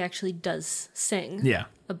movie he actually does sing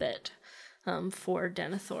a bit for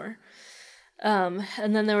Denethor.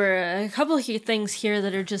 And then there were a couple of things here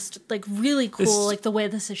that are just like really cool, like the way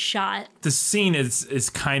this is shot. The scene is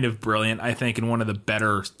kind of brilliant, I think, and one of the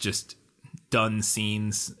better just done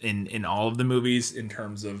scenes in all of the movies in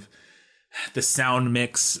terms of the sound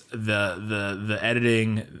mix, the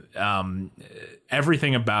editing,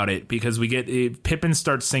 everything about it, because we get Pippin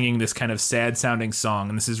starts singing this kind of sad sounding song,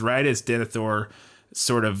 and this is right as Denethor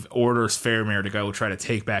sort of orders Faramir to go try to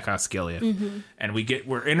take back Osgiliath. And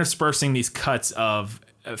we're interspersing these cuts of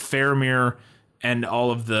Faramir and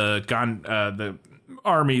all of the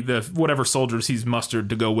army, the whatever soldiers he's mustered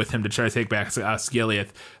to go with him to try to take back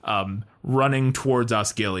Osgiliath, running towards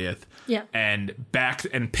Osgiliath. Yeah. And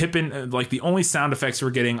Pippin, like the only sound effects we're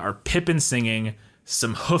getting are Pippin singing,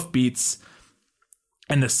 some hoofbeats,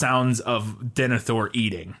 and the sounds of Denethor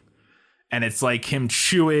eating. And it's like him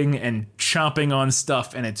chewing and chomping on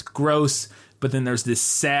stuff, and it's gross. But then there's this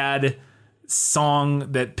sad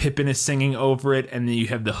song that Pippin is singing over it, and then you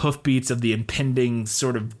have the hoofbeats of the impending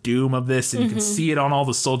sort of doom of this, and you can see it on all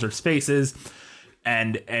the soldiers' faces.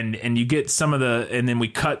 And you get some of the, and then we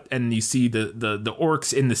cut and you see the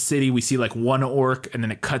orcs in the city. We see like one orc, and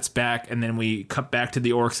then it cuts back, and then we cut back to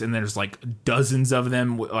the orcs, and there's like dozens of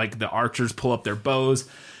them. Like the archers pull up their bows,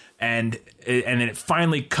 and then it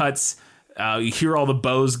finally cuts. You hear all the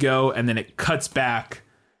bows go, and then it cuts back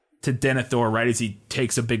to Denethor right as he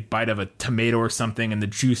takes a big bite of a tomato or something, and the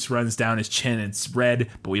juice runs down his chin. And it's red,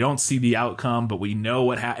 but we don't see the outcome, but we know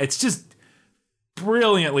what happened. It's just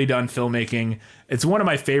brilliantly done filmmaking. It's one of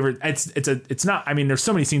my favorite. It's not, I mean, there's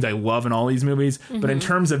so many scenes I love in all these movies, but in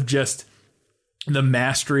terms of just the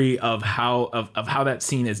mastery of how that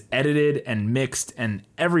scene is edited and mixed and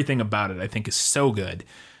everything about it, I think is so good.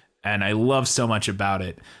 And I love so much about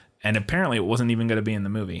it. And apparently it wasn't even going to be in the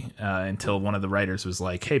movie until one of the writers was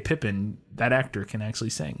like, hey, Pippin, that actor can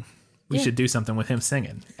actually sing. We should do something with him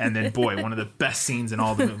singing. And then, boy, one of the best scenes in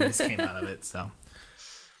all the movies came out of it. So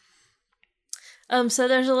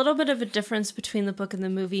there's a little bit of a difference between the book and the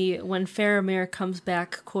movie when Faramir comes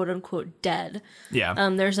back, quote unquote, dead.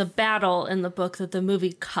 Yeah. There's a battle in the book that the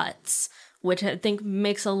movie cuts, which I think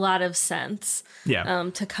makes a lot of sense. Yeah.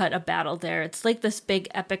 To cut a battle there. It's like this big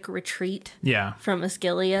epic retreat. Yeah. From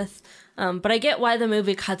Osgiliath. But I get why the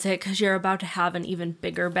movie cuts it, because you're about to have an even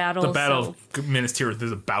bigger battle. The battle of Minas Tirith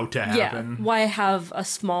is about to happen. Yeah. Why have a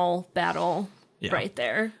small battle right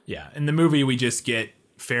there? Yeah. In the movie, we just get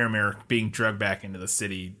Faramir being drugged back into the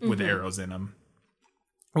city with arrows in him,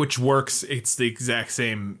 which works. It's the exact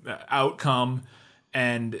same outcome,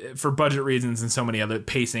 and for budget reasons and so many other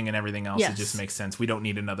pacing and everything else, it just makes sense. We don't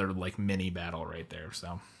need another like mini battle right there.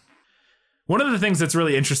 So one of the things that's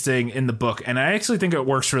really interesting in the book, and I actually think it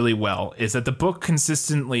works really well, is that the book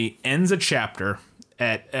consistently ends a chapter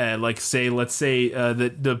at let's say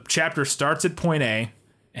the chapter starts at point A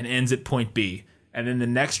and ends at point B, and then the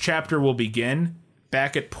next chapter will begin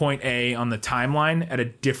back at point A on the timeline at a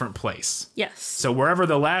different place. Yes. So wherever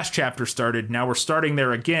the last chapter started, now we're starting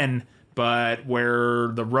there again, but where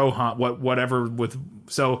the whatever the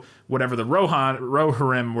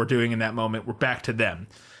Rohirrim were doing in that moment, we're back to them.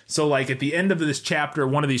 So like at the end of this chapter,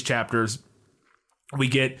 one of these chapters, we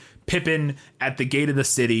get Pippin at the gate of the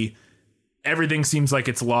city. Everything seems like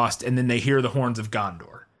it's lost, and then they hear the horns of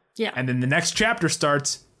Gondor. Yeah. And then the next chapter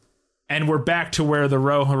starts, and we're back to where the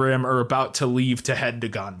Rohirrim are about to leave to head to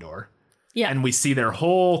Gondor. Yeah. And we see their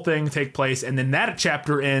whole thing take place. And then that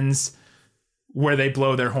chapter ends where they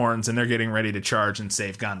blow their horns and they're getting ready to charge and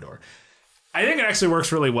save Gondor. I think it actually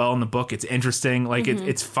works really well in the book. It's interesting. Like,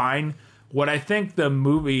 it's fine. What I think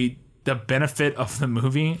the benefit of the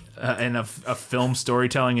movie and of film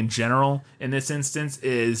storytelling in general in this instance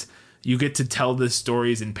is you get to tell the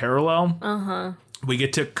stories in parallel. Uh-huh. We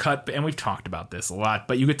get to cut, and we've talked about this a lot,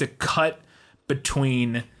 but you get to cut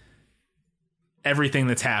between everything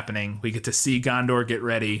that's happening. We get to see Gondor get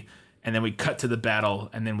ready, and then we cut to the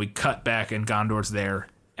battle, and then we cut back, and Gondor's there,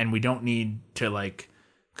 and we don't need to like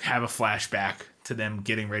have a flashback to them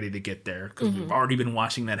getting ready to get there because we've already been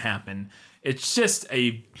watching that happen. It's just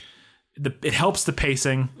it helps the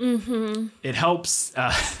pacing. Mm-hmm. It helps.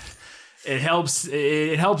 It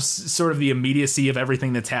helps sort of the immediacy of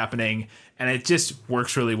everything that's happening. And it just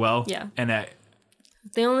works really well. Yeah. And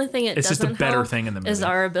the only thing it's just a better thing in the movie is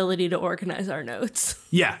our ability to organize our notes.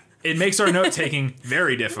 Yeah, it makes our note taking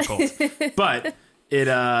very difficult, but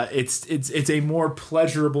it's a more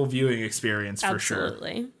pleasurable viewing experience for sure.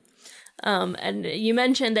 Absolutely. And you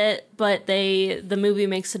mentioned it, but the movie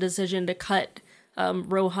makes a decision to cut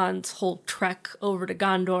Rohan's whole trek over to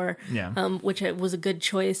Gondor, which was a good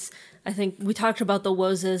choice. I think we talked about the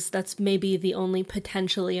Wozes. That's maybe the only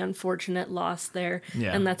potentially unfortunate loss there.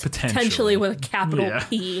 Yeah, and that's potentially with a capital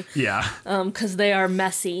P. Yeah. Because they are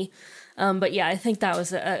messy. But yeah, I think that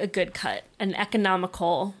was a good cut, an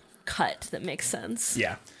economical cut that makes sense.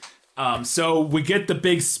 Yeah. So we get the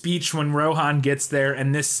big speech when Rohan gets there,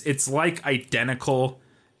 and it's like identical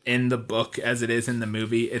in the book as it is in the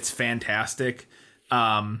movie. It's fantastic.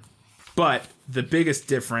 But the biggest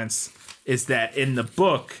difference is that in the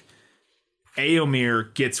book,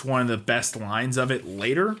 Éomer gets one of the best lines of it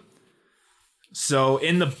later. So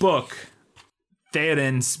in the book,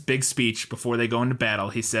 Theoden's big speech before they go into battle.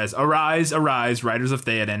 He says, "Arise, arise, riders of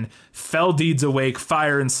Theoden. Fell deeds awake,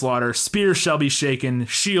 fire and slaughter. Spear shall be shaken,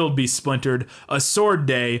 shield be splintered. A sword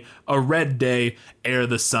day, a red day, ere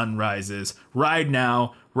the sun rises. Ride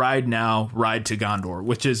now, ride now, ride to Gondor,"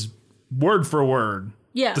 which is word for word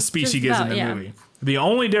the speech he gives in the movie. The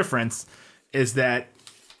only difference is that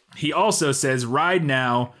he also says, "Ride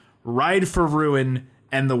now, ride for ruin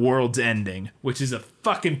and the world's ending," which is a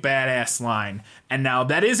fucking badass line. And now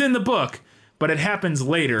that is in the book, but it happens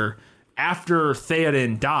later after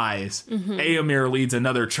Theoden dies. Éomer leads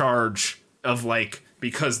another charge of like,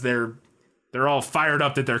 because they're all fired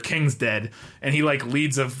up that their king's dead, and he like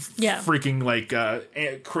leads a freaking like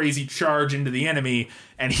crazy charge into the enemy,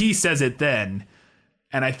 and he says it then.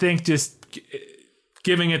 And I think just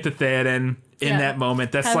giving it to Theoden in that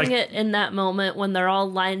moment, that's having like it in that moment when they're all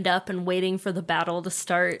lined up and waiting for the battle to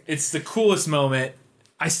start. It's the coolest moment.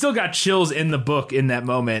 I still got chills in the book in that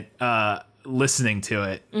moment, listening to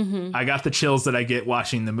it. I got the chills that I get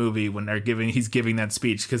watching the movie when he's giving that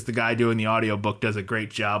speech, because the guy doing the audiobook does a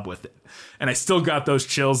great job with it. And I still got those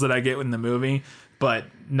chills that I get in the movie, but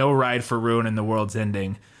no ride for ruin and the world's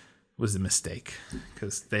ending was a mistake,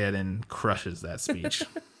 because Theoden crushes that speech.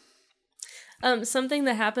 Something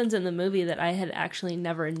that happens in the movie that I had actually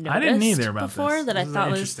never noticed I didn't either about before this. that This I is thought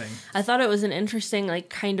interesting. I thought it was an interesting, like,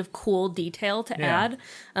 kind of cool detail to add.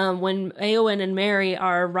 When Éowyn and Merry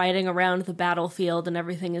are riding around the battlefield and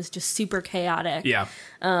everything is just super chaotic.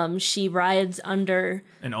 She rides under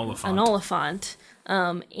an Oliphant.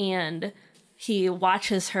 And he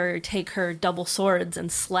watches her take her double swords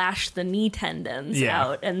and slash the knee tendons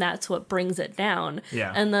out, and that's what brings it down.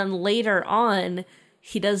 And then later on,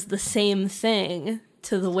 he does the same thing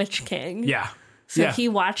to the Witch King. So he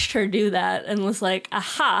watched her do that and was like,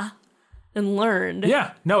 aha, and learned.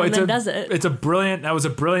 It's a brilliant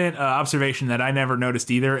observation that I never noticed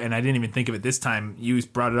either, and I didn't even think of it this time. You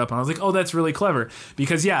brought it up, and I was like, oh, that's really clever.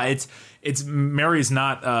 Because, it's Merry's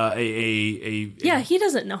not he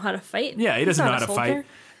doesn't know how to fight. Yeah, he doesn't know how to fight.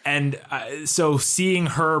 And so seeing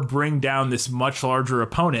her bring down this much larger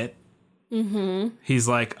opponent, he's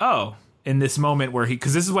like, oh, in this moment where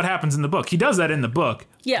because this is what happens in the book. He does that in the book.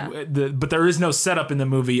 But there is no setup in the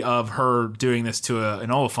movie of her doing this to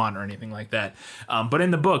an Oliphant or anything like that. But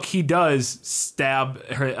in the book, he does stab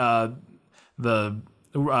her, the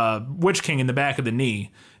Witch King in the back of the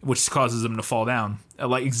knee, which causes him to fall down,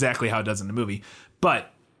 like exactly how it does in the movie.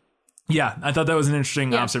 But yeah, I thought that was an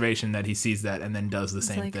interesting observation that he sees that and then does the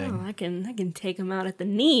same thing. Oh, I can take him out at the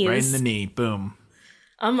knees. Right in the knee. Boom.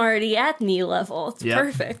 I'm already at knee level. It's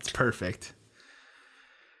perfect. It's perfect.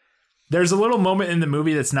 There's a little moment in the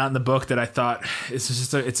movie that's not in the book that I thought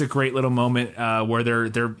it's a great little moment where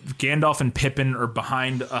they're Gandalf and Pippin are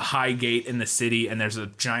behind a high gate in the city, and there's a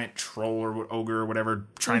giant troll or ogre or whatever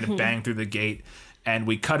trying to bang through the gate, and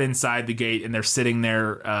we cut inside the gate and they're sitting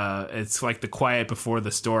there. It's like the quiet before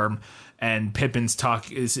the storm, and Pippin's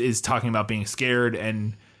is talking about being scared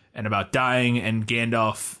and about dying, and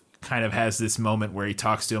Gandalf kind of has this moment where he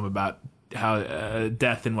talks to him about how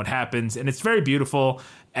death and what happens, and it's very beautiful.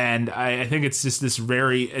 And I think it's just this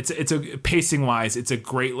it's a pacing wise, it's a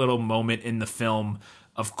great little moment in the film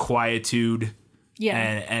of quietude,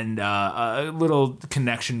 and a little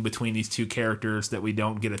connection between these two characters that we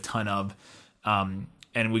don't get a ton of,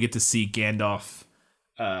 and we get to see Gandalf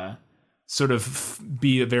sort of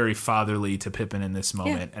be very fatherly to Pippin in this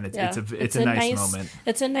moment, and it's a nice moment.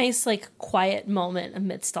 It's a nice, like, quiet moment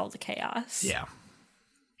amidst all the chaos. Yeah.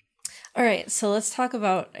 All right, so let's talk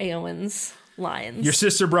about Éowyn's lines. Your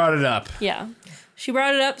sister brought it up. Yeah, she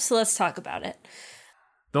brought it up, so let's talk about it.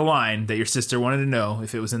 The line that your sister wanted to know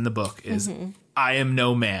if it was in the book is, "I am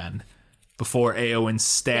no man," before Éowyn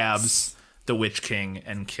stabs the Witch King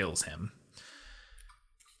and kills him.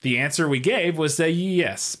 The answer we gave was that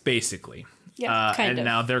yes, basically. Yeah, kind of.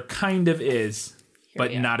 Now there kind of is,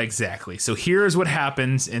 but not exactly. So here's what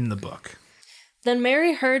happens in the book. Then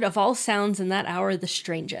Merry heard of all sounds in that hour the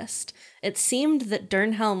strangest. It seemed that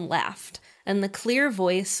Dernhelm laughed, and the clear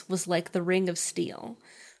voice was like the ring of steel.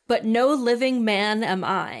 But no living man am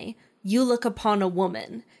I. You look upon a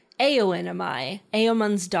woman. Éowyn am I,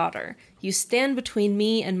 Éomon's daughter. You stand between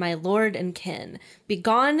me and my lord and kin.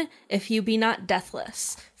 Begone, if you be not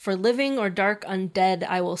deathless. For living or dark undead,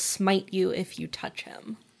 I will smite you if you touch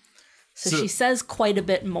him. So she says quite a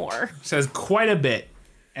bit more. Says quite a bit.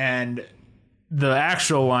 And the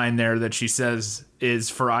actual line there that she says is,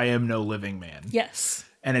 "For I am no living man." Yes.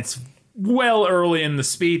 And it's well early in the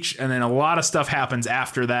speech, and then a lot of stuff happens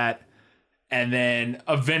after that, and then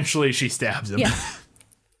eventually she stabs him. Yeah.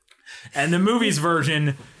 And the movie's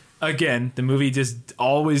version, again, the movie just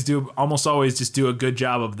almost always do a good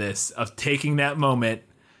job of this, of taking that moment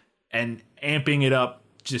and amping it up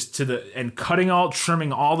just and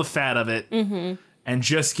trimming all the fat of it, and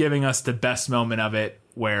just giving us the best moment of it,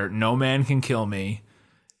 where no man can kill me.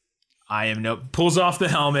 Pulls off the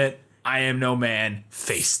helmet. I am no man.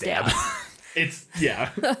 Face stab. It's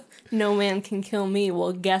No man can kill me.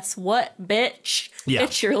 Well, guess what, bitch? Yeah.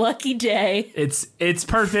 It's your lucky day. It's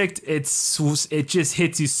perfect. It just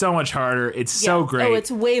hits you so much harder. It's so great. Oh,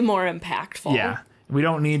 it's way more impactful. Yeah. We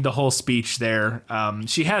don't need the whole speech there.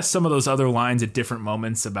 She has some of those other lines at different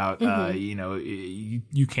moments about,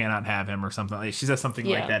 you cannot have him or something. She says something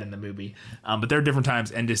like that in the movie. But there are different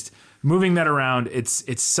times, and just moving that around,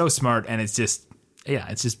 it's so smart, and it's just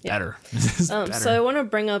better. Better. So I want to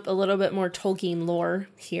bring up a little bit more Tolkien lore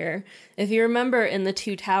here. If you remember in The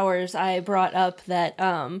Two Towers, I brought up that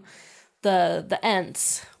the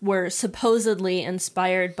Ents were supposedly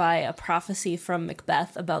inspired by a prophecy from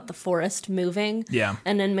Macbeth about the forest moving. Yeah.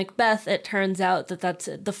 And in Macbeth, it turns out that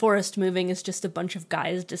the forest moving is just a bunch of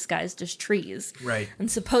guys disguised as trees. Right.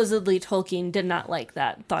 And supposedly Tolkien did not like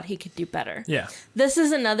that, thought he could do better. Yeah. This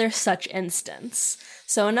is another such instance.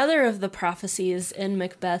 So another of the prophecies in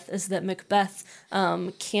Macbeth is that Macbeth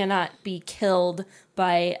cannot be killed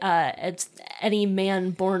by any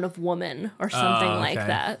man born of woman or something like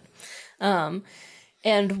that.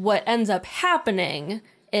 And what ends up happening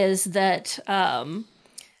is that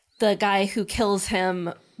the guy who kills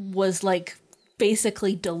him was like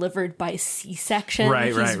basically delivered by C-section. Right,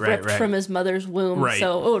 He's ripped from his mother's womb. Right.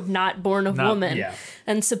 So, not born of woman. Yeah.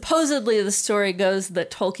 And supposedly the story goes that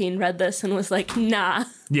Tolkien read this and was like, nah.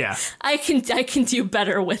 Yeah. I can do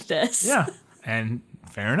better with this. Yeah. And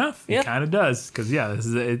fair enough. It kind of does. Because, this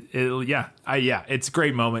is it's a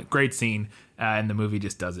great moment, great scene. And the movie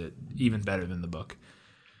just does it even better than the book.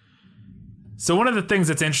 So one of the things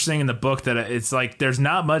that's interesting in the book that it's like there's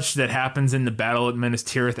not much that happens in the battle at Minas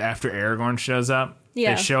Tirith after Aragorn shows up.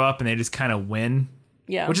 Yeah. They show up and they just kind of win.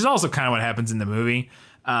 Yeah. Which is also kind of what happens in the movie.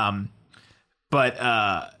 But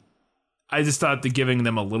I just thought that giving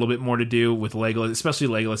them a little bit more to do with Legolas, especially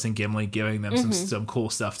Legolas and Gimli, giving them some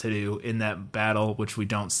cool stuff to do in that battle, which we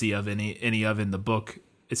don't see of any of in the book,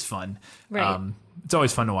 is fun. Right. It's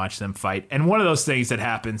always fun to watch them fight. And one of those things that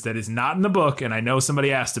happens that is not in the book, and I know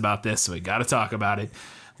somebody asked about this, so we got to talk about it.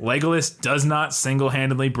 Legolas does not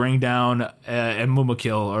single-handedly bring down a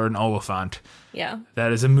Mumakil or an Oliphant. Yeah.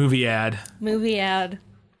 That is a movie ad.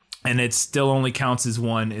 And it still only counts as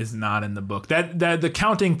one, is not in the book. That the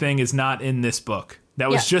counting thing is not in this book. That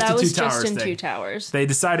was just a Two Towers thing. Two Towers. They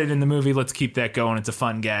decided in the movie, let's keep that going. It's a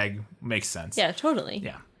fun gag. Makes sense. Yeah, totally.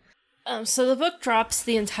 Yeah. So the book drops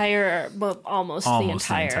the entire, almost the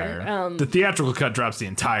entire. The theatrical cut drops the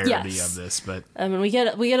entirety of this, but we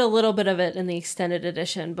get a little bit of it in the extended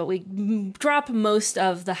edition, but we drop most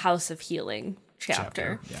of the House of Healing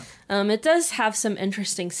chapter. Yeah. It does have some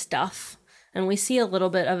interesting stuff, and we see a little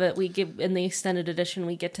bit of it. We get in the extended edition,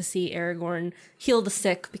 we get to see Aragorn heal the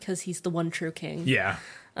sick because he's the one true king. Yeah.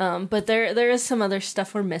 But there is some other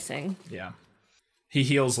stuff we're missing. Yeah. He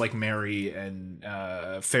heals like Merry and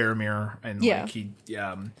Faramir, and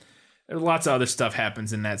lots of other stuff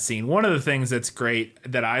happens in that scene. One of the things that's great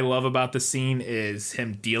that I love about the scene is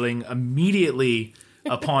him dealing immediately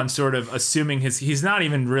upon sort of assuming he's not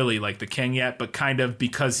even really like the king yet, but kind of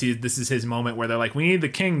because this is his moment where they're like, we need the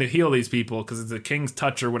king to heal these people because it's the king's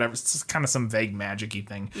touch or whatever. It's just kind of some vague magic-y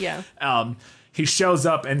thing. Yeah. He shows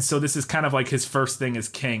up, and so this is kind of like his first thing as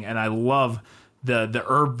king, and I love the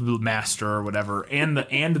herb master or whatever, and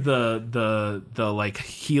the like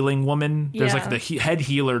healing woman. There's like the head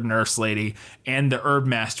healer nurse lady and the herb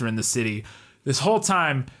master in the city. This whole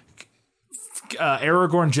time,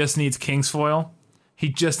 Aragorn just needs Kingsfoil. He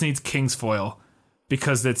just needs Kingsfoil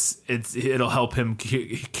because it'll help him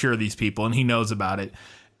cure these people, and he knows about it.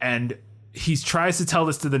 And he tries to tell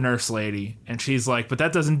this to the nurse lady, and she's like, but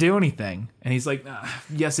that doesn't do anything. And he's like,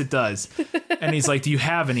 yes, it does. And he's like, do you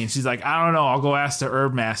have any? And she's like, I don't know. I'll go ask the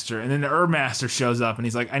herb master. And then the herb master shows up, and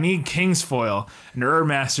he's like, I need Kingsfoil. And the herb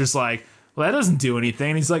master's like, well, that doesn't do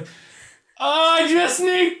anything. And he's like, oh, I just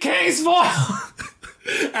need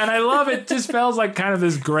Kingsfoil. And I love it. Just feels like kind of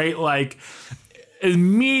this great, like,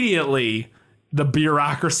 immediately the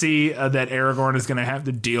bureaucracy that Aragorn is going to have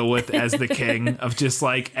to deal with as the king, of just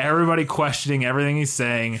like everybody questioning everything he's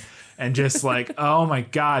saying, and just like, oh my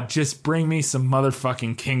God, just bring me some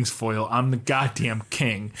motherfucking Kingsfoil. I'm the goddamn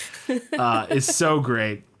king. Is so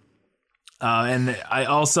great. And I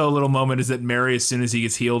also, a little moment is that Merry, as soon as he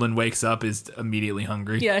gets healed and wakes up, is immediately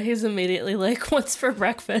hungry. Yeah, he's immediately like, what's for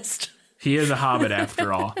breakfast? He is a hobbit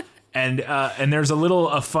after all. And there's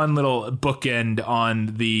a fun little bookend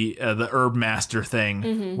on the herb master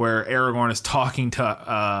thing where Aragorn is talking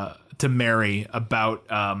to Merry about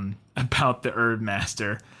the herb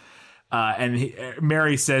master, and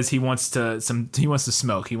Merry says he wants to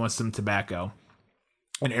smoke. He wants some tobacco.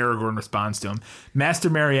 And Aragorn responds to him, Master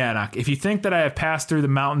Mariadoc, if you think that I have passed through the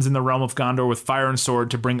mountains in the realm of Gondor with fire and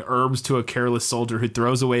sword to bring herbs to a careless soldier who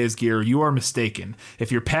throws away his gear, you are mistaken.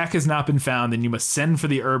 If your pack has not been found, then you must send for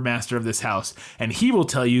the herb master of this house, and he will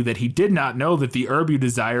tell you that he did not know that the herb you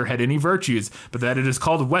desire had any virtues, but that it is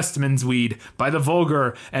called Westman's weed by the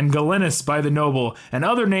vulgar, and Galenus by the noble, and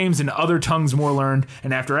other names in other tongues more learned,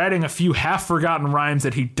 and after adding a few half-forgotten rhymes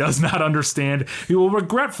that he does not understand, he will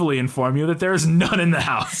regretfully inform you that there is none in the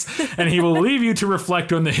house. And he will leave you to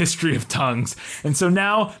reflect on the history of tongues. And so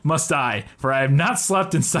now must I, for I have not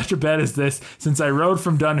slept in such a bed as this since I rode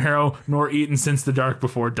from Dunharrow, nor eaten since the dark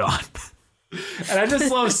before dawn. And I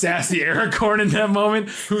just love sassy Aragorn in that moment,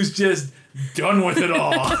 who's just done with it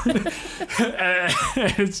all.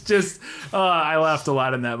 It's just, I laughed a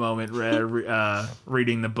lot in that moment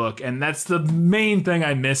reading the book, and that's the main thing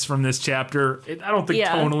I miss from this chapter. I don't think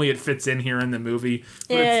tonally it fits in here in the movie.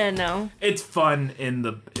 It's fun in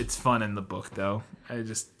the book though.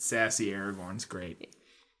 Sassy Aragorn's great.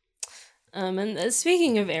 And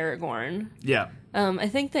speaking of Aragorn, I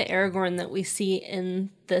think the Aragorn that we see in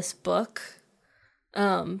this book,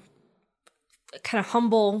 kind of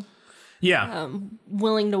humble. Yeah.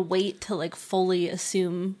 Willing to wait to like fully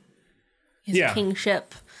assume his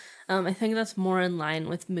kingship. I think that's more in line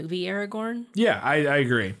with movie Aragorn. Yeah, I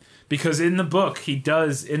agree. Because in this book, he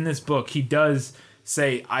does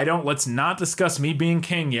say, let's not discuss me being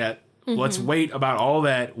king yet. Mm-hmm. Let's wait about all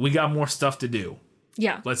that. We got more stuff to do.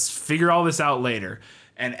 Yeah. Let's figure all this out later.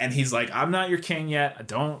 And he's like, I'm not your king yet.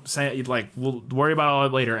 Don't say it. Like, we'll worry about all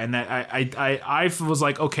that later. And that I was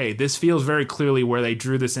like, okay, this feels very clearly where they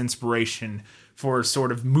drew this inspiration for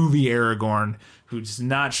sort of movie Aragorn, who's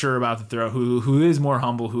not sure about the throne, who is more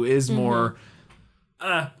humble, who is more,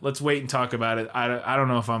 let's wait and talk about it. I don't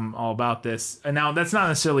know if I'm all about this. And now that's not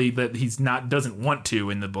necessarily that doesn't want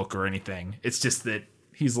to in the book or anything. It's just that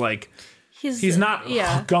he's like, he's not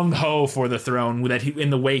gung-ho for the throne that in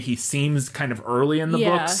the way he seems kind of early in the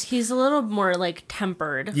books. He's a little more like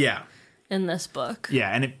tempered. Yeah. In this book. Yeah,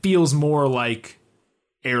 and it feels more like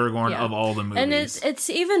Aragorn of all the movies. And it's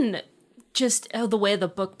even just the way the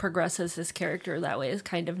book progresses his character that way is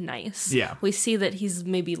kind of nice. Yeah. We see that he's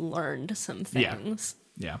maybe learned some things.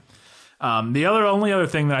 Yeah. The only other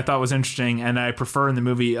thing that I thought was interesting, and I prefer in the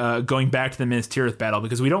movie, going back to the Minas Tirith battle,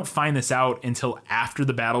 because we don't find this out until after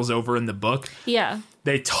the battle's over in the book. Yeah.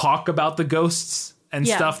 They talk about the ghosts and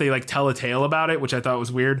stuff. They like tell a tale about it, which I thought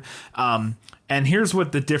was weird. And here's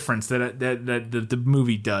what the difference that the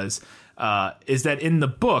movie does is that in the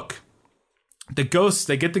book, they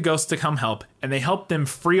get the ghosts to come help, and they help them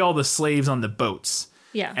free all the slaves on the boats.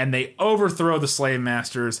 Yeah. And they overthrow the slave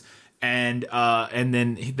masters. And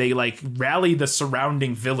then they like rally the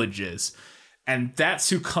surrounding villages, and that's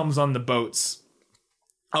who comes on the boats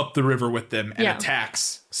up the river with them and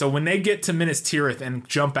attacks. So when they get to Minas Tirith and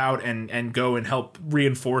jump out and go and help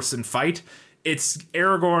reinforce and fight, it's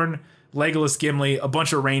Aragorn, Legolas, Gimli, a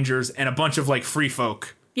bunch of rangers, and a bunch of like free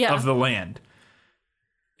folk of the land.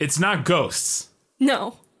 It's not ghosts.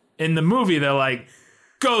 No. In the movie, they're like,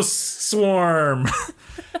 ghost swarm.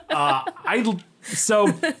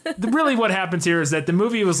 So really what happens here is that the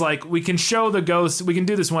movie was like, we can show the ghosts. We can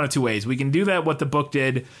do this one of two ways. We can do that what the book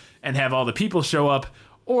did and have all the people show up,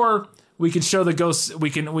 or we can show the ghosts. We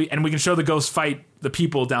can show the ghosts fight the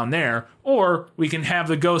people down there, or we can have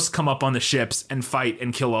the ghosts come up on the ships and fight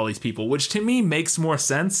and kill all these people, which to me makes more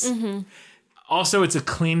sense. Mm-hmm. Also, it's a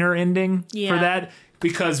cleaner ending for that,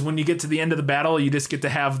 because when you get to the end of the battle, you just get to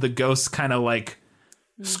have the ghosts kind of like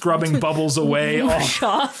scrubbing bubbles away,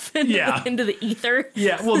 off into the ether.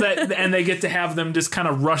 Yeah, well, and they get to have them just kind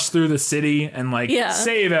of rush through the city and like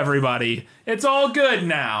save everybody. It's all good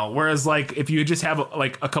now. Whereas, like, if you just have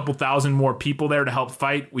like a couple thousand more people there to help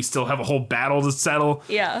fight, we still have a whole battle to settle.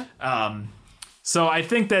 Yeah. So I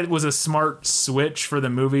think that was a smart switch for the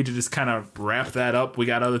movie to just kind of wrap that up. We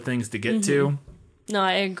got other things to get to. No,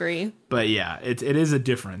 I agree. But yeah, it is a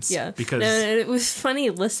difference. Yeah, because it was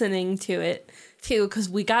funny listening to it too, because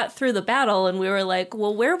we got through the battle and we were like,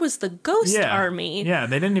 well, where was the ghost army? Yeah,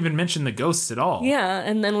 they didn't even mention the ghosts at all. Yeah,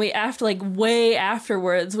 and then way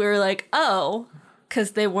afterwards, we were like, oh,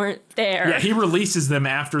 because they weren't there. Yeah, he releases them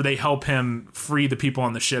after they help him free the people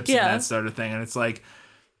on the ships and that sort of thing. And it's like,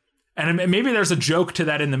 and maybe there's a joke to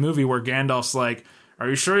that in the movie where Gandalf's like, are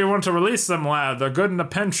you sure you want to release them, lad? They're good in a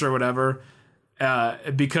pinch or whatever.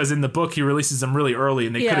 because in the book he releases them really early,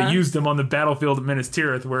 and they could have used them on the battlefield at Minas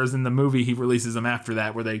Tirith, whereas in the movie he releases them after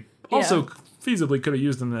that, where they also feasibly could have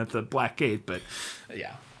used them at the Black Gate. But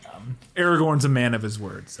Aragorn's a man of his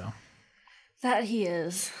word, so that he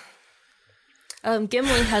is.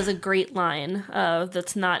 Gimli has a great line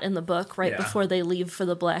that's not in the book before they leave for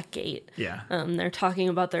the Black Gate. Yeah. They're talking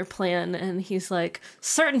about their plan, and he's like,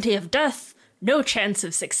 certainty of death, no chance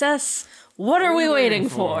of success. What are we waiting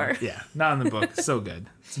for? Yeah, not in the book. So good.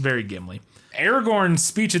 It's very Gimli. Aragorn's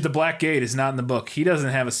speech at the Black Gate is not in the book. He doesn't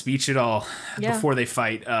have a speech at all before they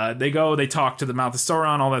fight. They talk to the Mouth of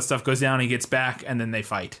Sauron, all that stuff goes down, he gets back, and then they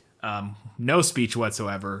fight. No speech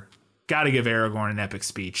whatsoever. Got to give Aragorn an epic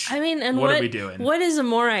speech. I mean, and what are we doing? What is a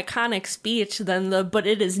more iconic speech than but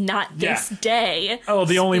it is not this day? Oh,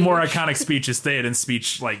 the only more iconic speech is Theoden's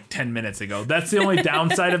speech like 10 minutes ago. That's the only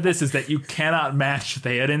downside of this, is that you cannot match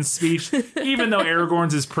Theoden's speech. Even though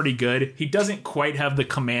Aragorn's is pretty good, he doesn't quite have the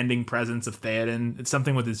commanding presence of Theoden. It's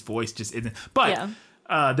something with his voice just isn't. But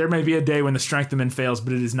there may be a day when the strength of men fails,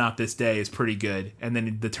 but it is not this day is pretty good. And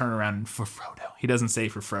then the turnaround for Frodo. He doesn't say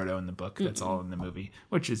for Frodo in the book. That's all in the movie,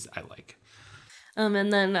 which is I like.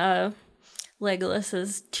 And then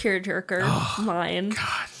Legolas's tearjerker line.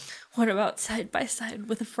 God. What about side by side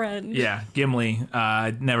with a friend? Yeah, Gimli.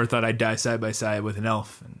 I never thought I'd die side by side with an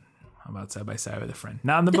elf. And how about side by side with a friend?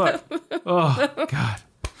 Not in the book. Oh,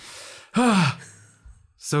 God.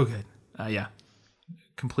 So good.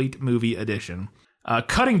 Complete movie edition.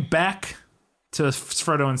 Cutting back to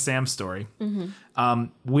Frodo and Sam's story,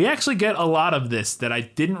 we actually get a lot of this that I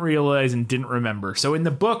didn't realize and didn't remember. So in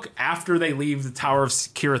the book, after they leave the Tower of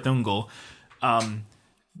Cirith Ungol,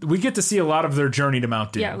 we get to see a lot of their journey to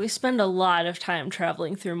Mount Doom. Yeah, we spend a lot of time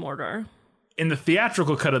traveling through Mordor. In the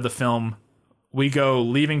theatrical cut of the film, we go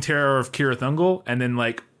leaving Tower of Cirith Ungol and then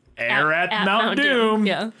like at Mount Doom.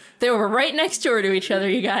 Yeah, they were right next door to each other,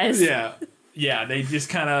 you guys. Yeah, they just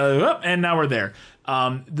kind of, and now we're there.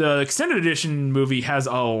 The extended edition movie has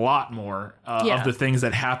a lot more of the things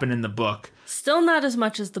that happen in the book. Still not as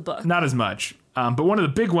much as the book. Not as much. But one of the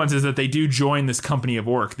big ones is that they do join this company of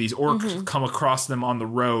orc. These orcs come across them on the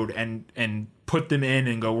road and put them in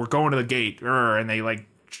and go, we're going to the gate. And they like,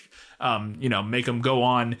 make them go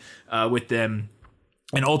on with them.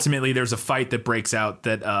 And ultimately there's a fight that breaks out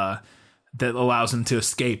that allows them to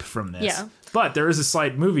escape from this. Yeah. But there is a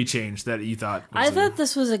slight movie change that you thought was I thought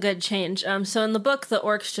this was a good change. So in the book, the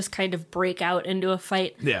orcs just kind of break out into a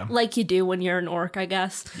fight. Yeah. Like you do when you're an orc, I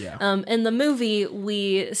guess. Yeah. In the movie,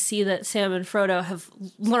 we see that Sam and Frodo have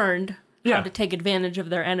learned how to take advantage of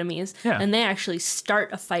their enemies. Yeah. And they actually start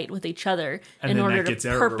a fight with each other and in order to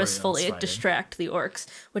purposefully distract the orcs,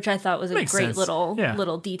 which I thought was a great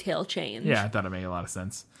little detail change. Yeah, I thought it made a lot of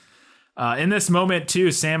sense. In this moment,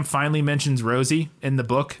 too, Sam finally mentions Rosie in the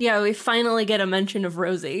book. Yeah, we finally get a mention of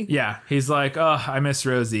Rosie. Yeah, he's like, oh, I miss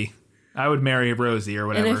Rosie. I would marry Rosie or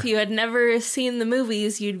whatever. And if you had never seen the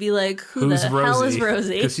movies, you'd be like, who's the hell is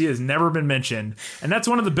Rosie? Because she has never been mentioned. And that's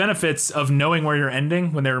one of the benefits of knowing where you're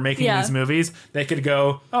ending when they were making these movies. They could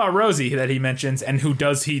go, oh, Rosie that he mentions and he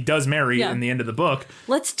does marry in the end of the book.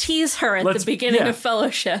 Let's tease her at the beginning of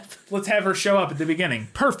Fellowship. Let's have her show up at the beginning.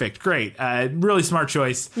 Perfect. Great. Really smart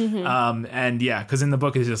choice. And because in the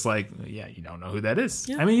book it's just like, you don't know who that is.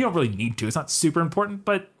 Yeah. I mean, you don't really need to. It's not super important,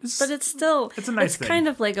 but it's still, it's a nice thing. It's kind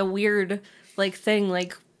of like a weird thing,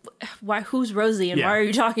 like who's Rosie and why are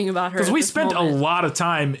you talking about her? Because we spent a lot of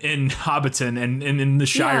time in Hobbiton and in the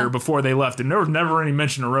Shire before they left, and there was never any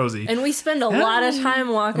mention of Rosie. And we spend a lot of time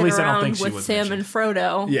walking around with Sam and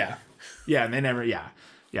Frodo. Yeah, and they never.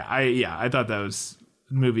 I thought those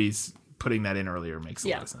movies putting that in earlier makes a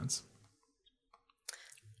lot of sense.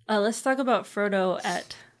 Let's talk about Frodo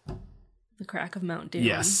at the crack of Mount Doom.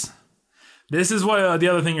 Yes, this is what the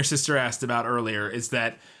other thing your sister asked about earlier is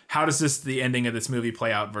that. How does the ending of this movie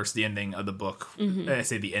play out versus the ending of the book? I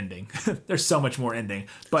say the ending. There's so much more ending.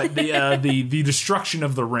 But the destruction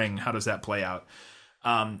of the ring, how does that play out?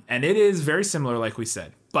 And it is very similar, like we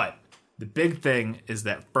said. But the big thing is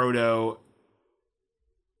that Frodo,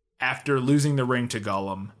 after losing the ring to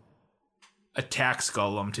Gollum, attacks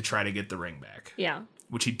Gollum to try to get the ring back. Yeah.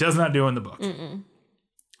 Which he does not do in the book.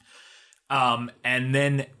 And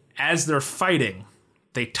then as they're fighting...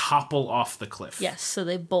 They topple off the cliff. Yes, so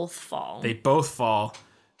they both fall.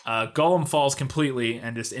 Gollum falls completely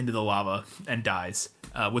and just into the lava and dies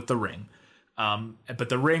with the ring. But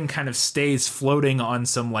the ring kind of stays floating on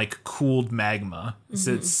some like cooled magma.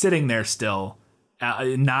 So it's sitting there still,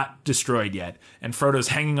 not destroyed yet. And Frodo's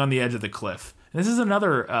hanging on the edge of the cliff. And this is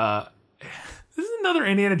another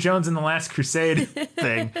Indiana Jones and the Last Crusade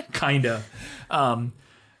thing, kind of.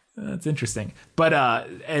 That's interesting. But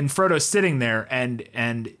and Frodo's sitting there, and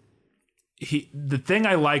the thing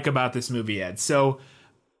I like about this movie, Ed. So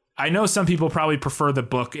I know some people probably prefer the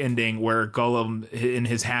book ending where Gollum, in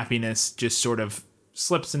his happiness, just sort of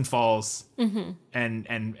slips and falls,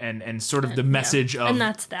 and sort of the message of, and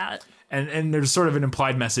that's that. And there's sort of an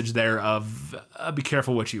implied message there of be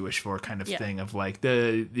careful what you wish for, kind of thing, of like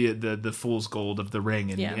the fool's gold of the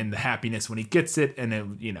ring, and the happiness when he gets it, and it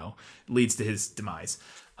leads to his demise.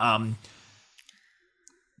 The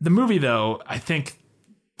movie, though, I think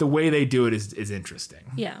the way they do it is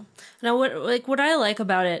interesting. Yeah. Now, what I like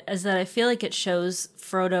about it is that I feel like it shows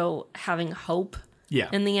Frodo having hope. Yeah.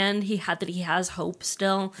 In the end, he has hope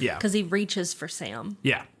still. Yeah. Because he reaches for Sam.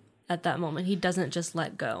 Yeah. At that moment, he doesn't just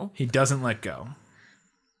let go. He doesn't let go.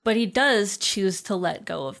 But he does choose to let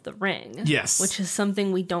go of the ring. Yes. Which is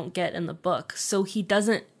something we don't get in the book. So he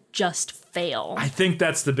doesn't just fail. I think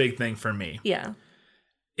that's the big thing for me. Yeah.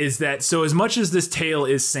 Is that, so as much as this tale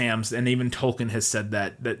is Sam's, and even Tolkien has said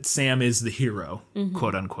that Sam is the hero,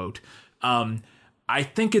 quote unquote, I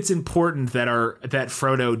think it's important that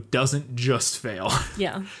Frodo doesn't just fail.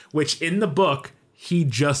 Yeah. Which in the book, he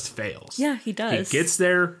just fails. Yeah, he does. He gets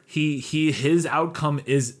there. His outcome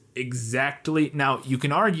is exactly, now you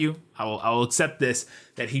can argue, I'll accept this,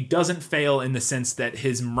 that he doesn't fail in the sense that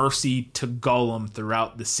his mercy to Gollum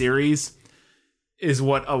throughout the series is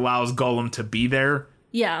what allows Gollum to be there.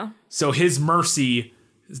 Yeah. So his mercy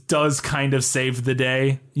does kind of save the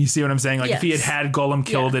day. You see what I'm saying? Like, if he had Gollum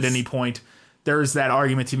killed at any point, there's that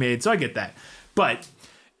argument to be made. So I get that. But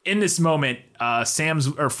in this moment,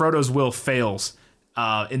 Frodo's will fails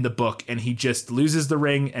in the book, and he just loses the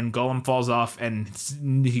ring, and Gollum falls off, and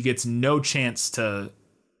he gets no chance to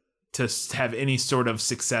have any sort of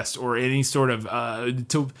success or any sort of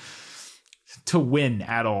to win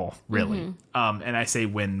at all, really. And I say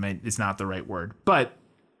win is not the right word, but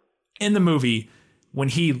in the movie, when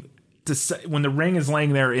the ring is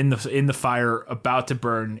laying there in the fire about to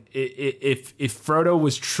burn, if Frodo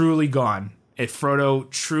was truly gone, if Frodo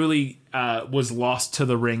truly was lost to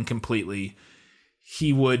the ring completely,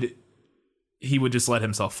 he would just let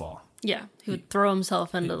himself fall. Yeah, he would throw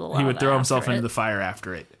himself into the lava. He would throw himself into the fire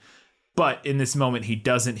after it. But in this moment, he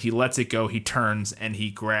doesn't. He lets it go. He turns and he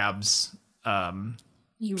grabs Sam's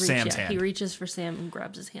hand. He reaches for Sam and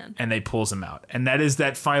grabs his hand. And they pulls him out. And that is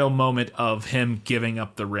that final moment of him giving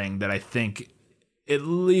up the ring that I think at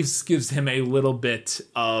least gives him a little bit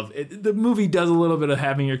of... the movie does a little bit of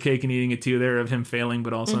having your cake and eating it too there, of him failing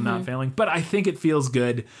but also not failing. But I think it feels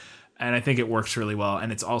good, and I think it works really well.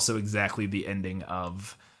 And it's also exactly the ending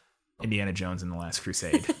of Indiana Jones and the Last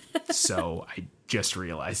Crusade. So I just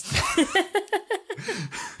realized that.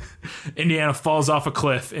 Indiana falls off a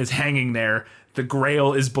cliff, is hanging there. The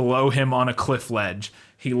Grail is below him on a cliff ledge.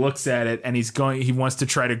 He looks at it and he wants to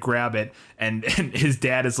try to grab it. And his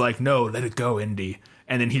dad is like, no, let it go, Indy.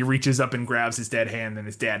 And then he reaches up and grabs his dead hand, and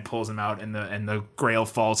his dad pulls him out, and the Grail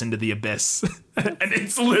falls into the abyss. And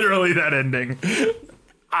it's literally that ending.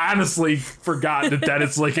 I honestly forgot that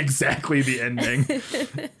is like exactly the ending.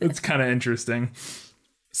 It's kind of interesting.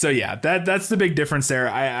 So yeah, that's the big difference there.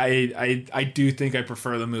 I do think I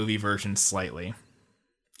prefer the movie version slightly.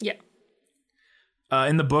 Yeah.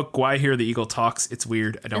 In the book, Gwaihir the eagle talks. It's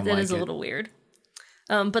weird. I don't like it. It is a little weird.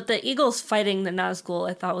 But the eagles fighting the Nazgul,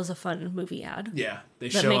 I thought was a fun movie ad. Yeah,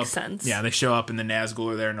 that makes sense. Yeah, they show up and the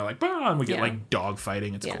Nazgul are there, and they're like, bah, and we get like dog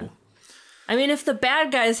fighting. It's cool. I mean, if the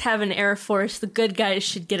bad guys have an air force, the good guys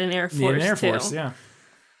should get an air force. Yeah, an air force. Yeah.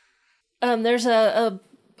 There's a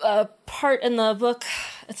part in the book.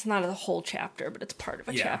 It's not a whole chapter, but it's part of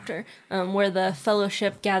a chapter where the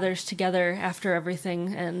Fellowship gathers together after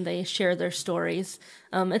everything and they share their stories.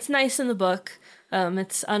 It's nice in the book.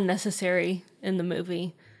 It's unnecessary in the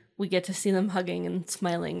movie. We get to see them hugging and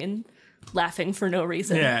smiling and laughing for no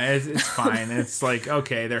reason. Yeah, it's fine. It's like,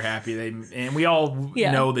 okay, they're happy. And we all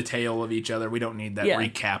know the tale of each other. We don't need that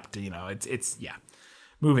recapped. It's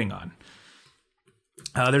Moving on.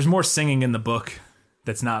 There's more singing in the book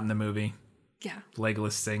that's not in the movie. Yeah.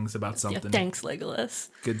 Legolas sings about something. Yeah, thanks, Legolas.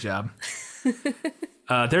 Good job.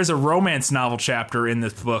 There's a romance novel chapter in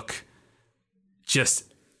this book.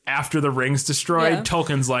 Just after the ring's destroyed,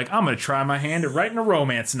 Tolkien's like, I'm going to try my hand at writing a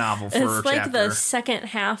romance novel for a chapter. It's like the second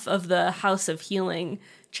half of the House of Healing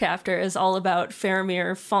chapter is all about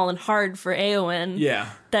Faramir falling hard for Éowyn. Yeah.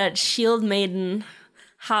 That shield maiden,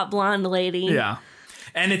 hot blonde lady. Yeah.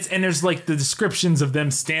 And there's like the descriptions of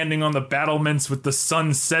them standing on the battlements with the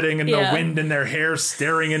sun setting and the wind in their hair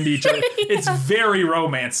staring into each other. It's very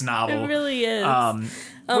romance novel. It really is.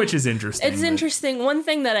 which is interesting. It's interesting. One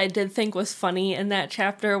thing that I did think was funny in that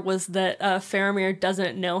chapter was that Faramir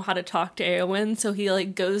doesn't know how to talk to Éowyn, so he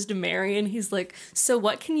like goes to Merry and he's like, "So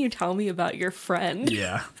what can you tell me about your friend?"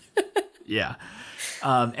 Yeah, yeah.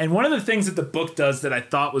 And one of the things that the book does that I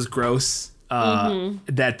thought was gross,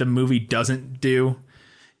 that the movie doesn't do,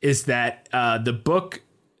 is that the book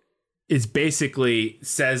is basically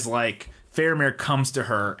says like Faramir comes to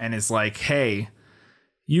her and is like, "Hey,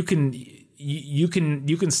 you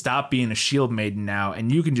can stop being a shield maiden now,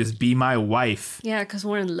 and you can just be my wife." Yeah, because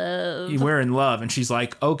we're in love. We're in love, and she's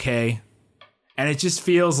like, "Okay," and it just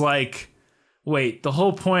feels like, wait, the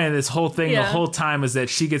whole point of this whole thing, the whole time, is that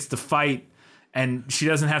she gets to fight. And she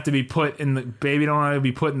doesn't have to be put in the baby. Don't want to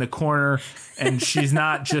be put in the corner. And she's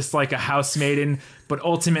not just like a house maiden. But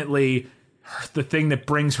ultimately, the thing that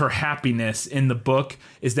brings her happiness in the book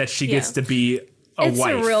is that she gets to be a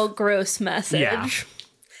wife. It's a real gross message. Yeah.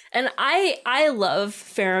 And I love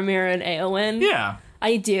Faramir and Éowyn. Yeah.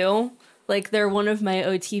 I do. Like, they're one of my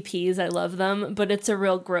OTPs. I love them. But it's a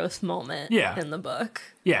real gross moment in the book.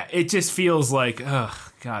 Yeah. It just feels like, oh,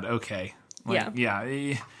 God, okay. Like,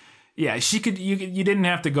 yeah. Yeah, she could. You didn't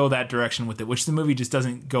have to go that direction with it, which the movie just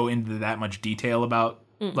doesn't go into that much detail about.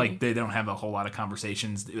 Like, they don't have a whole lot of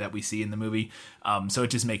conversations that we see in the movie, so it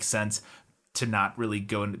just makes sense to not really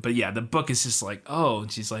go into. But yeah, the book is just like, oh,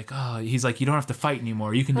 and she's like, oh, he's like, you don't have to fight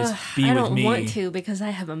anymore. You can just be with me. I don't want to because I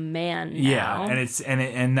have a man now. Yeah, and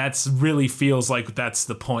and that's really feels like that's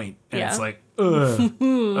the point. And it's like, ugh,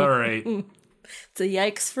 all right. It's a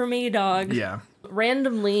yikes for me, dog. Yeah.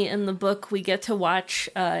 Randomly in the book, we get to watch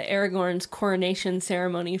Aragorn's coronation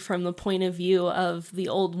ceremony from the point of view of the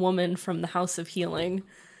old woman from the House of Healing.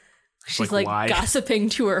 She's like gossiping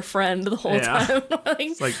to her friend the whole time.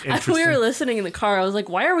 We were listening in the car. I was like,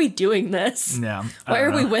 why are we doing this? Yeah. Why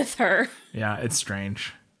are we with her? Yeah, it's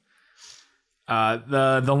strange.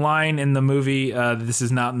 The line in the movie, this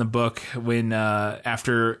is not in the book, when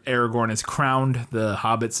after Aragorn is crowned, the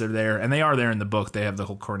hobbits are there, and they are there in the book. They have the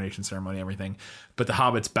whole coronation ceremony and everything. But the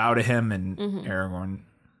hobbits bow to him, and Aragorn,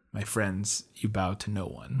 my friends, you bow to no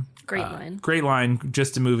one. Great line. Great line.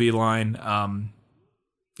 Just a movie line.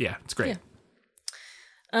 Yeah, it's great.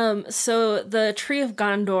 Yeah. So the Tree of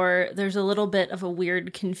Gondor, there's a little bit of a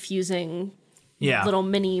weird, confusing little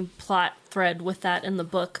mini plot thread with that in the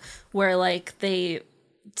book, where like they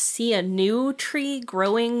see a new tree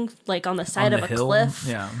growing like on the side of a cliff,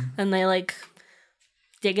 and they like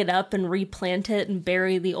dig it up and replant it and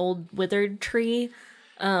bury the old withered tree.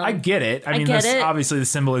 I get it. I mean, that's obviously the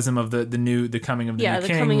symbolism of the coming of the new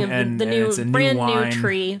king, coming of and the new it's a brand new new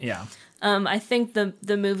tree. Yeah. I think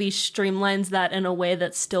the movie streamlines that in a way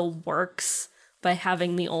that still works by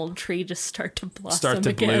having the old tree just start to blossom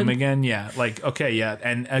bloom again. Yeah. Like, okay. Yeah.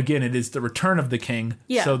 And again, it is the return of the king.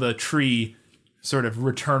 Yeah. So the tree sort of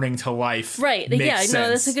returning to life. Right. Yeah. Sense. No,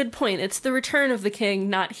 that's a good point. It's the return of the king,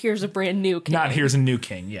 not here's a brand new king. Not here's a new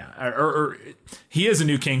king. Yeah. Or he is a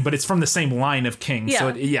new king, but it's from the same line of kings. Yeah. So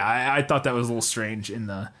I thought that was a little strange in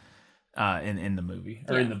the in the movie,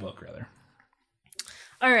 or in the book rather.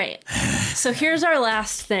 All right, so here's our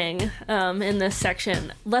last thing in this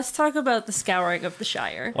section. Let's talk about the Scouring of the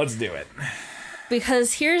Shire. Let's do it.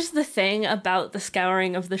 Because here's the thing about the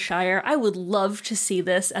Scouring of the Shire. I would love to see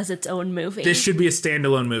this as its own movie. This should be a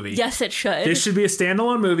standalone movie. Yes, it should. This should be a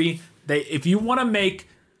standalone movie. If you want to make...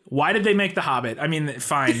 Why did they make The Hobbit? I mean,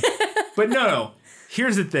 fine. But no.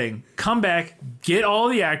 Here's the thing. Come back, get all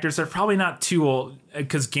the actors. They're probably not too old,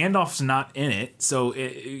 because Gandalf's not in it, so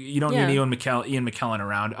you don't need Ian McKellen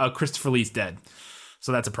around. Christopher Lee's dead,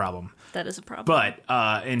 so that's a problem. That is a problem. But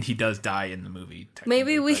and he does die in the movie.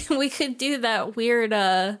 Maybe we could do that weird.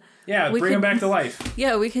 Bring him back to life.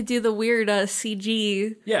 Yeah, we could do the weird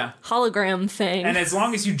CG hologram thing. And as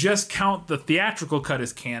long as you just count the theatrical cut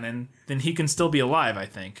as canon, then he can still be alive, I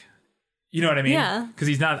think. You know what I mean? Yeah. Because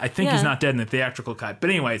he's not, I think he's not dead in the theatrical cut. But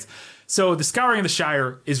anyways, so the Scouring of the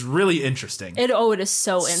Shire is really interesting. It is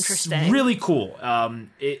so interesting. It's really cool.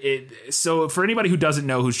 So for anybody who doesn't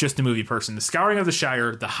know, who's just a movie person, the Scouring of the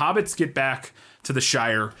Shire, the hobbits get back to the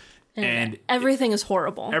Shire, and everything is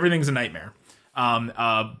horrible. Everything's a nightmare.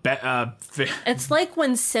 It's like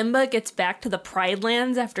when Simba gets back to the Pride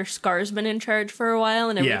Lands after Scar's been in charge for a while,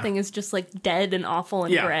 and everything is just like dead and awful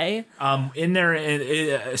and gray. In there,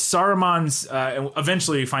 Saruman's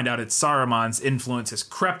eventually we find out it's Saruman's influence has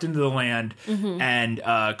crept into the land and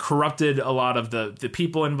corrupted a lot of the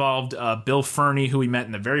people involved. Bill Ferny, who we met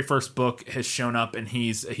in the very first book, has shown up, and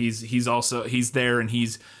he's there, and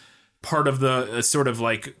he's part of the sort of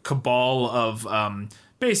like cabal of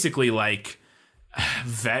basically like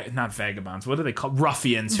not vagabonds. What are they called?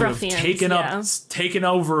 Ruffians who have taken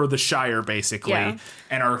over the Shire basically,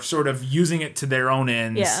 and are sort of using it to their own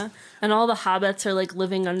ends. Yeah, and all the hobbits are like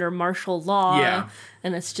living under martial law. Yeah,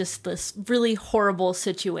 and it's just this really horrible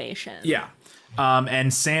situation. Yeah.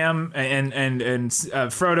 And Sam and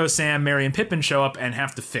Frodo, Sam, Merry, and Pippin show up and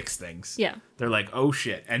have to fix things. Yeah. They're like, oh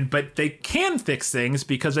shit. But they can fix things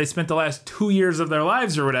because they spent the last 2 years of their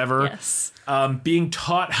lives or whatever being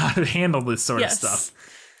taught how to handle this sort of stuff.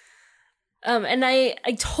 And I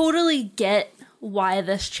totally get why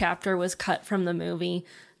this chapter was cut from the movie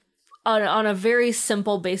on a very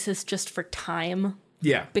simple basis, just for time.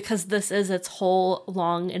 Yeah. Because this is its whole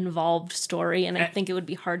long involved story, and I think it would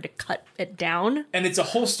be hard to cut it down. And it's a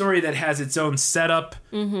whole story that has its own setup,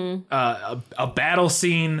 a battle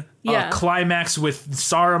scene, a climax with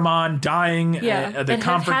Saruman dying, the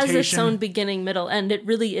confrontation. It has its own beginning, middle, end. It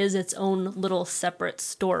really is its own little separate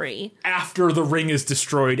story. After the ring is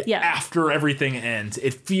destroyed, after everything ends,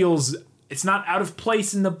 it's not out of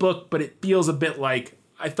place in the book, but it feels a bit like,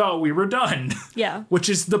 I thought we were done. Yeah. Which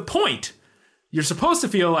is the point. You're supposed to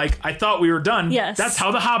feel like, I thought we were done. Yes. That's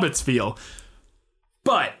how the hobbits feel.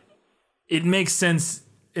 But it makes sense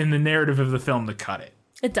in the narrative of the film to cut it.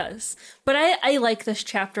 It does. But I like this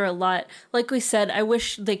chapter a lot. Like we said, I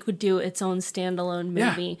wish they could do its own standalone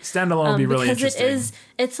movie. Yeah, standalone would be really interesting. Because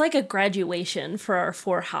it's like a graduation for our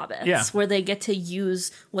 4 hobbits, where they get to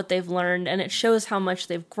use what they've learned, and it shows how much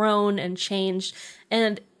they've grown and changed.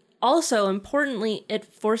 And also, importantly, it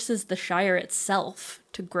forces the Shire itself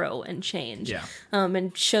to grow and change. Yeah.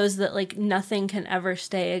 And shows that like nothing can ever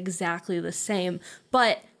stay exactly the same,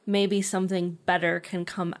 but maybe something better can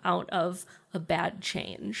come out of a bad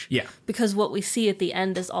change. Yeah. Because what we see at the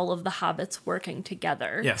end is all of the hobbits working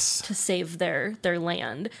together to save their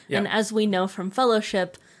land. Yeah. And as we know from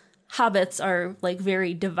Fellowship, hobbits are like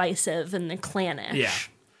very divisive and clannish. Yeah.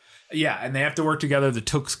 Yeah, and they have to work together. The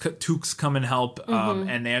Tooks come and help,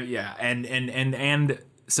 and they have, and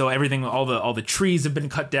so everything, all the trees have been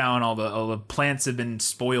cut down, all the plants have been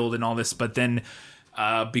spoiled, and all this. But then,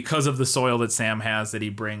 because of the soil that Sam has that he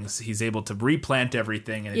brings, he's able to replant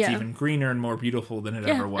everything, and it's even greener and more beautiful than it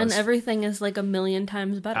ever was. And everything is like 1,000,000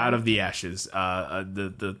 times better. Out of the ashes,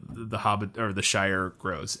 the Hobbit or the Shire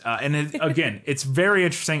grows, and again, it's very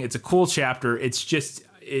interesting. It's a cool chapter. It's just.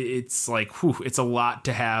 It's like, it's a lot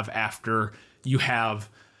to have after you have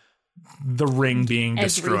the ring being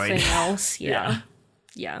destroyed. Everything else, yeah.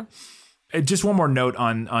 Just one more note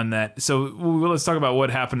on that. So let's talk about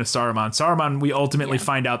what happened to Saruman. Saruman, we ultimately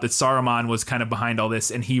find out that Saruman was kind of behind all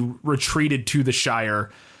this, and he retreated to the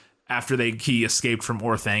Shire after he escaped from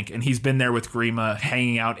Orthanc, and he's been there with Grima,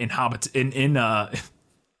 hanging out in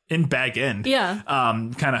in Bag End. Yeah.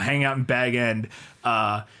 Kind of hanging out in Bag End.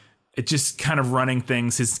 It just kind of running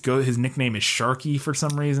things. His nickname is Sharky for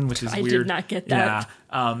some reason, which is weird. I did not get that.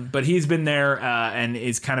 Yeah. But he's been there and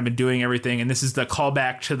is kind of been doing everything. And this is the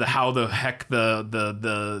callback to how the heck the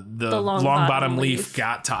long bottom leaf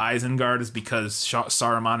got to Isengard, is because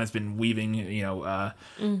Saruman has been weaving,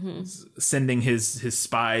 sending his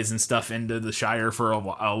spies and stuff into the Shire for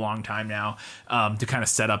a long time now, to kind of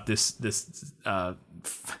set up this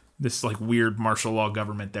like weird martial law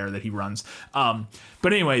government there that he runs.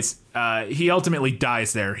 But anyways, he ultimately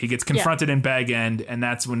dies there. He gets confronted in Bag End, and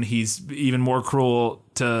that's when he's even more cruel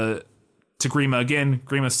to Grima again.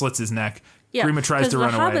 Grima slits his neck. Yeah, Grima tries to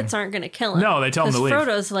run away. The hobbits aren't going to kill him. No, they tell him to leave.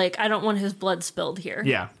 Frodo's like, I don't want his blood spilled here.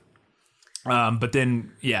 Yeah. But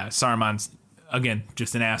then, Saruman's, again,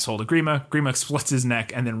 just an asshole to Grima. Grima splits his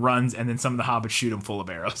neck and then runs, and then some of the hobbits shoot him full of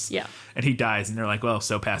arrows. Yeah. And he dies, and they're like, well,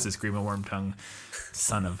 so passes Grima Wormtongue,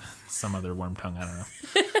 son of some other Wormtongue, I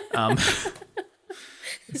don't know.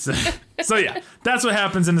 So yeah, that's what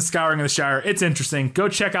happens in the Scouring of the Shire. It's interesting. Go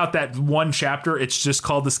check out that one chapter. It's just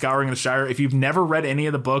called the Scouring of the Shire. If you've never read any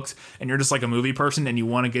of the books and you're just like a movie person and you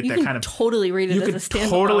want to get that kind of, totally read it as a standalone.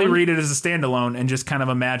 Totally read it as a standalone and just kind of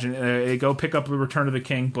imagine. Go pick up the Return of the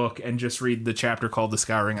King book and just read the chapter called the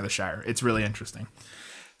Scouring of the Shire. It's really interesting.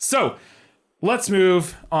 So let's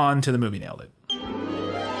move on to the movie. Nailed it.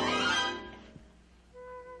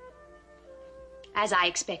 As I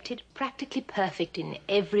expected, practically perfect in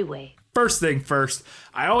every way. First thing first,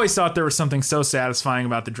 I always thought there was something so satisfying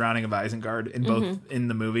about the drowning of Isengard in both in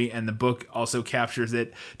the movie, and the book also captures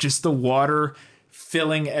it. Just the water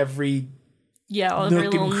filling every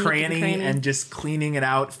nook and cranny and just cleaning it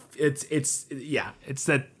out. It's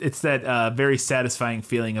that very satisfying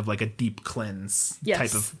feeling of like a deep cleanse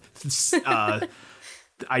type of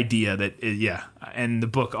idea that and the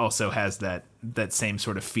book also has that same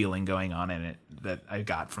sort of feeling going on in it that I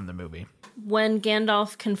got from the movie. When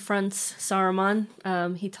Gandalf confronts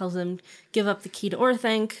Saruman, he tells him, give up the key to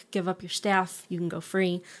Orthanc, give up your staff, you can go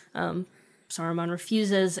free. Saruman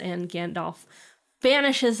refuses, and Gandalf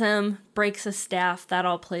banishes him, breaks his staff. That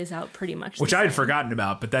all plays out pretty much which I had forgotten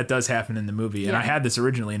about, but that does happen in the movie. And I had this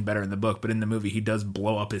originally in Better in the Book, but in the movie he does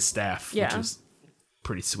blow up his staff, which is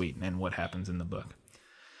pretty sweet, and what happens in the book.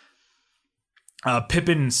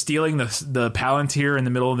 Pippin stealing the Palantir in the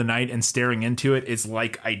middle of the night and staring into it is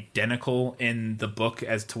like identical in the book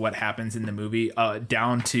as to what happens in the movie,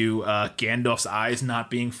 down to Gandalf's eyes not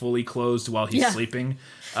being fully closed while he's sleeping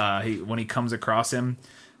when he comes across him.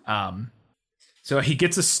 So he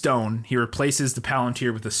gets a stone. He replaces the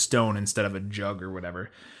Palantir with a stone instead of a jug or whatever.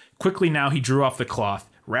 Quickly now he drew off the cloth,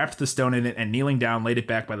 wrapped the stone in it, and kneeling down, laid it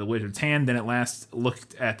back by the wizard's hand. Then at last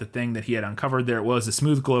looked at the thing that he had uncovered. There it was, a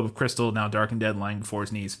smooth globe of crystal, now dark and dead, lying before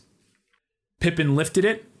his knees. Pippin lifted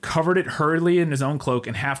it, covered it hurriedly in his own cloak,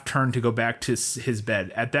 and half turned to go back to his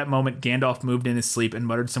bed. At that moment, Gandalf moved in his sleep and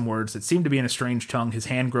muttered some words that seemed to be in a strange tongue. His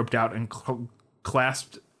hand groped out and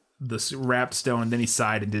clasped the wrapped stone, and then he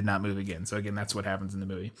sighed and did not move again. So again, that's what happens in the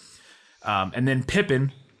movie. And then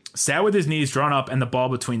Pippin sat with his knees drawn up and the ball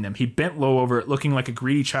between them. He bent low over it, looking like a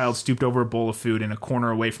greedy child stooped over a bowl of food in a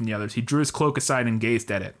corner away from the others. He drew his cloak aside and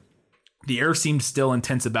gazed at it. The air seemed still and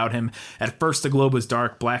tense about him. At first, the globe was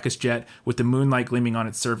dark, black as jet, with the moonlight gleaming on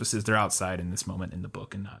its surfaces. They're outside in this moment in the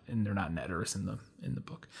book, and they're not in Edoras in the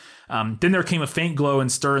book. Then there came a faint glow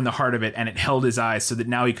and stir in the heart of it, and it held his eyes so that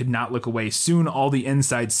now he could not look away. Soon all the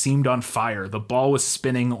inside seemed on fire. The ball was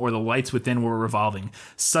spinning, or the lights within were revolving.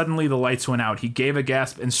 Suddenly the lights went out. He gave a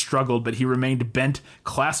gasp and struggled, but he remained bent,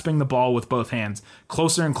 clasping the ball with both hands.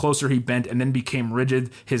 Closer and closer he bent, and then became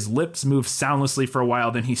rigid. His lips moved soundlessly for a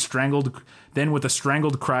while. Then with a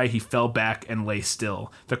strangled cry, he fell back and lay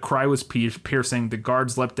still. The cry was piercing. The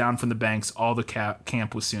guards leapt down from the banks. All the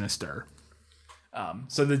camp was soon astir.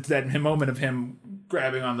 So that moment of him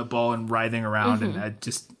grabbing on the ball and writhing around, and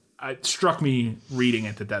it struck me reading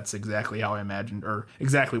it that's exactly how I imagined, or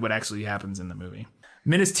exactly what actually happens in the movie.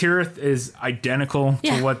 Minas Tirith is identical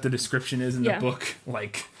to what the description is in the book.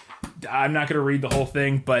 Like, I'm not going to read the whole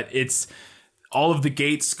thing, but it's all of the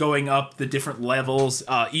gates going up, the different levels,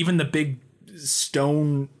 even the big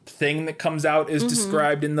stone thing that comes out is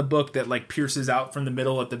described in the book that like pierces out from the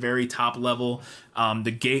middle at the very top level.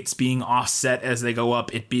 The gates being offset as they go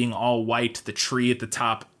up, it being all white, the tree at the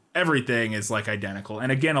top, everything is like identical.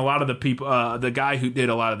 And again, a lot of the people, the guy who did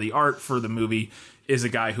a lot of the art for the movie is a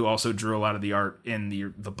guy who also drew a lot of the art in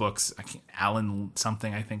the books. Alan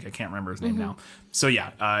something, I think. I can't remember his name now. So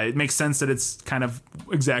yeah, it makes sense that it's kind of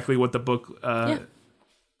exactly what the book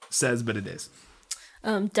says, but it is.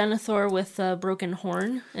 Denethor with a broken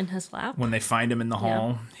horn in his lap. When they find him in the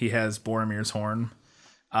hall, he has Boromir's horn.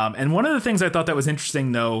 And one of the things I thought that was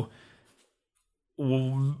interesting, though,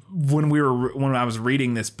 when I was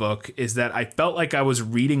reading this book, is that I felt like I was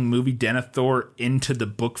reading movie Denethor into the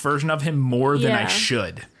book version of him more than I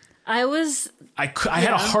should. I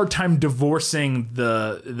had a hard time divorcing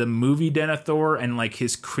the movie Denethor and like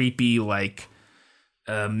his creepy, like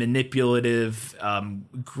manipulative,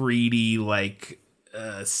 greedy, like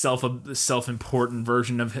self-important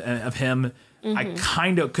version of him. I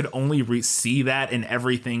kind of could only see that in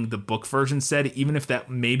everything the book version said, even if that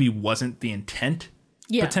maybe wasn't the intent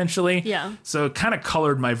potentially. Yeah. So it kind of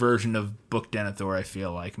colored my version of book Denethor, I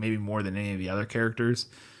feel like, maybe more than any of the other characters.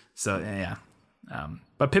 So yeah.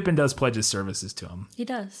 But Pippin does pledge his services to him. He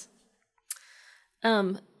does.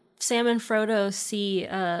 Sam and Frodo see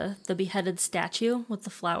the beheaded statue with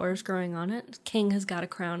the flowers growing on it. King has got a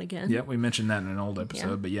crown again. Yeah, we mentioned that in an old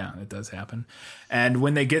episode, but yeah, it does happen. And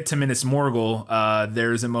when they get to Minas Morgul,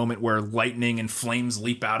 there's a moment where lightning and flames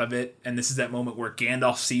leap out of it, and this is that moment where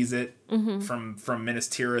Gandalf sees it from Minas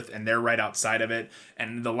Tirith, and they're right outside of it,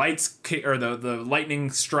 and the the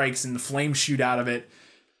lightning strikes and the flames shoot out of it.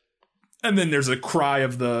 And then there's a cry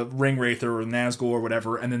of the Ringwraith or Nazgul or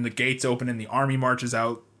whatever, and then the gates open and the army marches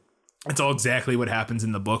out. It's all exactly what happens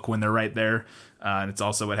in the book when they're right there, and it's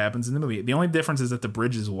also what happens in the movie. The only difference is that the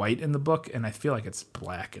bridge is white in the book, and I feel like it's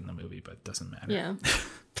black in the movie, but it doesn't matter. Yeah.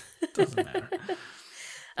 It doesn't matter.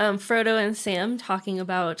 Frodo and Sam talking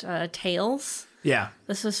about Tales. Yeah.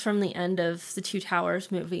 This was from the end of the Two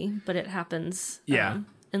Towers movie, but it happens in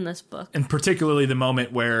this book. And particularly the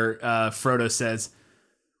moment where Frodo says,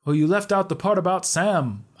 well, you left out the part about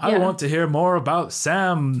Sam. I want to hear more about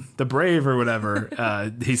Sam the Brave or whatever.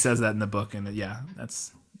 He says that in the book. And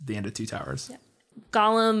that's the end of Two Towers. Yeah.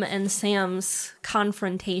 Gollum and Sam's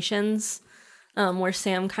confrontations, where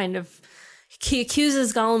Sam kind of he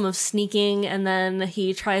accuses Gollum of sneaking, and then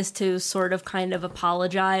he tries to sort of kind of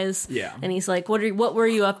apologize. Yeah. And he's like, what were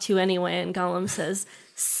you up to anyway? And Gollum says,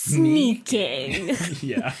 sneaking.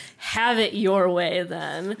 Yeah. Have it your way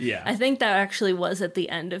then. Yeah. I think that actually was at the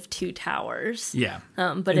end of Two Towers. Yeah.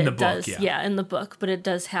 But in it the book, does, yeah. in the book, but it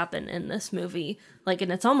does happen in this movie. Like,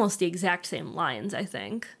 and it's almost the exact same lines, I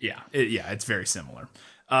think. Yeah. It's very similar.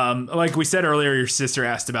 Like we said earlier, your sister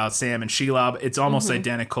asked about Sam and Shelob. It's almost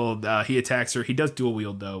identical. He attacks her. He does dual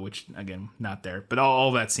wield though, which again, not there. But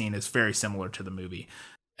all that scene is very similar to the movie.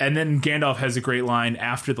 And then Gandalf has a great line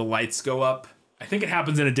after the lights go up. I think it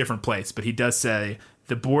happens in a different place, but he does say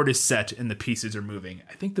the board is set and the pieces are moving.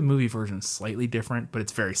 I think the movie version is slightly different, but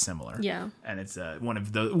it's very similar. Yeah. And it's one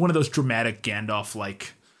of those dramatic Gandalf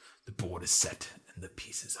like the board is set and the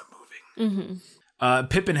pieces are moving.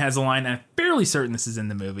 Pippin has a line, and I'm fairly certain this is in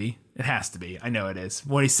the movie. It has to be. I know it is.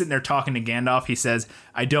 When he's sitting there talking to Gandalf, he says,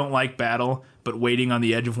 I don't like battle, but waiting on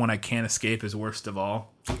the edge of one I can't escape is worst of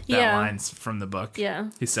all. That line's from the book.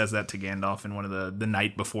 Yeah. He says that to Gandalf in one of the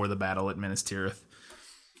night before the battle at Minas Tirith.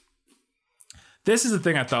 This is the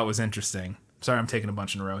thing I thought was interesting. Sorry, I'm taking a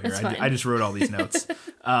bunch in a row here. I just wrote all these notes.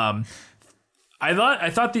 I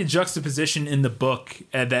thought the juxtaposition in the book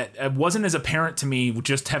that wasn't as apparent to me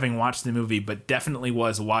just having watched the movie, but definitely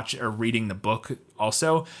was reading the book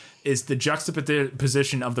also, is the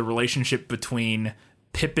juxtaposition of the relationship between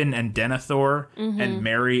Pippin and Denethor and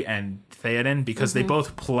Merry and Theoden, because they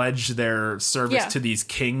both pledge their service to these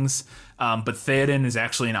kings. But Theoden is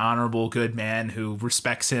actually an honorable, good man who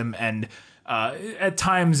respects him and at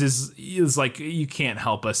times is like, you can't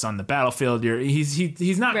help us on the battlefield.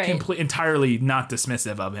 He's not entirely not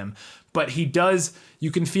dismissive of him, but he does.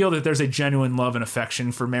 You can feel that there's a genuine love and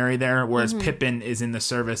affection for Merry there, whereas Pippin is in the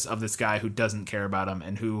service of this guy who doesn't care about him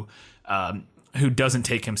and who doesn't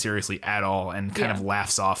take him seriously at all and kind of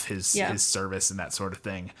laughs off his service and that sort of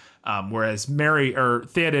thing. Whereas Merry or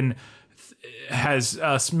Theoden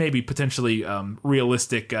has maybe potentially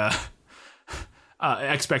realistic.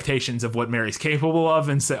 Expectations of what Merry's capable of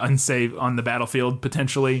and say on the battlefield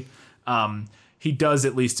potentially. He does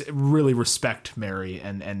at least really respect Merry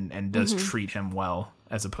and does treat him well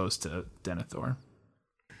as opposed to Denethor.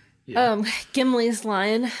 Yeah. Gimli's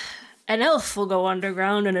line, an elf will go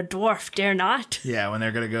underground and a dwarf dare not. Yeah, when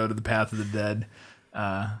they're going to go to the Path of the Dead.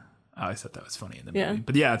 I always thought that was funny in the movie.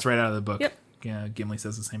 But yeah, it's right out of the book. Yep. Yeah, Gimli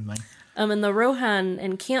says the same thing. And the Rohan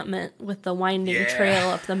encampment with the winding trail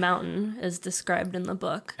up the mountain is described in the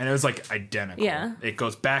book. And it was like identical. Yeah. It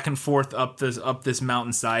goes back and forth up this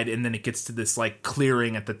mountainside, and then it gets to this like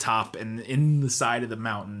clearing at the top, and in the side of the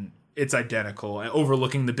mountain, it's identical,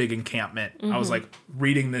 overlooking the big encampment. I was like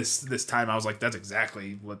reading this time, I was like, that's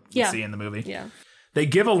exactly what you see in the movie. Yeah. They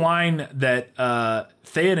give a line that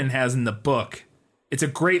Theoden has in the book. It's a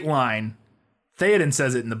great line. Theoden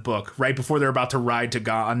says it in the book right before they're about to ride to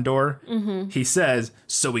Gondor. He says,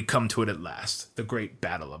 so we come to it at last, the great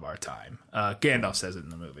battle of our time. Gandalf says it in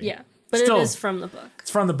the movie. Yeah, but still, it is from the book. It's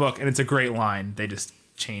from the book, and it's a great line. They just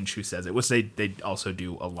change who says it, which they also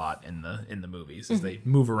do a lot in the movies, as they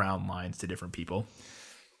move around lines to different people.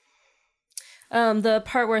 The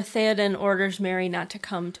part where Theoden orders Merry not to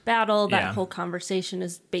come to battle, that whole conversation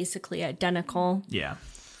is basically identical. Yeah.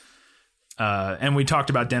 And we talked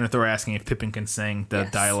about Denethor asking if Pippin can sing. The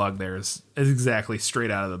dialogue there is exactly straight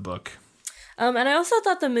out of the book. And I also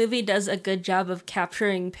thought the movie does a good job of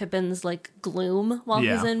capturing Pippin's like gloom while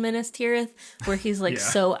he's in Minas Tirith, where he's like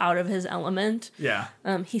so out of his element. Yeah.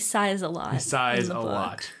 He sighs a lot. He sighs a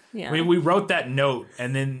lot. Yeah. We wrote that note,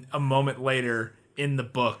 and then a moment later in the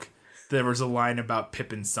book, there was a line about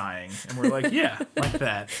Pippin sighing, and we're like, yeah, like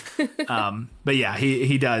that. But yeah,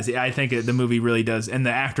 he does. I think the movie really does, and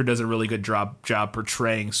the actor does a really good job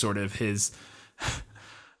portraying sort of his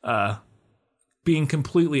being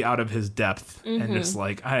completely out of his depth and just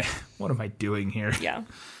like, what am I doing here? Yeah.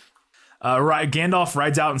 Gandalf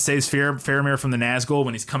rides out and saves Faramir from the Nazgul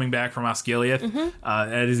when he's coming back from Osgiliath.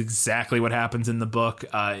 That is exactly what happens in the book.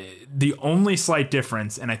 The only slight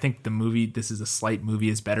difference, and I think the movie, this is a slight movie,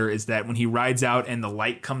 is better, is that when he rides out and the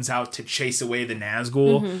light comes out to chase away the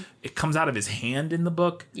Nazgul, it comes out of his hand in the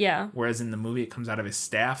book. Yeah. Whereas in the movie, it comes out of his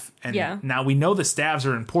staff. And now we know the staves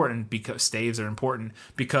are important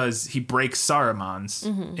because he breaks Saruman's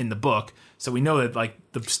in the book. So we know that like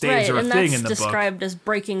the staves are a thing in the book. Described as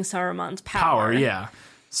breaking Saruman's power. Yeah.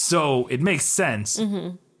 So it makes sense.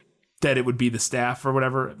 that it would be the staff or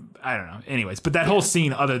whatever. I don't know. Anyways, but that whole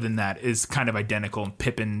scene, other than that, is kind of identical. And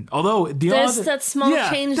Pippin, although there's that small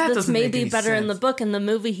change that's maybe better sense. in the book. In the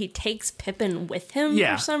movie, he takes Pippin with him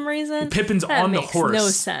for some reason. Pippin's that on the makes horse. No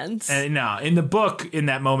sense. And no, in the book, in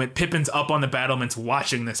that moment, Pippin's up on the battlements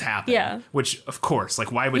watching this happen. Yeah. Which, of course,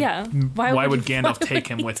 like why would Gandalf take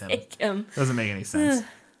him with him? Doesn't make any sense.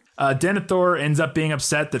 Denethor ends up being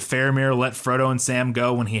upset that Faramir let Frodo and Sam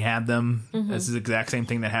go when he had them. Mm-hmm. This is the exact same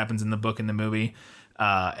thing that happens in the book and the movie.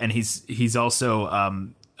 And he's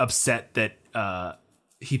also upset that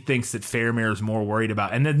he thinks that Faramir is more worried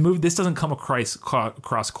about. And the movie, this doesn't come across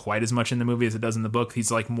quite as much in the movie as it does in the book.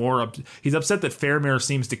 He's like he's upset that Faramir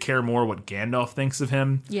seems to care more what Gandalf thinks of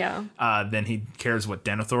him. Yeah. Than he cares what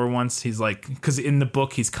Denethor wants. He's like, because in the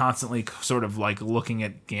book he's constantly sort of like looking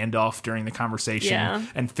at Gandalf during the conversation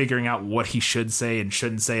and figuring out what he should say and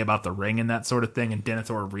shouldn't say about the ring and that sort of thing. And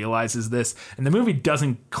Denethor realizes this, and the movie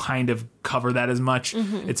doesn't kind of cover that as much.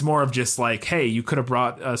 Mm-hmm. It's more of just like, hey, you could have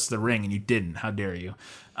brought us the ring and you didn't. How dare you?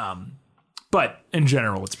 But in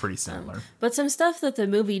general, it's pretty similar. But some stuff that the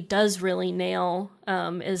movie does really nail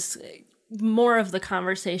is more of the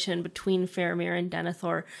conversation between Faramir and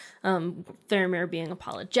Denethor. Faramir being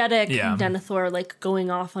apologetic, and Denethor like going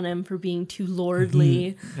off on him for being too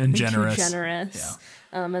lordly and generous. Too generous.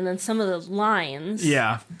 Yeah. And then some of those lines.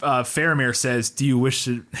 Yeah. Faramir says, "Do you wish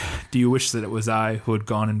that it was I who had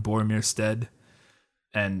gone in Boromir's stead?"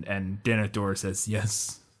 And Denethor says,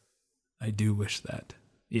 "Yes, I do wish that."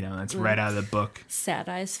 That's right out of the book. Sad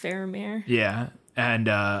eyes Faramir. Yeah. And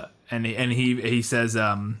he says,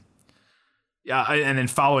 and then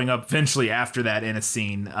following up eventually after that in a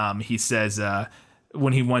scene, he says,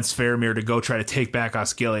 when he wants Faramir to go try to take back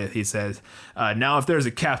Osgiliath, he says, now if there's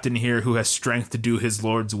a captain here who has strength to do his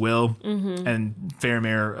lord's will, and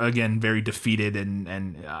Faramir, again, very defeated,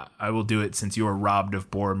 and I will do it since you are robbed of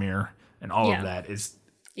Boromir, and all of that is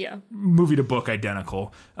movie to book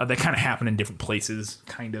identical. They kind of happen in different places,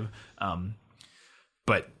 kind of.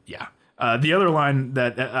 But yeah. The other line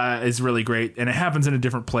that is really great, and it happens in a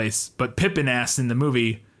different place, but Pippin asks in the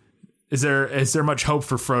movie, is there much hope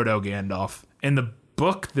for Frodo, Gandalf? In the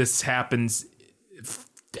book, this happens.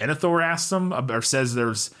 Denethor asks him, or says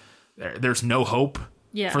there's no hope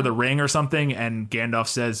for the ring or something, and Gandalf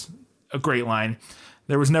says, a great line,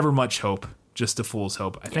 there was never much hope, just a fool's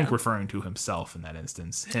hope. I think referring to himself in that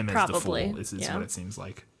instance. Him Probably. as the fool is what it seems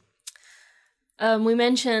like. We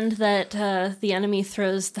mentioned that the enemy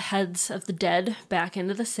throws the heads of the dead back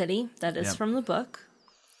into the city. That is from the book.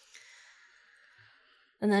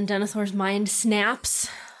 And then Denethor's mind snaps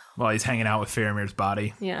while he's hanging out with Faramir's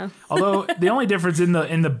body. Yeah. Although the only difference in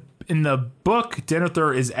the book,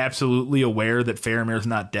 Denethor is absolutely aware that Faramir's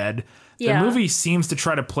not dead. The movie seems to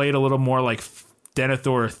try to play it a little more like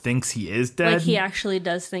Denethor thinks he is dead. Like he actually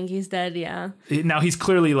does think he's dead, yeah. Now he's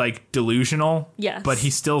clearly like delusional. Yes. But he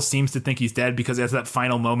still seems to think he's dead because there's that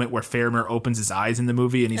final moment where Faramir opens his eyes in the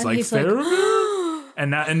movie and he's like Faramir.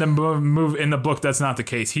 And that in the book that's not the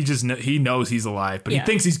case. He just he knows he's alive, but he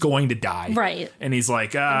thinks he's going to die. Right. And he's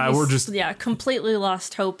like, we're just completely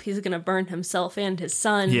lost hope. He's going to burn himself and his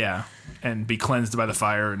son. Yeah. And be cleansed by the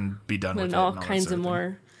fire and be done with it. And all kinds of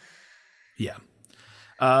more. Yeah.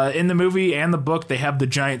 In the movie and the book, they have the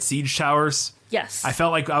giant siege towers. Yes. I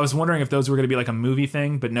felt like I was wondering if those were going to be like a movie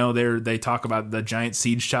thing, but no, they talk about the giant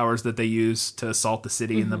siege towers that they use to assault the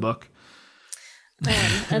city in the book.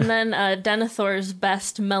 And then Denethor's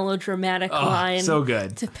best melodramatic line so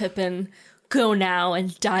good. To Pippin, go now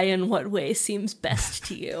and die in what way seems best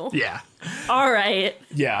to you. Yeah. All right.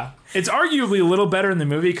 Yeah. It's arguably a little better in the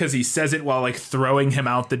movie because he says it while like throwing him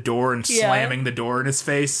out the door and slamming the door in his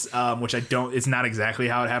face, which it's not exactly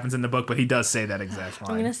how it happens in the book, but he does say that exact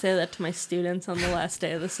line. I'm going to say that to my students on the last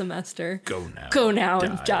day of the semester. Go now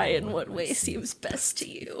and die in what way seems best to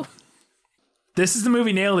you. This is the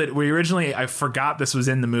movie nailed it. I forgot this was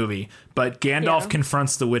in the movie, but Gandalf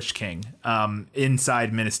confronts the Witch King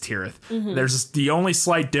inside Minas Tirith. Mm-hmm. There's the only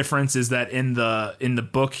slight difference is that in the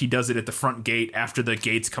book he does it at the front gate after the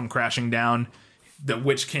gates come crashing down. The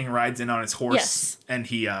Witch King rides in on his horse and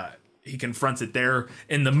he confronts it there.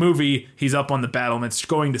 In the movie, he's up on the battlements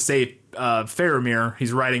going to save Faramir.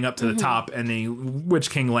 He's riding up to the top and the Witch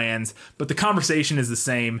King lands, but the conversation is the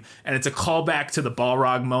same and it's a callback to the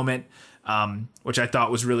Balrog moment. Which I thought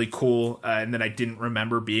was really cool, and that I didn't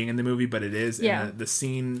remember being in the movie, but it is. Yeah. And the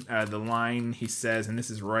scene, the line he says, and this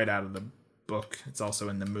is right out of the book, it's also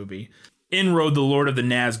in the movie. In rode the Lord of the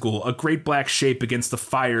Nazgul, a great black shape against the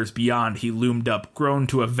fires beyond he loomed up, grown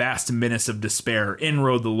to a vast menace of despair. In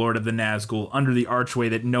rode the Lord of the Nazgul, under the archway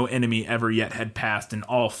that no enemy ever yet had passed, and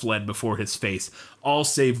all fled before his face. All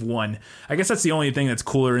save one. I guess that's the only thing that's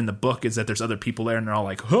cooler in the book, is that there's other people there, and they're all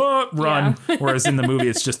like, huh, run, whereas in the movie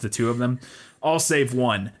it's just the two of them. All save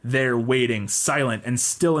one, there waiting, silent and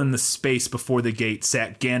still in the space before the gate,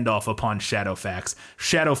 sat Gandalf upon Shadowfax.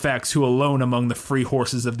 Shadowfax, who alone among the free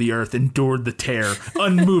horses of the earth endured the tear,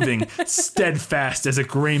 unmoving, steadfast as a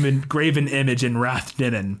graven image in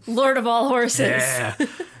Rathninnen. Lord of all horses. Yeah.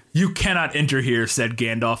 You cannot enter here, said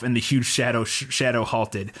Gandalf, and the huge shadow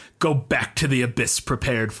halted. Go back to the abyss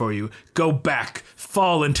prepared for you. Go back,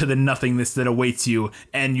 fall into the nothingness that awaits you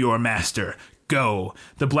and your master. Go.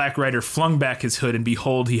 The Black Rider flung back his hood, and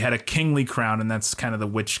behold, he had a kingly crown, and that's kind of the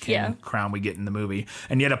Witch King crown we get in the movie.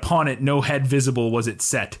 And yet upon it no head visible was it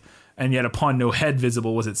set. The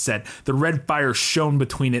red fire shone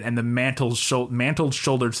between it and the mantled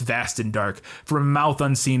shoulders vast and dark. From a mouth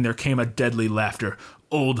unseen there came a deadly laughter.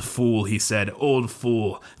 Old fool, he said, old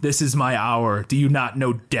fool, this is my hour. Do you not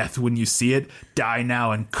know death when you see it? Die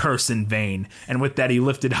now and curse in vain. And with that he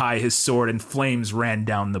lifted high his sword, and flames ran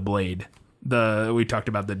down the blade. We talked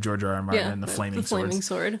about the George R. R. Martin and the flaming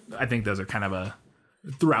sword. I think those are kind of a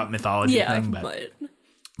throughout mythology thing. But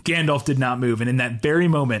Gandalf did not move, and in that very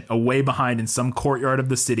moment, away behind in some courtyard of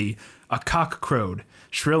the city, a cock crowed.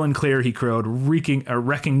 Shrill and clear he crowed,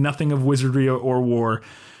 recking nothing of wizardry or war,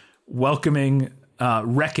 wrecking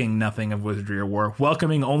nothing of wizardry or war,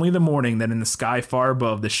 welcoming only the morning that in the sky far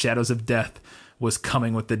above the shadows of death was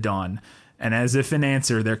coming with the dawn. And as if in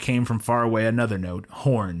answer, there came from far away another note.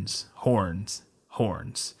 Horns, horns,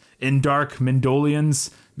 horns. In dark Mindoluan's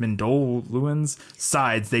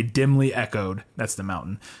sides they dimly echoed. That's the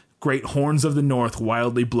mountain. Great horns of the north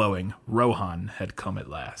wildly blowing. Rohan had come at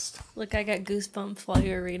last. Look, I got goosebumps while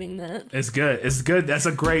you were reading that. It's good. It's good. That's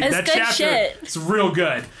a great... It's that good chapter, shit. It's real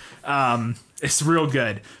good. It's real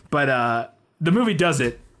good. But the movie does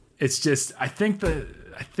it. It's just... I think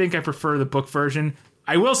I prefer the book version.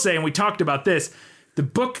 I will say, and we talked about this, the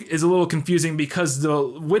book is a little confusing because the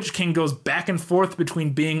Witch King goes back and forth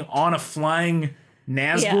between being on a flying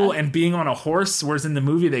Nazgul and being on a horse, whereas in the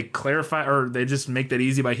movie they clarify, or they just make that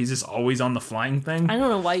easy by he's just always on the flying thing. I don't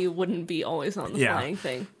know why you wouldn't be always on the flying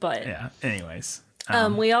thing, but... Yeah, anyways.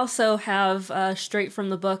 We also have, straight from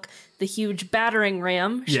the book, the huge battering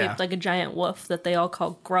ram shaped like a giant wolf that they all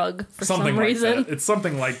call Grug for some reason. It's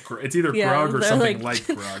something like... It's either Grug or something like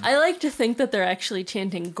Grug. I like to think that they're actually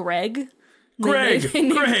chanting Greg. Greg!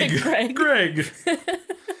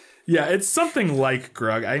 Yeah, it's something like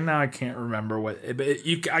Grug. I can't remember what...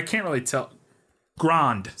 I can't really tell...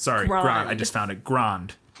 Grand. Sorry, Grand. I just found it.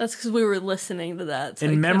 Grand. That's because we were listening to that. So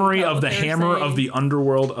in memory of the hammer of the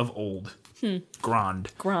underworld of old.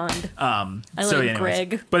 Grand. I like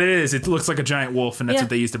Greg. But it looks like a giant wolf, and that's what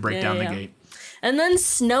they used to break down the gate. And then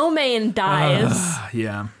Snowmane dies.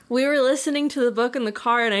 Yeah. We were listening to the book in the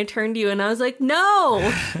car, and I turned to you, and I was like, no,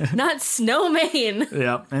 not Snowmane.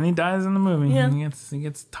 Yeah, and he dies in the movie. Yeah. He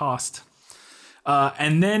gets tossed.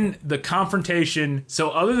 And then the confrontation. So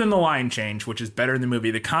other than the line change, which is better in the movie,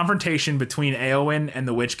 the confrontation between Éowyn and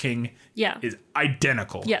the Witch King is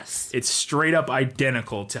identical. Yes. It's straight up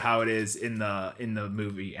identical to how it is in the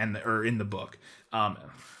movie or in the book.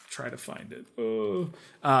 Try to find it.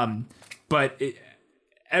 But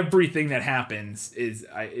everything that happens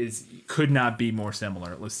could not be more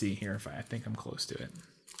similar. Let's see here if I think I'm close to it.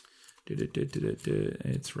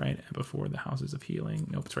 It's right before the Houses of Healing.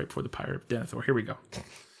 Nope, it's right before the Pyre of Death. Or here we go.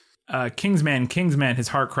 Kingsman, his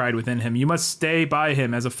heart cried within him. You must stay by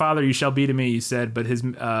him. As a father you shall be to me, he said. But his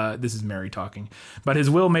this is Merry talking. But his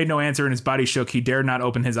will made no answer, and his body shook. He dared not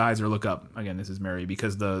open his eyes or look up. Again, this is Merry,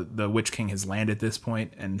 because the Witch King has landed at this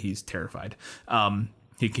point, and he's terrified.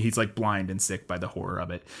 He's like blind and sick by the horror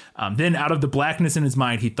of it. Then out of the blackness in his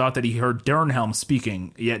mind, he thought that he heard Dernhelm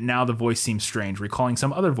speaking, yet now the voice seemed strange, recalling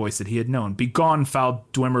some other voice that he had known. Begone, foul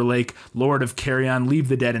Dwemer Lake, Lord of Carrion, leave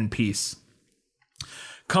the dead in peace.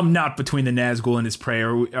 Come not between the Nazgul and his prey,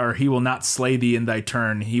 or he will not slay thee in thy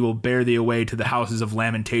turn. He will bear thee away to the houses of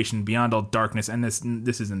lamentation beyond all darkness. And this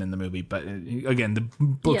isn't in the movie, but again, the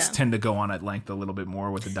books tend to go on at length a little bit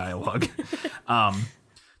more with the dialogue.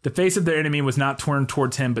 The face of their enemy was not turned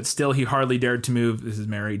towards him, but still he hardly dared to move. This is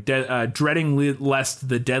Merry. Dreading lest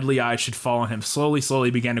the deadly eye should fall on him, slowly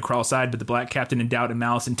began to crawl aside, but the black captain in doubt and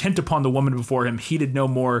malice, intent upon the woman before him, heeded no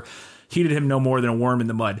more. heeded him no more than a worm in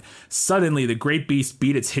the mud. Suddenly, the great beast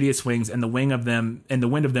beat its hideous wings, and the wind of them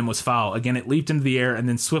was foul. Again, it leaped into the air, and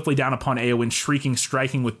then swiftly down upon Eowyn, shrieking,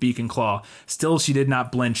 striking with beak and claw. Still she did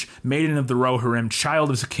not blench. Maiden of the Rohirrim, child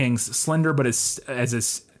of the kings, slender but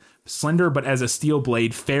as a steel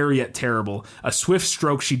blade, fair yet terrible. A swift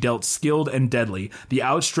stroke she dealt, skilled and deadly. The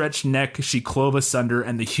outstretched neck she clove asunder,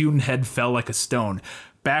 and the hewn head fell like a stone.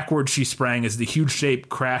 Backward she sprang as the huge shape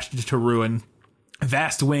crashed to ruin.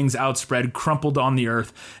 Vast wings outspread, crumpled on the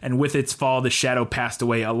earth, and with its fall the shadow passed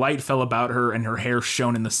away. A light fell about her, and her hair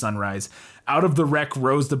shone in the sunrise. Out of the wreck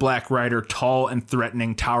rose the Black Rider, tall and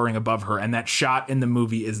threatening, towering above her. And that shot in the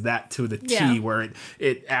movie is that to the T, where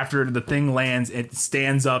it after the thing lands, it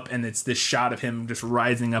stands up, and it's this shot of him just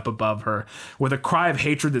rising up above her. With a cry of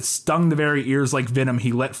hatred that stung the very ears like venom,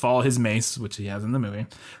 he let fall his mace, which he has in the movie.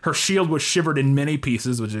 Her shield was shivered in many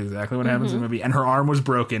pieces, which is exactly what happens in the movie, and her arm was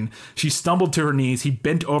broken. She stumbled to her knees. He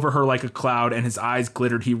bent over her like a cloud, and his eyes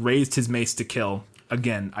glittered. He raised his mace to kill.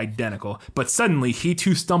 Again, identical. But suddenly, he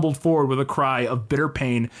too stumbled forward with a cry of bitter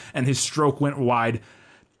pain, and his stroke went wide,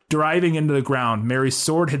 driving into the ground. Mary's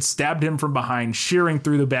sword had stabbed him from behind, shearing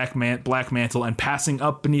through the black mantle, and passing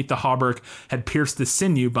up beneath the hauberk, had pierced the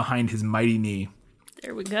sinew behind his mighty knee.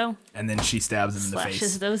 There we go. And then she stabs him in the face.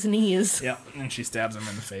 Slashes those knees. Yep, and she stabs him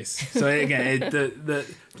in the face. So again,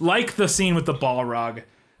 like the scene with the Balrog,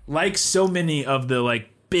 like so many of the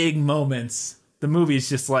like big moments, the movie's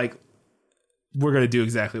just like, we're going to do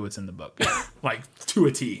exactly what's in the book. Like, to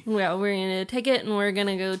a T. Yeah, we're going to take it and we're going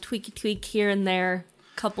to go tweak here and there.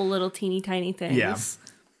 Couple little teeny tiny things. Yeah.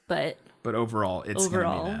 But overall, it's going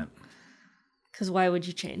to be that. Because why would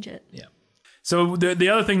you change it? Yeah. So the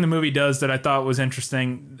other thing the movie does that I thought was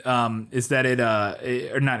interesting is that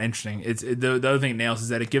or not interesting. The other thing it nails is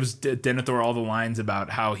that it gives Denethor all the lines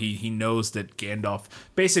about how he knows that Gandalf,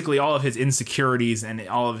 basically all of his insecurities and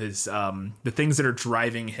all of his the things that are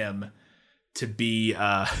driving him to be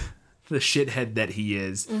the shithead that he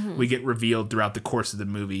is, we get revealed throughout the course of the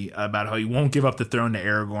movie about how he won't give up the throne to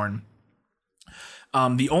Aragorn.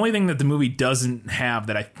 The only thing that the movie doesn't have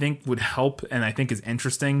that I think would help and I think is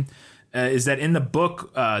interesting is that in the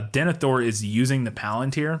book, Denethor is using the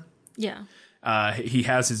Palantir. Yeah. He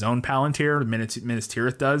has his own Palantir, Minas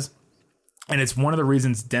Tirith does. And it's one of the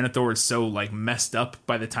reasons Denethor is so like messed up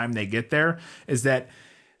by the time they get there is that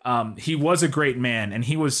he was a great man, and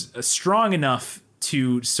he was strong enough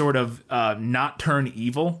to sort of not turn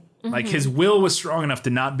evil. Like his will was strong enough to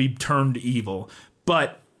not be turned evil,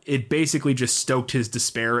 but it basically just stoked his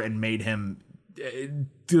despair and made him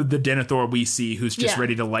the Denethor we see, who's just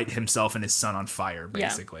ready to light himself and his son on fire,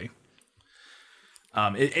 basically.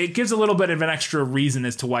 It gives a little bit of an extra reason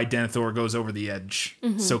as to why Denethor goes over the edge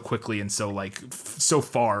so quickly and so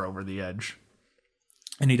far over the edge.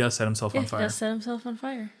 And he does set himself on fire. He does set himself on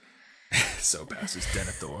fire. So passes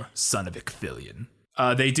Denethor, son of Icthillion.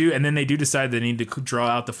 They do decide they need to draw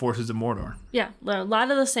out the forces of Mordor. Yeah, a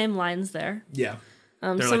lot of the same lines there. Yeah.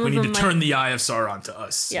 They're like, we need to turn the eye of Sauron to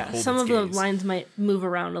us. Yeah, some of the lines might move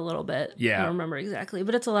around a little bit. Yeah. I don't remember exactly,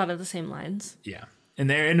 but it's a lot of the same lines. Yeah. And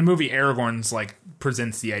in the movie, Aragorn's like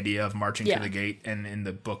presents the idea of marching to the gate, and in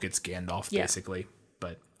the book, it's Gandalf, basically.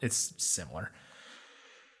 But it's similar.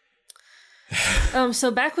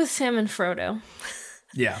 So back with Sam and Frodo.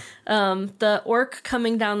 Yeah. The orc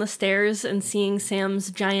coming down the stairs and seeing Sam's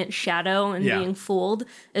giant shadow and being fooled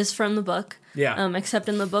is from the book. Yeah. Except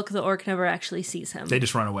in the book, the orc never actually sees him. They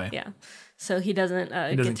just run away. Yeah. So he doesn't.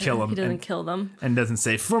 He doesn't kill them. He doesn't kill them. And doesn't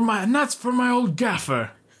say nuts for my old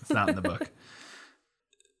gaffer. It's not in the book.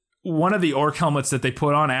 One of the orc helmets that they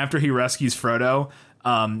put on after he rescues Frodo.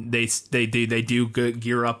 They do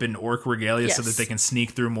gear up in orc regalia so that they can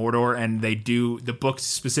sneak through Mordor, and the book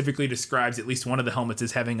specifically describes at least one of the helmets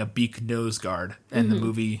as having a beak nose guard, and the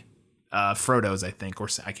movie Frodo's, I think, or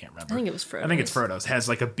I can't remember. I think it was Frodo's. I think it's Frodo's, has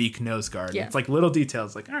like a beak nose guard. Yeah. It's like little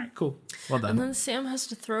details, like, all right, cool, well done. And then Sam has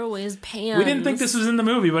to throw away his pants. We didn't think this was in the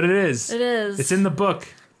movie, but it is. It is. It's in the book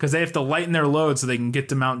because they have to lighten their load so they can get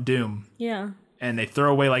to Mount Doom. Yeah. And they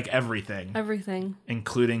throw away like everything. Everything.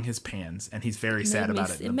 Including his pants. And he's very sad about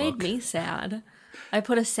it in the book. It made me sad. I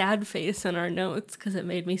put a sad face in our notes because it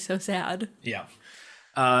made me so sad. Yeah.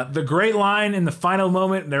 The great line in the final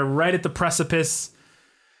moment, they're right at the precipice.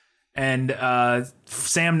 And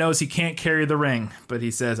Sam knows he can't carry the ring. But he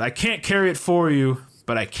says, I can't carry it for you,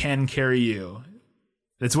 but I can carry you.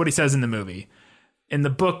 That's what he says in the movie. In the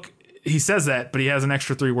book, he says that, but he has an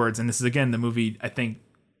extra 3 words. And this is, again, the movie, I think,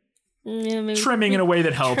 trimming in a way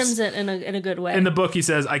that helps. Trims it in a good way. In the book, he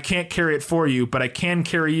says, I can't carry it for you, but I can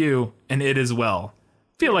carry you, and it as well.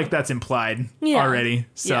 Feel like that's implied already.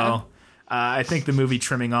 So I think the movie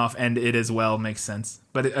trimming off "and it as well" makes sense.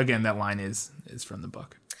 But again, that line is from the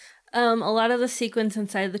book. A lot of the sequence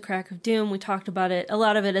inside the Crack of Doom, we talked about it. A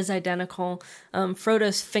lot of it is identical.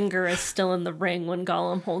 Frodo's finger is still in the ring when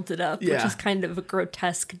Gollum holds it up, which is kind of a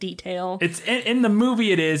grotesque detail. It's in the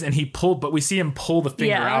movie, it is, and but we see him pull the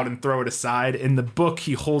finger out and throw it aside. In the book,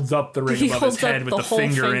 he holds up the ring above his head with the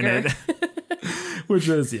finger in it, which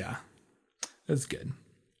is that's good.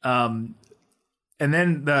 And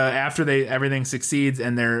then after everything succeeds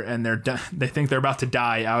and they think they're about to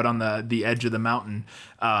die out on the edge of the mountain.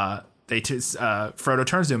 Frodo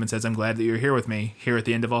turns to him and says, "I'm glad that you're here with me, here at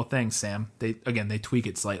the end of all things, Sam." They tweak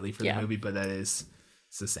it slightly for the movie, but it's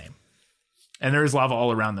the same. And there is lava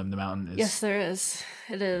all around them. The mountain is. Yes, there is.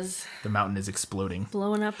 It is. The mountain is exploding,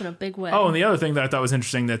 blowing up in a big way. Oh, and the other thing that I thought was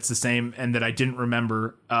interesting that's the same and that I didn't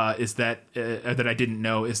remember is that I didn't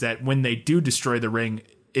know is that when they do destroy the ring,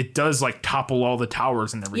 it does like topple all the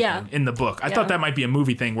towers and everything in the book. I thought that might be a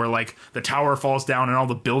movie thing where like the tower falls down and all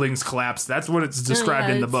the buildings collapse. That's what it's described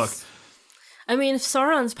in the book. I mean,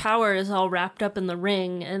 Sauron's power is all wrapped up in the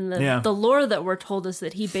ring, and the lore that we're told is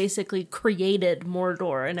that he basically created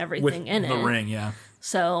Mordor and everything in the it. Ring, yeah.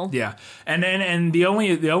 So yeah, and the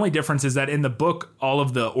only difference is that in the book, all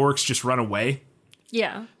of the orcs just run away.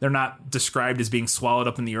 Yeah, they're not described as being swallowed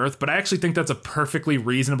up in the earth. But I actually think that's a perfectly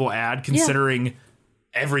reasonable ad considering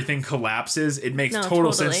everything collapses. It makes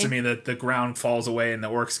total sense to me that the ground falls away and the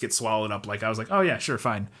orcs get swallowed up. Like I was like, oh yeah, sure,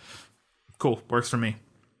 fine, cool, works for me.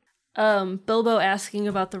 Bilbo asking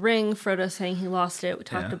about the ring, Frodo saying he lost it. We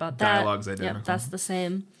talked about that. Dialogue's identical. Yep, that's the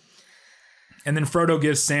same. And then Frodo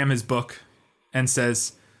gives Sam his book and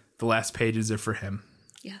says the last pages are for him.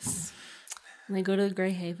 Yes. And they go to the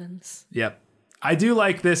Grey Havens. Yep. I do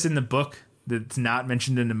like this in the book. That's not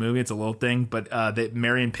mentioned in the movie. It's a little thing, but that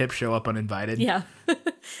Merry and Pip show up uninvited. Yeah.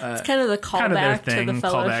 It's kind of the callback to the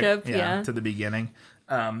Fellowship. To the beginning.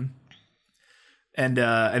 And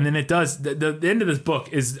then it does. The end of this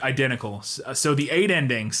book is identical. So the 8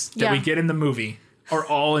 endings that we get in the movie are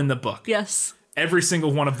all in the book. Yes. Every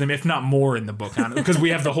single one of them, if not more, in the book, because we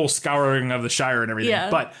have the whole scouring of the Shire and everything. Yeah.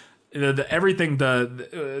 But everything,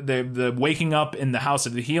 the waking up in the House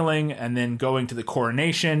of the Healing, and then going to the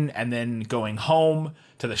coronation, and then going home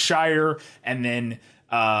to the Shire, and then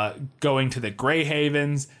going to the Grey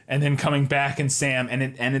Havens, and then coming back in Sam, and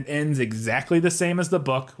it ends exactly the same as the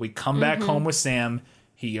book. We come back home with Sam.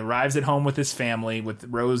 He arrives at home with his family, with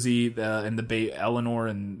Rosie and the Eleanor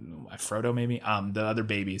and Frodo, maybe the other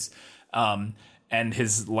babies. And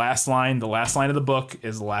his last line, the last line of the book,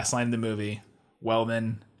 is the last line of the movie. Well,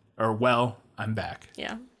 I'm back.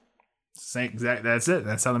 Yeah. That's it.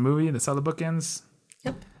 That's how the book ends.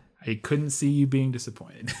 Yep. I couldn't see you being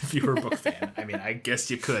disappointed if you were a book fan. I mean, I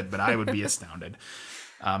guess you could, but I would be astounded.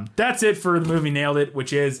 That's it for the movie Nailed It,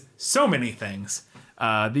 which is so many things.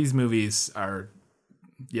 These movies are,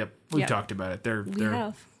 we've talked about it. They're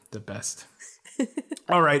the best.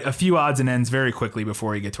 All right, a few odds and ends very quickly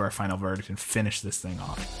before we get to our final verdict and finish this thing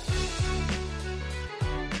off.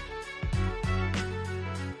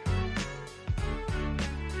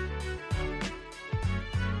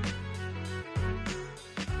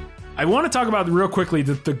 I want to talk about real quickly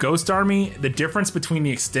the Ghost Army, the difference between the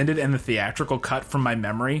extended and the theatrical cut from my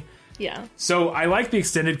memory. Yeah. So I like the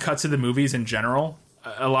extended cuts of the movies in general.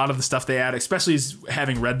 A lot of the stuff they add, especially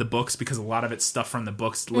having read the books, because a lot of it's stuff from the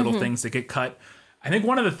books, little things that get cut. I think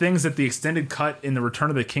one of the things that the extended cut in The Return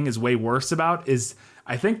of the King is way worse about is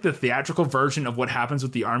I think the theatrical version of what happens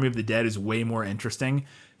with the Army of the Dead is way more interesting.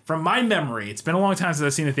 From my memory, it's been a long time since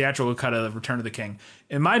I've seen a theatrical cut of The Return of the King.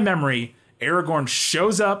 In my memory, Aragorn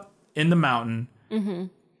shows up in the mountain,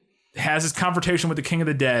 has his confrontation with the King of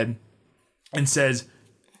the Dead, and says,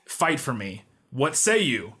 "Fight for me. What say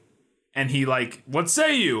you?" And he what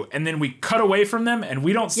say you? And then we cut away from them, and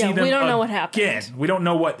we don't see them. We don't know what happened. Again, we don't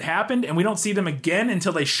know what happened, and we don't see them again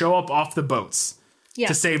until they show up off the boats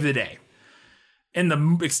to save the day. In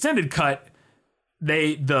the extended cut,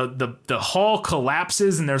 the hall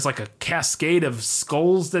collapses, and there's like a cascade of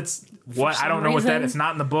skulls. That's I don't know what that. It's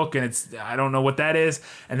not in the book, and I don't know what that is.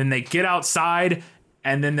 And then they get outside,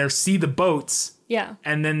 and then they see the boats. Yeah.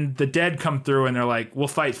 And then the dead come through, and they're like, "We'll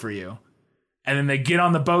fight for you." And then they get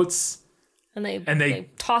on the boats. And they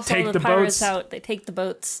toss all the pirates out. They take the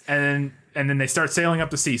boats. And then they start sailing up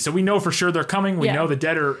the sea. So we know for sure they're coming. We know the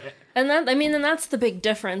dead are. And that's the big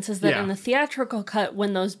difference is that in the theatrical cut,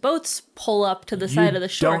 when those boats pull up to the side of the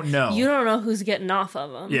shore, you don't know who's getting off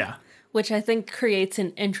of them. Yeah. Which I think creates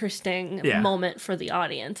an interesting moment for the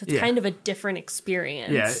audience. It's kind of a different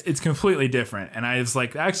experience. Yeah, it's completely different. And I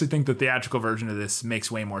actually think the theatrical version of this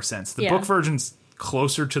makes way more sense. The book version's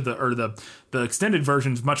closer to the extended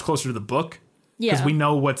version's much closer to the book. Yeah. Because we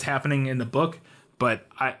know what's happening in the book. But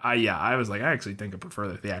I was like, I actually think I prefer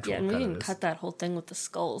the theatrical cut. Yeah, and we of didn't this. cut that whole thing with the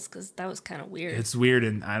skulls because that was kind of weird. It's weird,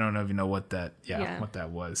 and I don't even know what that what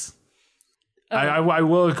that was. Oh. I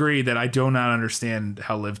will agree that I do not understand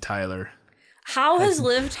how Liv Tyler. How has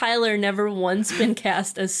Liv Tyler never once been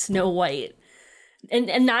cast as Snow White?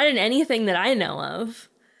 And not in anything that I know of.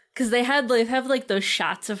 Because they have like those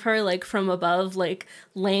shots of her like from above, like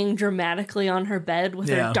laying dramatically on her bed with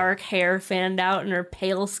her dark hair fanned out and her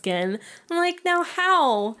pale skin. I'm like, now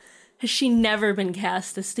how has she never been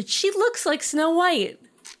cast as? She looks like Snow White.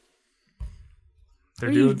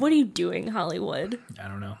 What are you doing, Hollywood? I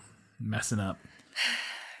don't know. Messing up.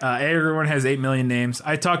 Aragorn has 8 million names.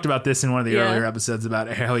 I talked about this in one of the earlier episodes about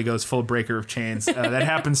how he goes full breaker of chains. That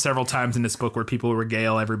happens several times in this book where people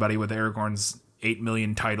regale everybody with Aragorn's 8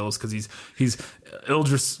 million titles because he's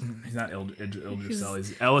Ildris. He's not Ildrisel.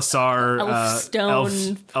 He's Elisar,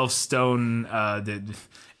 Elfstone, the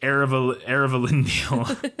heir of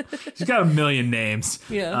Elendil. He's got a million names.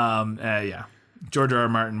 Yeah. George R.R.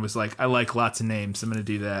 Martin was like, I like lots of names. I'm going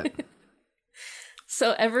to do that.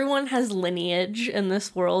 So everyone has lineage in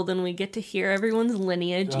this world, and we get to hear everyone's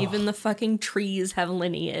lineage. Even the fucking trees have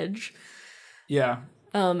lineage. Yeah.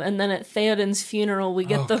 And then at Theoden's funeral, we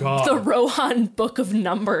get the Rohan Book of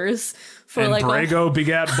Numbers. And Brago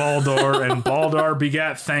begat Baldur, and Baldur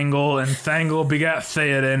begat Thangol, and Thangol begat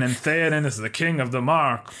Theoden, and Theoden is the king of the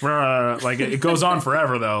Mark. Like, it goes on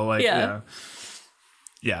forever, though. Like, it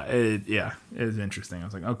is interesting. I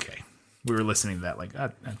was like, okay. We were listening to that, like,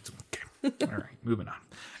 that's okay. All right, moving on.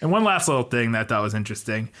 And one last little thing that I thought was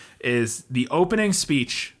interesting is the opening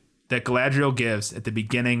speech that Galadriel gives at the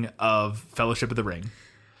beginning of Fellowship of the Ring.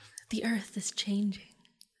 The earth is changing.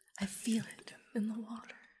 I feel it in the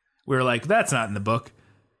water. We were like, that's not in the book.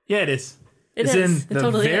 Yeah, it is. It's in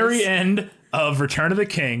the very end of Return of the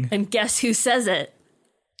King. And guess who says it?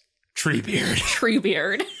 Treebeard.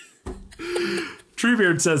 Treebeard.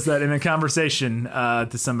 Treebeard says that in a conversation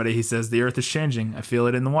to somebody. He says, the earth is changing. I feel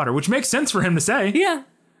it in the water, which makes sense for him to say. Yeah.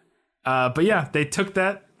 But yeah, they took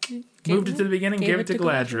that, moved it to the beginning, gave it to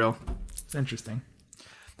Galadriel. It's interesting.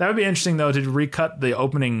 That would be interesting, though, to recut the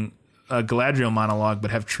opening Galadriel monologue,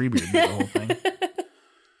 but have Treebeard do the whole thing.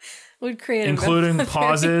 Would create including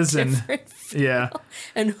pauses and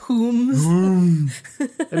and whooms.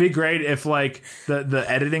 It'd be great if like the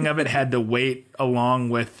editing of it had to wait along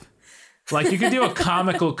with, like, you could do a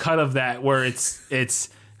comical cut of that where it's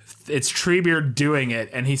Treebeard doing it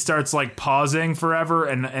and he starts like pausing forever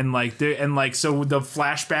and so the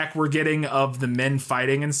flashback we're getting of the men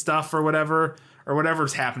fighting and stuff or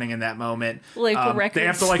whatever's happening in that moment, like records, they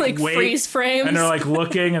have to like wait, freeze frames, and they're like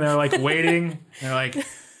looking and they're like waiting and they're like,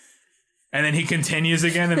 and then he continues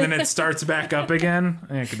again and then it starts back up again. I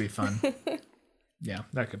think it could be fun. Yeah,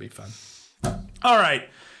 that could be fun. All right,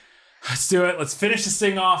 let's do it. Let's finish this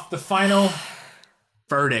thing off. The final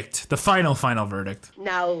verdict. The final verdict.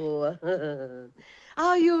 Now,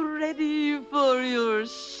 are you ready for your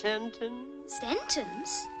sentence?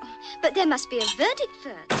 Sentence? But there must be a verdict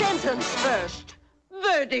first. Sentence first,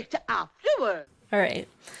 verdict afterward. All right.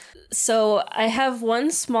 So I have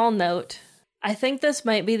one small note. I think this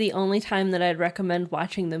might be the only time that I'd recommend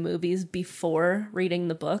watching the movies before reading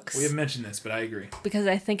the books. We have mentioned this, but I agree. Because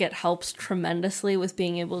I think it helps tremendously with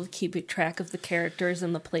being able to keep track of the characters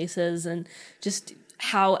and the places and just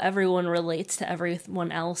how everyone relates to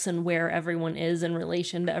everyone else and where everyone is in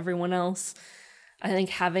relation to everyone else. I think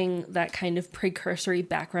having that kind of precursory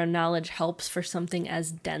background knowledge helps for something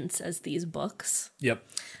as dense as these books. Yep.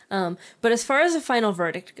 But as far as the final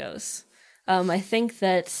verdict goes, I think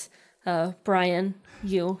that Brian,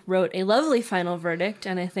 you wrote a lovely final verdict,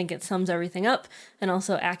 and I think it sums everything up and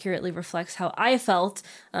also accurately reflects how I felt.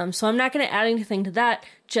 So I'm not going to add anything to that,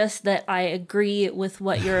 just that I agree with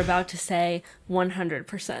what you're about to say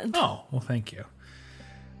 100%. Oh, well, thank you.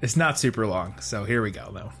 It's not super long, so here we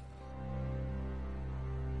go, though.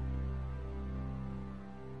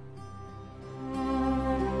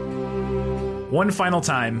 One final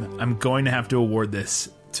time, I'm going to have to award this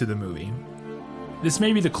to the movie. This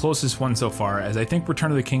may be the closest one so far, as I think Return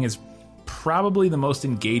of the King is probably the most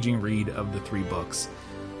engaging read of the three books.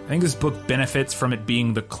 I think this book benefits from it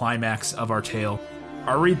being the climax of our tale.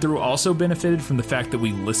 Our read-through also benefited from the fact that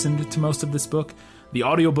we listened to most of this book. The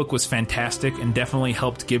audiobook was fantastic and definitely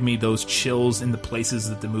helped give me those chills in the places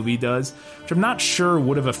that the movie does, which I'm not sure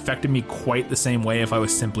would have affected me quite the same way if I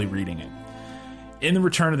was simply reading it. In The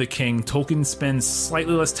Return of the King, Tolkien spends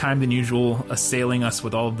slightly less time than usual assailing us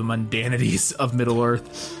with all of the mundanities of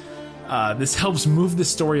Middle-earth. This helps move the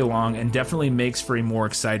story along and definitely makes for a more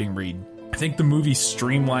exciting read. think the movie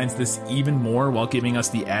streamlines this even more while giving us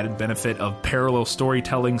the added benefit of parallel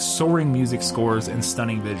storytelling, soaring music scores, and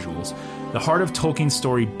stunning visuals. The heart of Tolkien's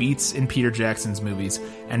story beats in Peter Jackson's movies,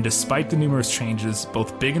 and despite the numerous changes,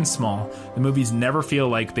 both big and small, the movies never feel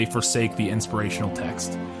like they forsake the inspirational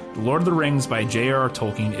text. The Lord of the Rings by J.R.R.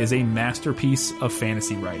 Tolkien is a masterpiece of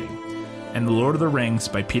fantasy writing, and The Lord of the Rings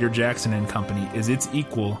by Peter Jackson and Company is its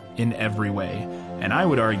equal in every way, and I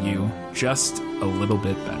would argue just a little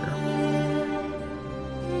bit better.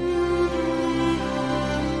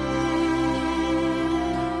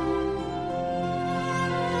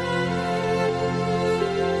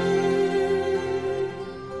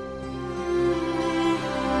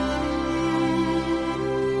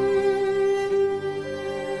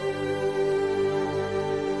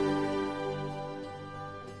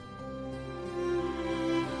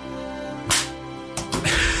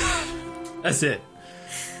 That's it.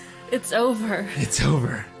 It's over. It's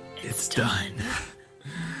over. It's done.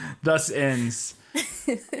 Thus ends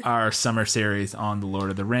our summer series on The Lord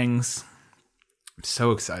of the Rings. I'm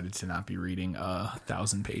so excited to not be reading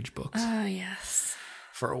 1,000-page books. Oh, yes.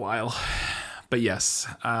 For a while. But yes,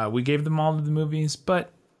 we gave them all to the movies,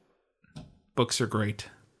 but books are great.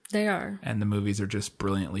 They are. And the movies are just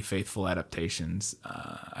brilliantly faithful adaptations.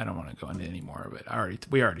 I don't want to go into any more of it.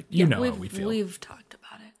 You know how we feel. We've talked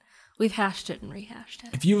about it. We've hashed it and rehashed it.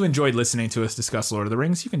 If you've enjoyed listening to us discuss Lord of the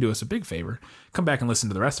Rings, you can do us a big favor. Come back and listen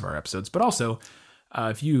to the rest of our episodes. But also,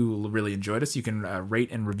 if you really enjoyed us, you can rate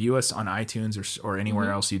and review us on iTunes or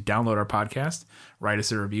anywhere else you download our podcast. Write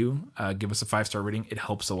us a review. Give us a 5-star rating. It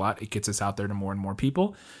helps a lot. It gets us out there to more and more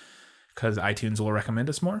people because iTunes will recommend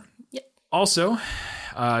us more. Yep. Also,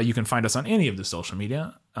 you can find us on any of the social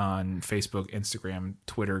media, on Facebook, Instagram,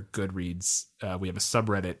 Twitter, Goodreads. We have a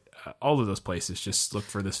subreddit. All of those places. Just look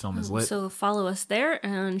for This Film Is Lit. So follow us there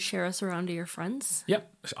and share us around to your friends.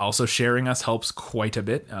 Yep. Also, sharing us helps quite a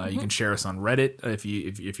bit. You can share us on Reddit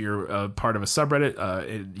if you're a part of a subreddit.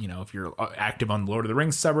 If you're active on Lord of the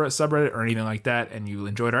Rings subreddit or anything like that, and you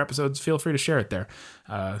enjoyed our episodes, feel free to share it there.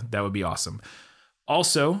 That would be awesome.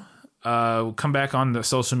 Also, come back on the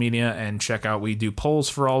social media and check out. We do polls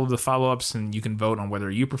for all of the follow-ups, and you can vote on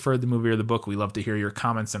whether you preferred the movie or the book. We love to hear your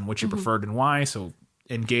comments on which you preferred and why. So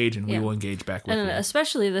engage, and we will engage back with you. And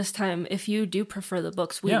especially this time, if you do prefer the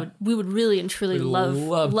books, we would really and truly love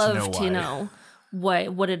to know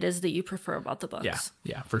what it is that you prefer about the books.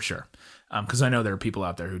 Yeah, for sure. Because I know there are people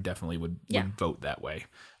out there who definitely would vote that way.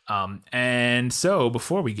 And so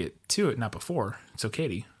before we get to it, so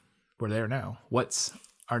Katie, we're there now. What's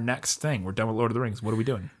our next thing? We're done with Lord of the Rings. What are we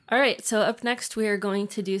doing? All right, so up next we are going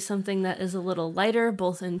to do something that is a little lighter,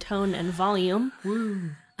 both in tone and volume. Woo.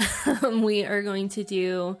 We are going to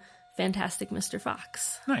do Fantastic Mr.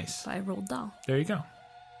 Fox. Nice. By Roald Dahl. There you go.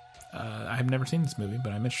 I have never seen this movie,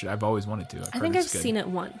 but I'm interested. I've always wanted to. I think I've seen it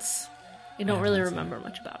once. I don't really remember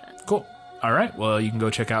much about it. Cool. All right. Well, you can go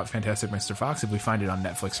check out Fantastic Mr. Fox. If we find it on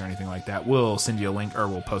Netflix or anything like that, we'll send you a link or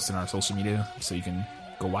we'll post it on our social media so you can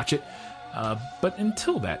go watch it. But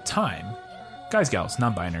until that time, guys, gals,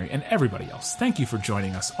 non-binary, and everybody else, thank you for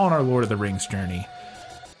joining us on our Lord of the Rings journey.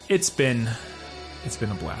 It's been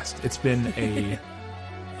a blast. It's been an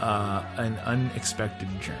unexpected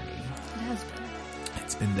journey. It has been.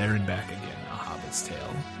 It's been there and back again, A Hobbit's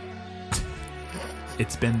Tale.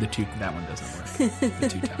 It's been that one doesn't work. The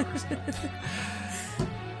Two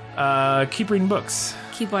Towers. Keep reading books.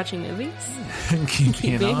 Keep watching movies.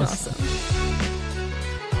 Keep being awesome.